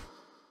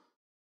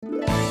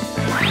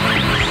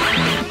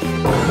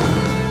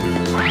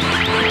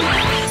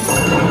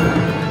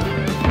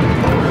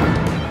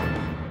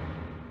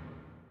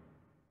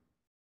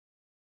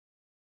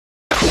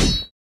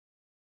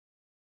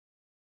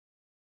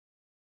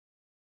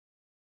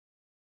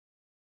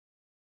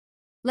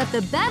 Let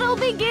the battle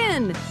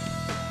begin.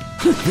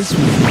 This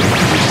will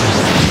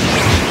be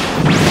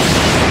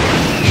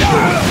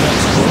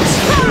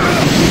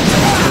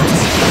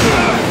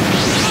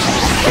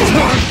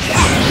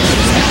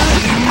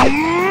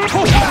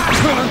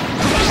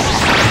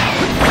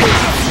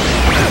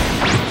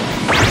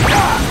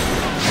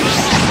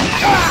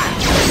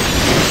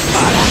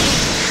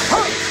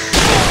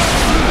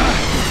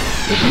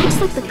It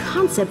looks like the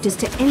concept is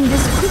to end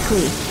this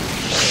quickly.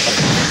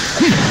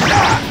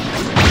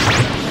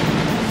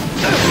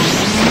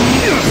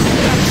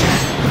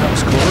 That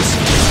was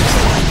close.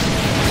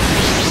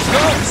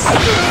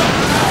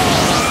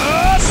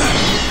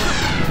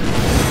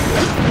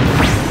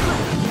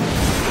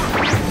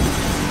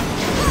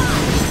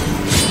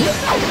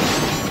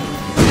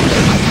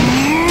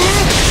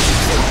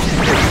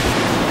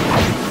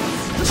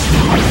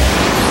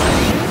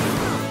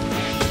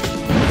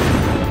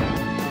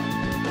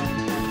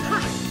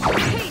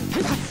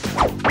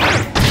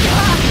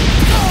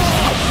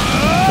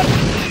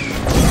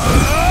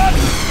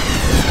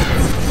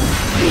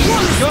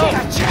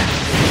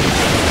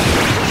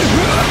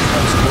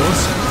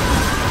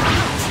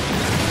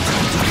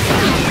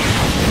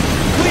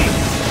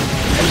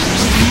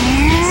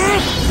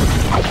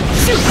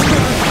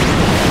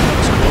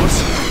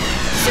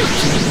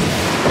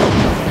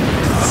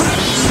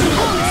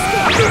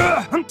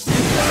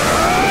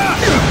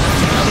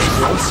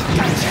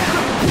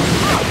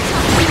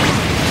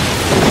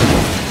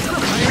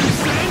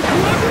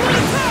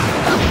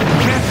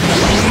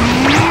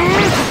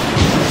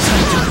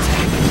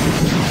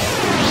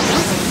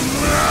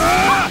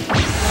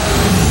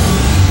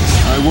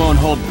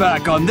 hold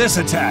back on this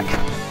attack.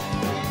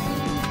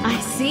 I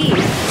see.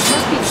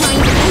 Must be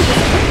trying to end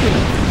this quickly.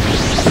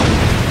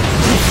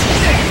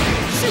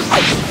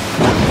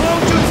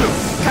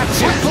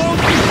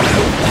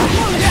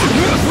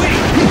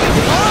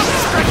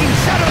 Striking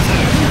shadows!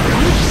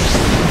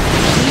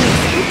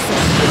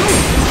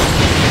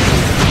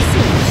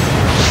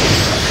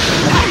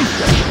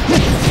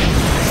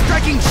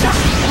 Striking shot!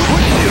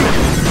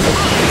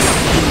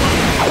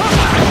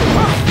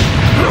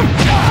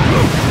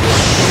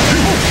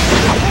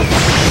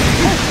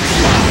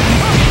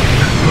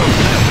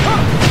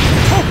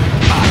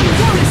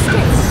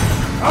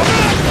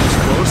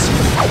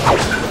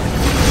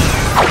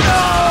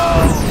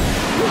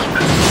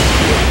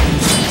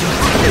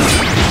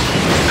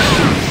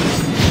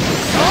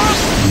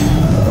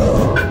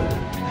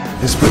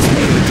 This puts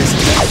me at a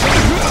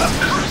disadvantage.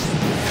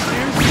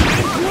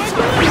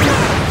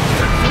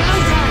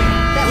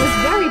 That was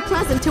very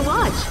pleasant to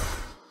watch.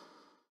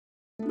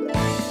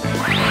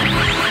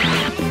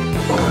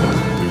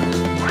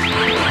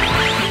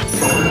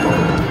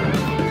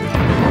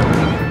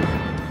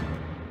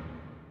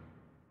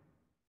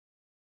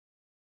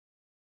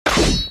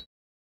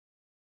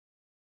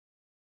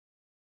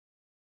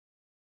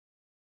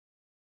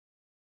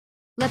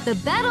 Let the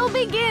battle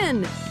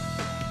begin!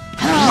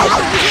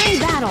 Entering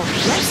battle.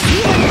 Let's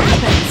see what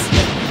happens.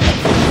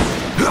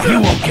 You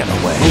won't get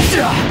away.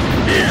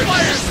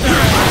 Fire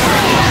style!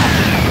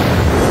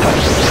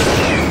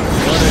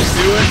 Wanna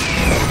do it?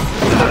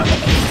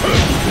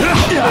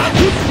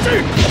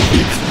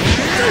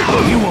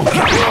 You won't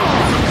get away.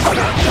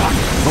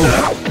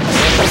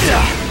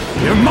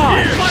 You're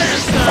mine. Fire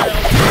style!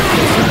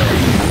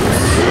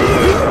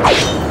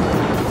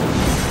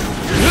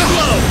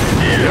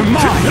 You're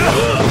mine.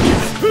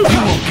 You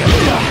won't get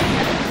away.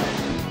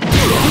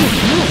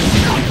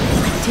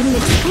 Didn't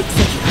expect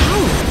such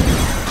power.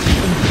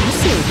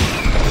 Impressive.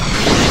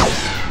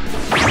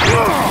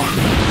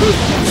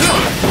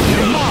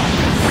 You're mine.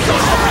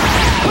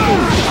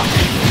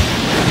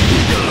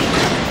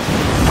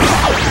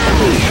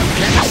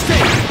 Can't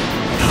stay.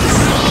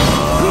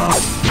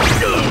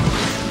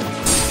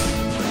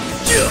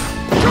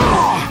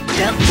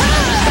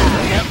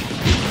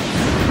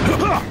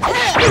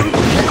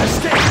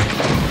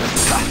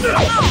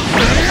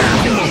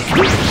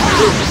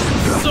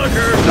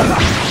 Sucker!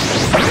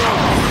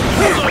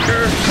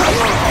 Sucker!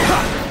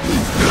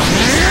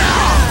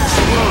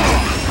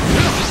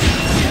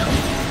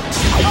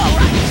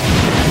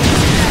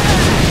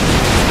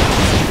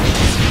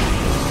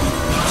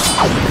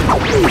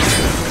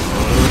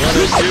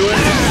 Wanna do it?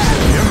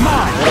 You're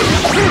mine.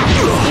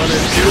 Wanna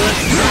do it?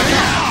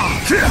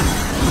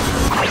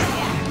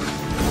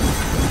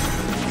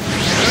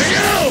 Here we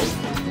go!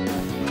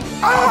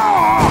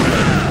 Ouch!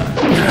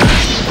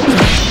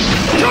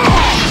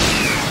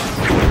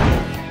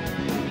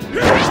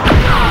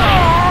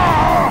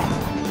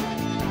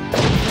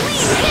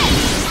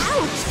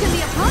 Can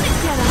the opponent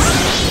get up?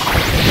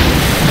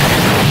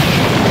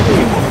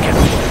 You won't get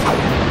away.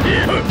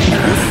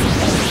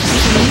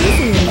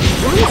 Amazingly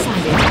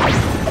one-sided.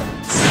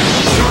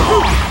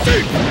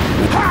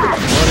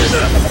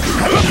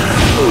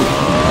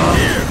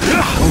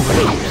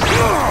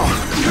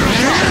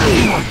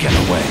 You won't get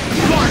away.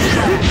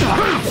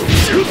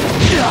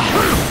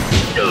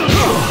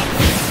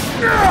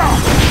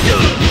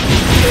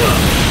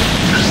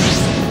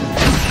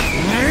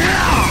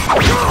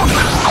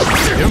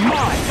 You're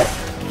mine.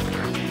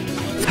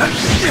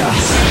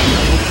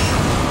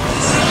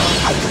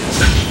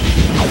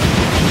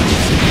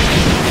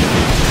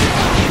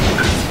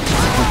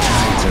 The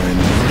tides are in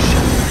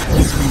motion.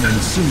 It's been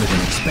in sooner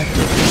than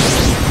expected.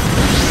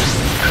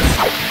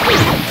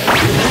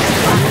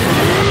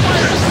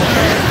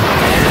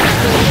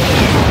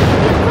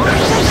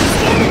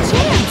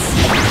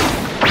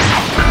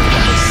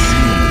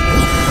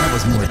 That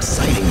was more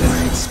exciting than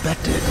I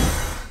expected.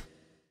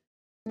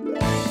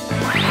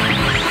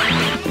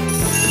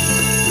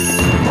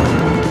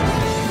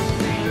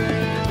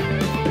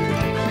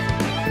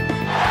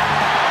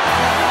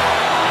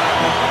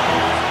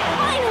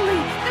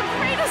 Finally, the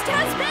greatest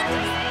has been.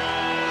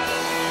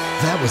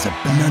 That was a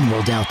none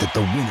will doubt that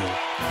the winner.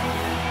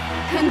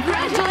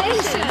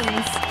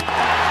 Congratulations!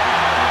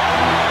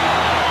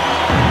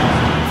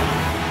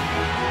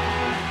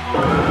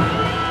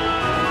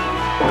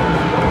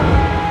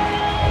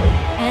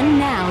 And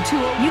now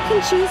you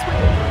can choose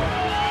what.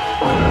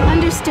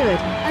 Understood.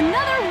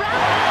 Another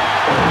round.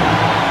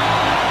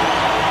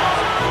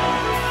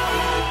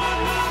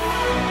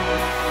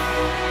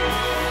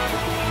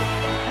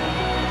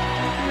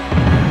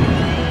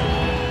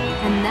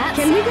 And that's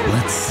Can we get a...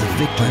 Let's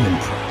civic lemon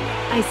pro.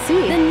 I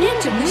see. The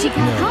ninja. No.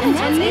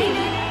 That's me.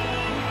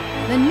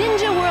 The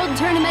Ninja World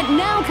Tournament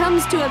now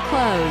comes to a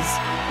close.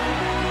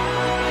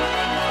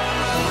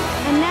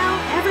 And now,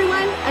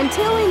 everyone,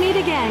 until we meet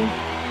again.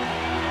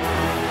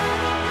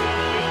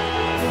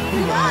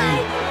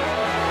 Goodbye.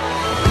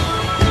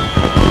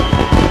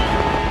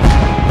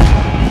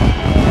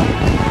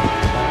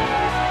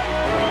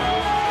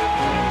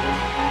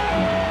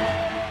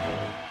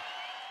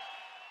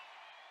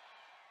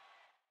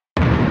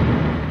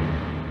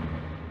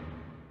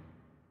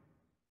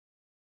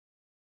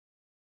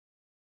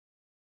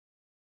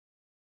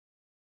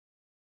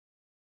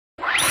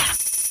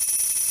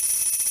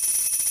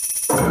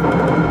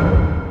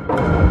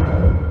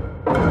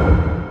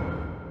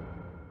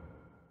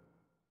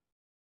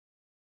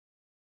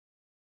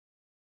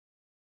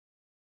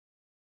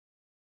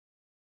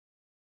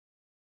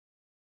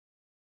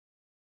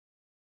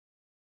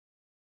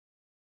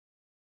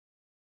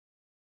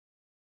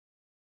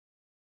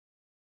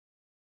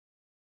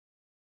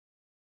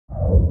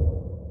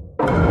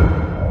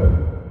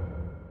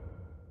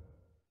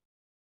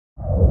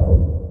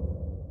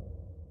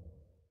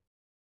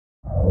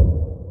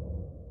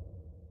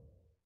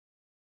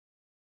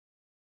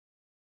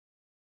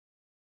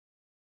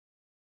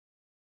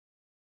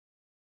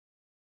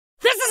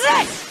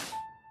 this!